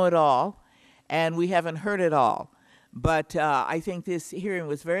don't know it all, and we haven't heard it all. But I think this hearing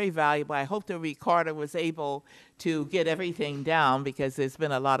was very valuable. I hope the recorder was able to get everything down because there's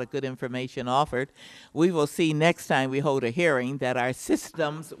been a lot of good information offered. We will see next time we hold a hearing that our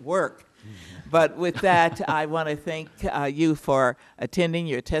systems work. But with that, I want to thank you for attending,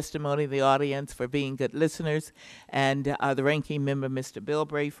 your testimony, the audience for being good listeners, and the ranking member, Mr.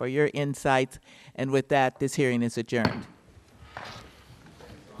 Bilbray, for your insights. And with that, this hearing is adjourned.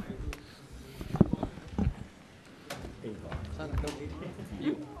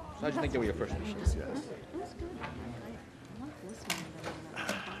 How'd you think they were your first machines? It was good. I like listening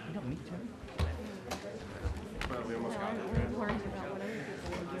to them. Me too. We almost got it. Learning about what other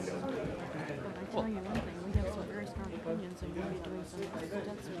people are doing. But I tell you one thing, we have some very strong opinions, and we'll be doing some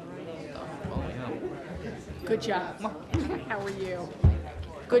steps in writing. Oh, yeah. Good job. How are you?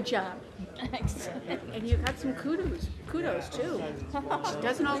 Good job. Thanks. And you got some kudos too.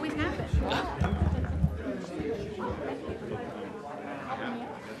 Doesn't always happen.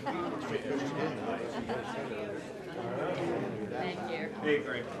 Thank you. Hey,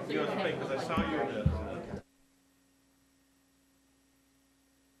 Greg, you know the thing, because I saw you in the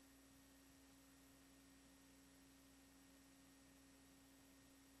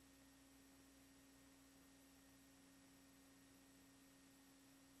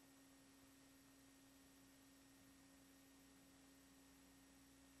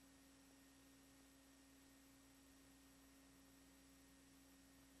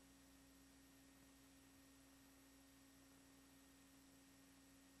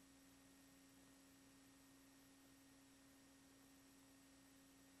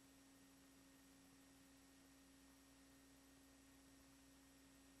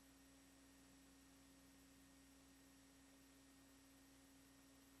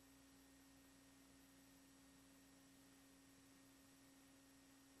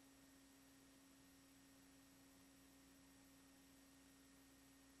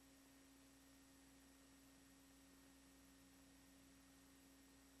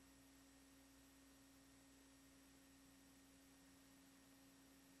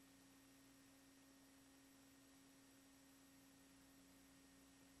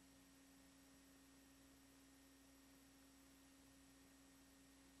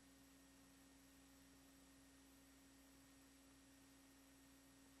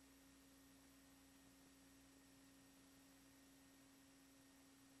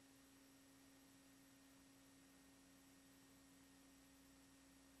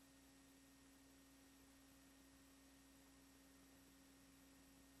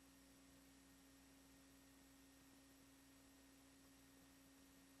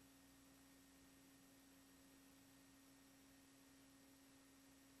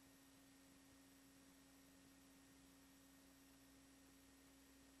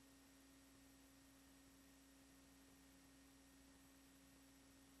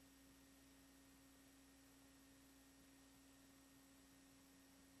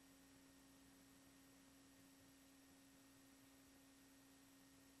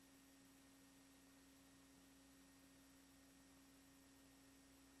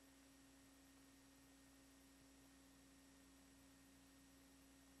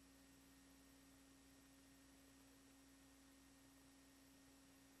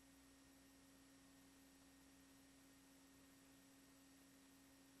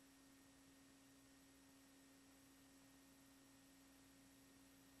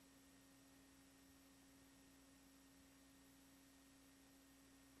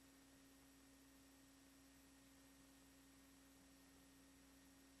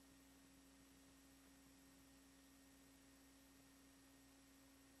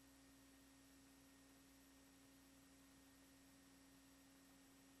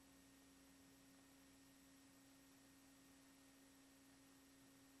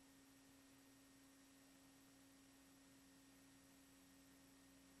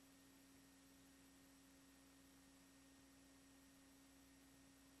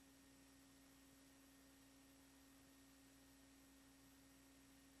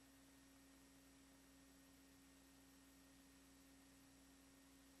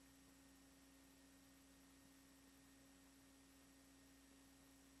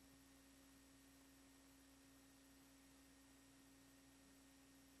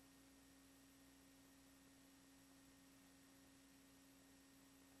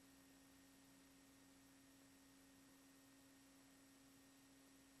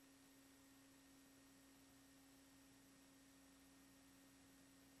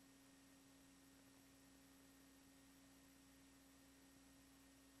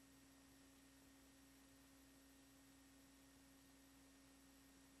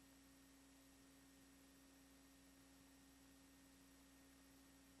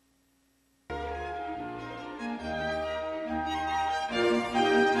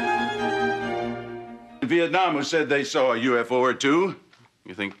Vietnam who said they saw a UFO or two.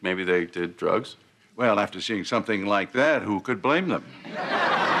 You think maybe they did drugs? Well, after seeing something like that, who could blame them?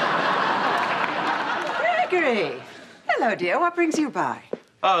 Gregory! Hello, dear. What brings you by?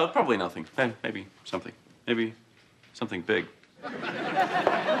 Probably nothing. Maybe something. Maybe something big. Well,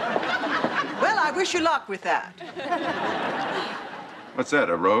 I wish you luck with that. What's that,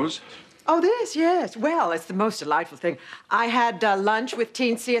 a rose? Oh, this, yes. Well, it's the most delightful thing. I had lunch with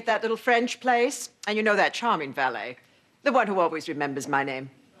Teensy at that little French place. And you know that charming valet? The one who always remembers my name.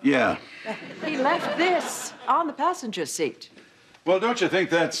 Yeah. He left this on the passenger seat. Well, don't you think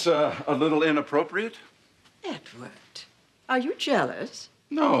that's a little inappropriate? Edward, are you jealous?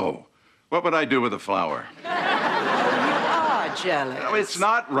 No. What would I do with a flower? You are jealous. No, it's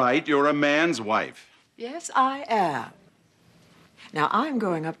not right. You're a man's wife. Yes, I am. Now, I'm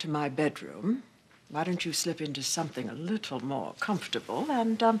going up to my bedroom. Why don't you slip into something a little more comfortable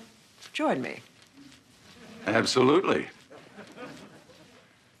and join me? Absolutely.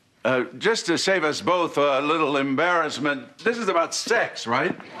 Just to save us both a little embarrassment, this is about sex,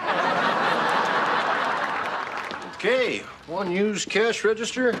 right? Okay, one used cash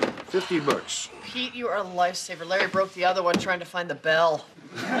register, $50. Pete, you are a lifesaver. Larry broke the other one trying to find the bell.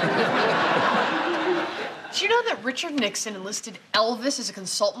 Did you know that Richard Nixon enlisted Elvis as a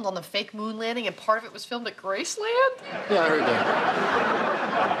consultant on the fake moon landing and part of it was filmed at Graceland? Yeah, I heard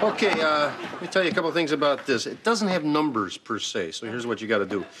that. Okay, let me tell you a couple things about this. It doesn't have numbers per se, so here's what you got to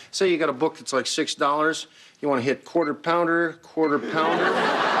do. Say you got a book that's like $6. You want to hit quarter pounder.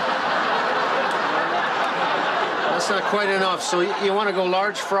 That's not quite enough, so you want to go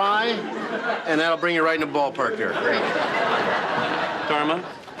large fry, and that'll bring you right in the ballpark there. Great. Dharma,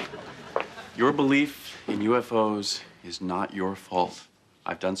 your belief in UFOs is not your fault.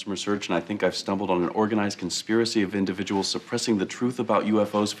 I've done some research, and I think I've stumbled on an organized conspiracy of individuals suppressing the truth about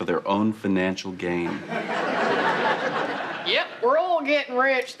UFOs for their own financial gain. Yep, we're all getting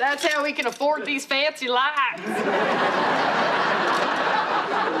rich. That's how we can afford these fancy lives.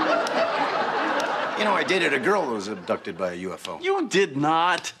 You know, I dated a girl that was abducted by a UFO. You did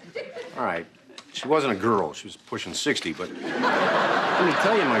not. All right. She wasn't a girl. She was pushing 60, but let me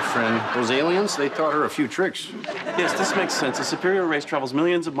tell you, my friend, those aliens, they taught her a few tricks. Yes, this makes sense. A superior race travels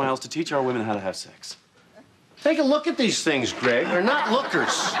millions of miles to teach our women how to have sex. Take a look at these things, Greg. They're not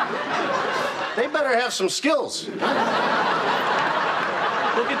lookers. They better have some skills. Look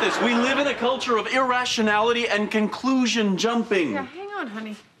at this. We live in a culture of irrationality and conclusion jumping. Yeah, hang on,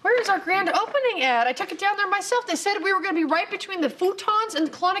 honey. Where is our grand opening at? I took it down there myself. They said we were going to be right between the futons and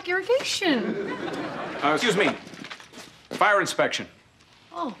the colonic irrigation. Excuse me. Fire inspection.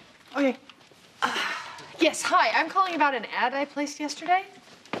 Oh, okay. Yes, hi. I'm calling about an ad I placed yesterday.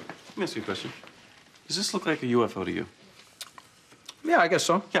 Let me ask you a question. Does this look like a UFO to you? Yeah, I guess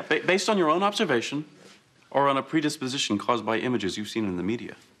so. Yeah, based on your own observation or on a predisposition caused by images you've seen in the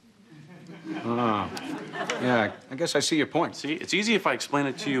media? Oh. Yeah, I guess I see your point. See, it's easy if I explain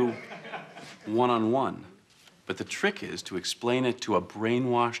it to you one-on-one. But the trick is to explain it to a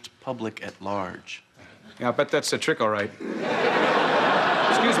brainwashed public at large. Yeah, I bet that's the trick, all right.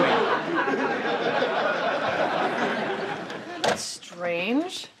 Excuse me. That's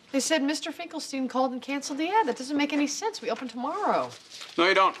strange. They said Mr. Finkelstein called and canceled the ad. That doesn't make any sense. We open tomorrow. No,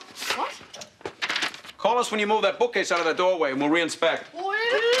 you don't. What? Call us when you move that bookcase out of the doorway, and we'll reinspect. No.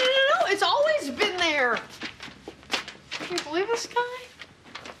 It's always been there. Can you believe this guy?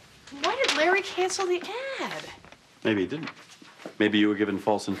 Why did Larry cancel the ad? Maybe he didn't. Maybe you were given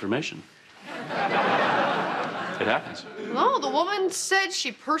false information. It happens. No, the woman said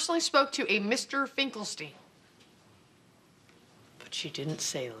she personally spoke to a Mr. Finkelstein. But she didn't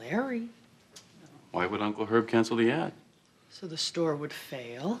say Larry. Why would Uncle Herb cancel the ad? So the store would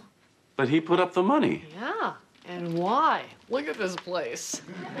fail. But he put up the money. Yeah. And why? Look at this place.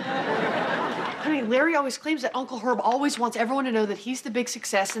 Honey, Larry always claims that Uncle Herb always wants everyone to know that he's the big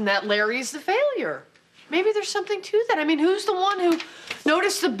success and that Larry's the failure. Maybe there's something to that. I mean, who's the one who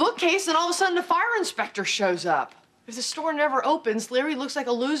noticed the bookcase and all of a sudden the fire inspector shows up? If the store never opens, Larry looks like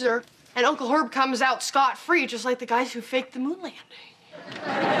a loser and Uncle Herb comes out scot-free, just like the guys who faked the moon landing.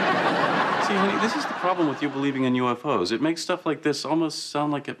 See, honey, this is the problem with you believing in UFOs. It makes stuff like this almost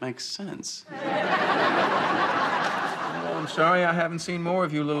sound like it makes sense. Oh, I'm sorry I haven't seen more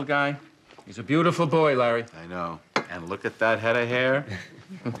of you, little guy. He's a beautiful boy, Larry. I know. And look at that head of hair.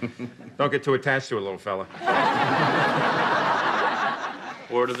 Don't get too attached to it, little fella.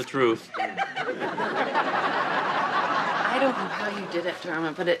 Word of the truth. I don't know how you did it,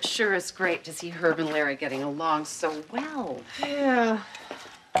 Dharma, but it sure is great to see Herb and Larry getting along so well. Yeah.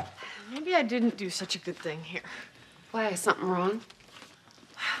 Maybe I didn't do such a good thing here. Why, something wrong?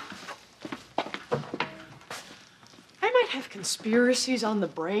 have conspiracies on the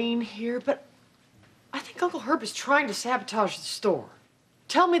brain here, but I think Uncle Herb is trying to sabotage the store.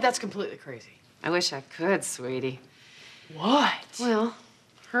 Tell me that's completely crazy. I wish I could, sweetie. What? Well,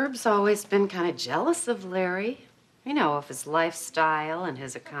 Herb's always been kind of jealous of Larry. You know, of his lifestyle and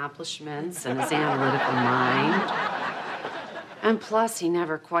his accomplishments and his analytical mind. And plus, he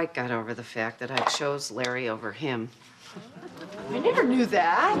never quite got over the fact that I chose Larry over him. I never knew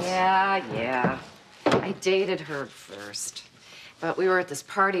that. Yeah. I dated Herb first. But we were at this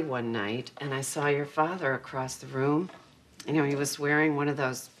party one night, and I saw your father across the room. You know, he was wearing one of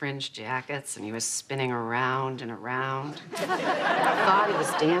those fringe jackets, and he was spinning around and around. I thought he was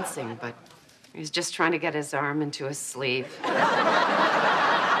dancing, but he was just trying to get his arm into his sleeve.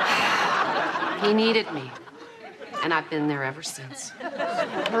 He needed me, and I've been there ever since.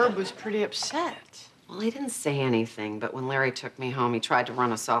 Herb was pretty upset. Well, he didn't say anything, but when Larry took me home, he tried to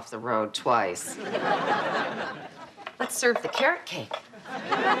run us off the road twice. Let's serve the carrot cake.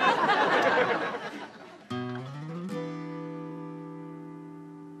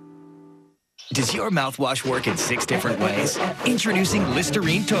 Does your mouthwash work in 6 different ways? Introducing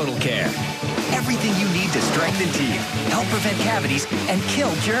Listerine Total Care. Everything you need to strengthen teeth, help prevent cavities, and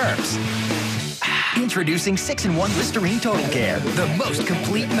kill germs. Introducing 6-in-1 Listerine Total Care, the most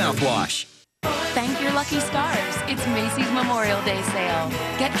complete mouthwash. Thank your lucky stars. It's Macy's Memorial Day sale.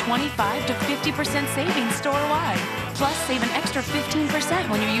 Get 25 to 50% savings store-wide. Plus, save an extra 15%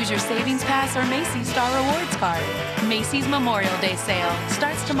 when you use your Savings Pass or Macy's Star Rewards card. Macy's Memorial Day sale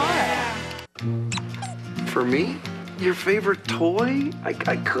starts tomorrow. For me? Your favorite toy? I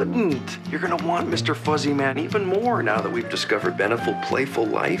couldn't. You're gonna want Mr. Fuzzy Man even more now that we've discovered Beneful Playful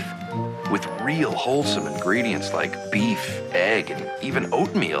Life. With real wholesome ingredients like beef, egg, and even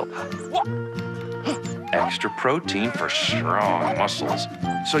oatmeal. Extra protein for strong muscles.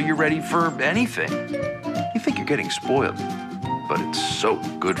 So you're ready for anything. You think you're getting spoiled, but it's so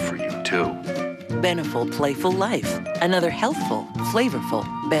good for you, too. Beneful Playful Life. Another healthful, flavorful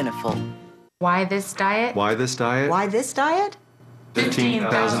Beneful. Why this diet? Why this diet? Why this diet?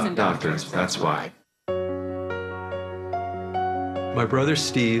 15,000 doctors, that's why. My brother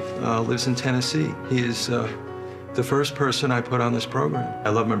Steve lives in Tennessee. He is the first person I put on this program. I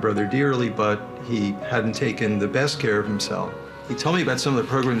love my brother dearly, but he hadn't taken the best care of himself. He told me about some of the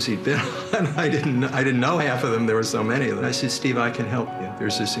programs he'd been on. I didn't know half of them. There were so many of them. I said, Steve, I can help you.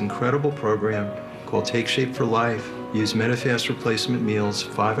 There's this incredible program called Take Shape for Life. Use Medifast replacement meals,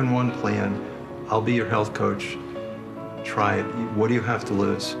 5-in-1 plan. I'll be your health coach. Try it. What do you have to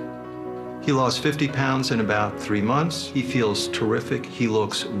lose? He lost 50 pounds in about 3 months. He feels terrific. He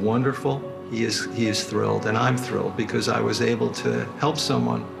looks wonderful. He is thrilled, and I'm thrilled because I was able to help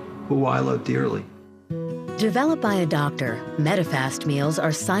someone who I love dearly. Developed by a doctor, Medifast meals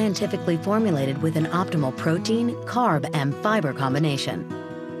are scientifically formulated with an optimal protein, carb, and fiber combination.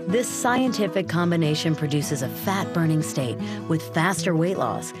 This scientific combination produces a fat-burning state with faster weight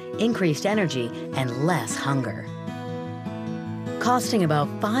loss, increased energy, and less hunger. Costing about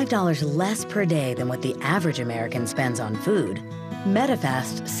 $5 less per day than what the average American spends on food,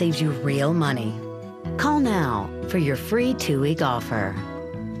 Medifast saves you real money. Call now for your free 2-week offer.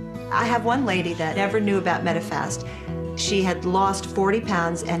 I have one lady that never knew about Medifast. She had lost 40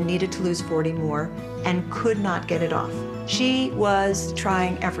 pounds and needed to lose 40 more and could not get it off. She was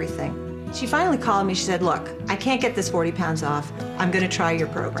trying everything. She finally called me. She said, look, I can't get this 40 pounds off. I'm going to try your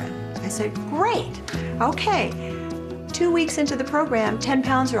program. I said, great. Okay. 2 weeks into the program, 10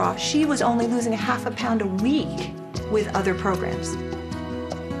 pounds are off. She was only losing ½ a pound a week with other programs.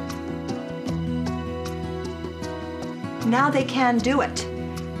 Now they can do it.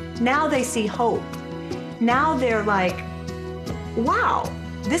 Now they see hope. Now they're like, wow,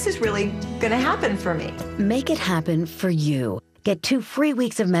 this is really gonna happen for me. Make it happen for you. Get 2 free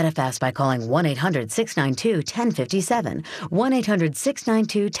weeks of Medifast by calling 1-800-692-1057.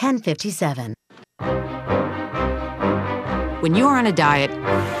 1-800-692-1057. When you're on a diet,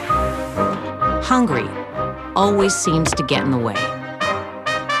 hungry always seems to get in the way.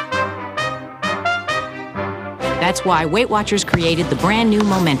 That's why Weight Watchers created the brand new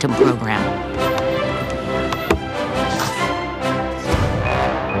Momentum program.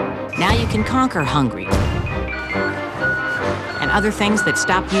 Now you can conquer hungry and other things that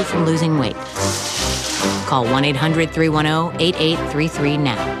stop you from losing weight. Call 1-800-310-8833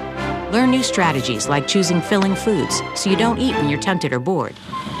 now. Learn new strategies like choosing filling foods so you don't eat when you're tempted or bored,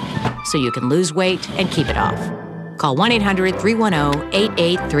 so you can lose weight and keep it off. Call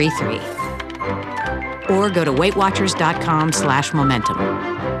 1-800-310-8833 or go to WeightWatchers.com/momentum.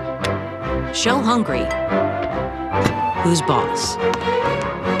 Show hungry who's boss.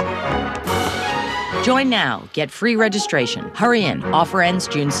 Join now. Get free registration. Hurry in. Offer ends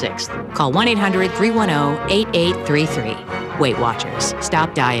June 6th. Call 1-800-310-8833. Weight Watchers.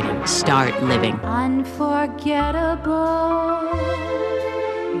 Stop dieting. Start living. Unforgettable.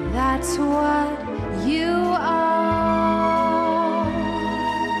 That's what you are.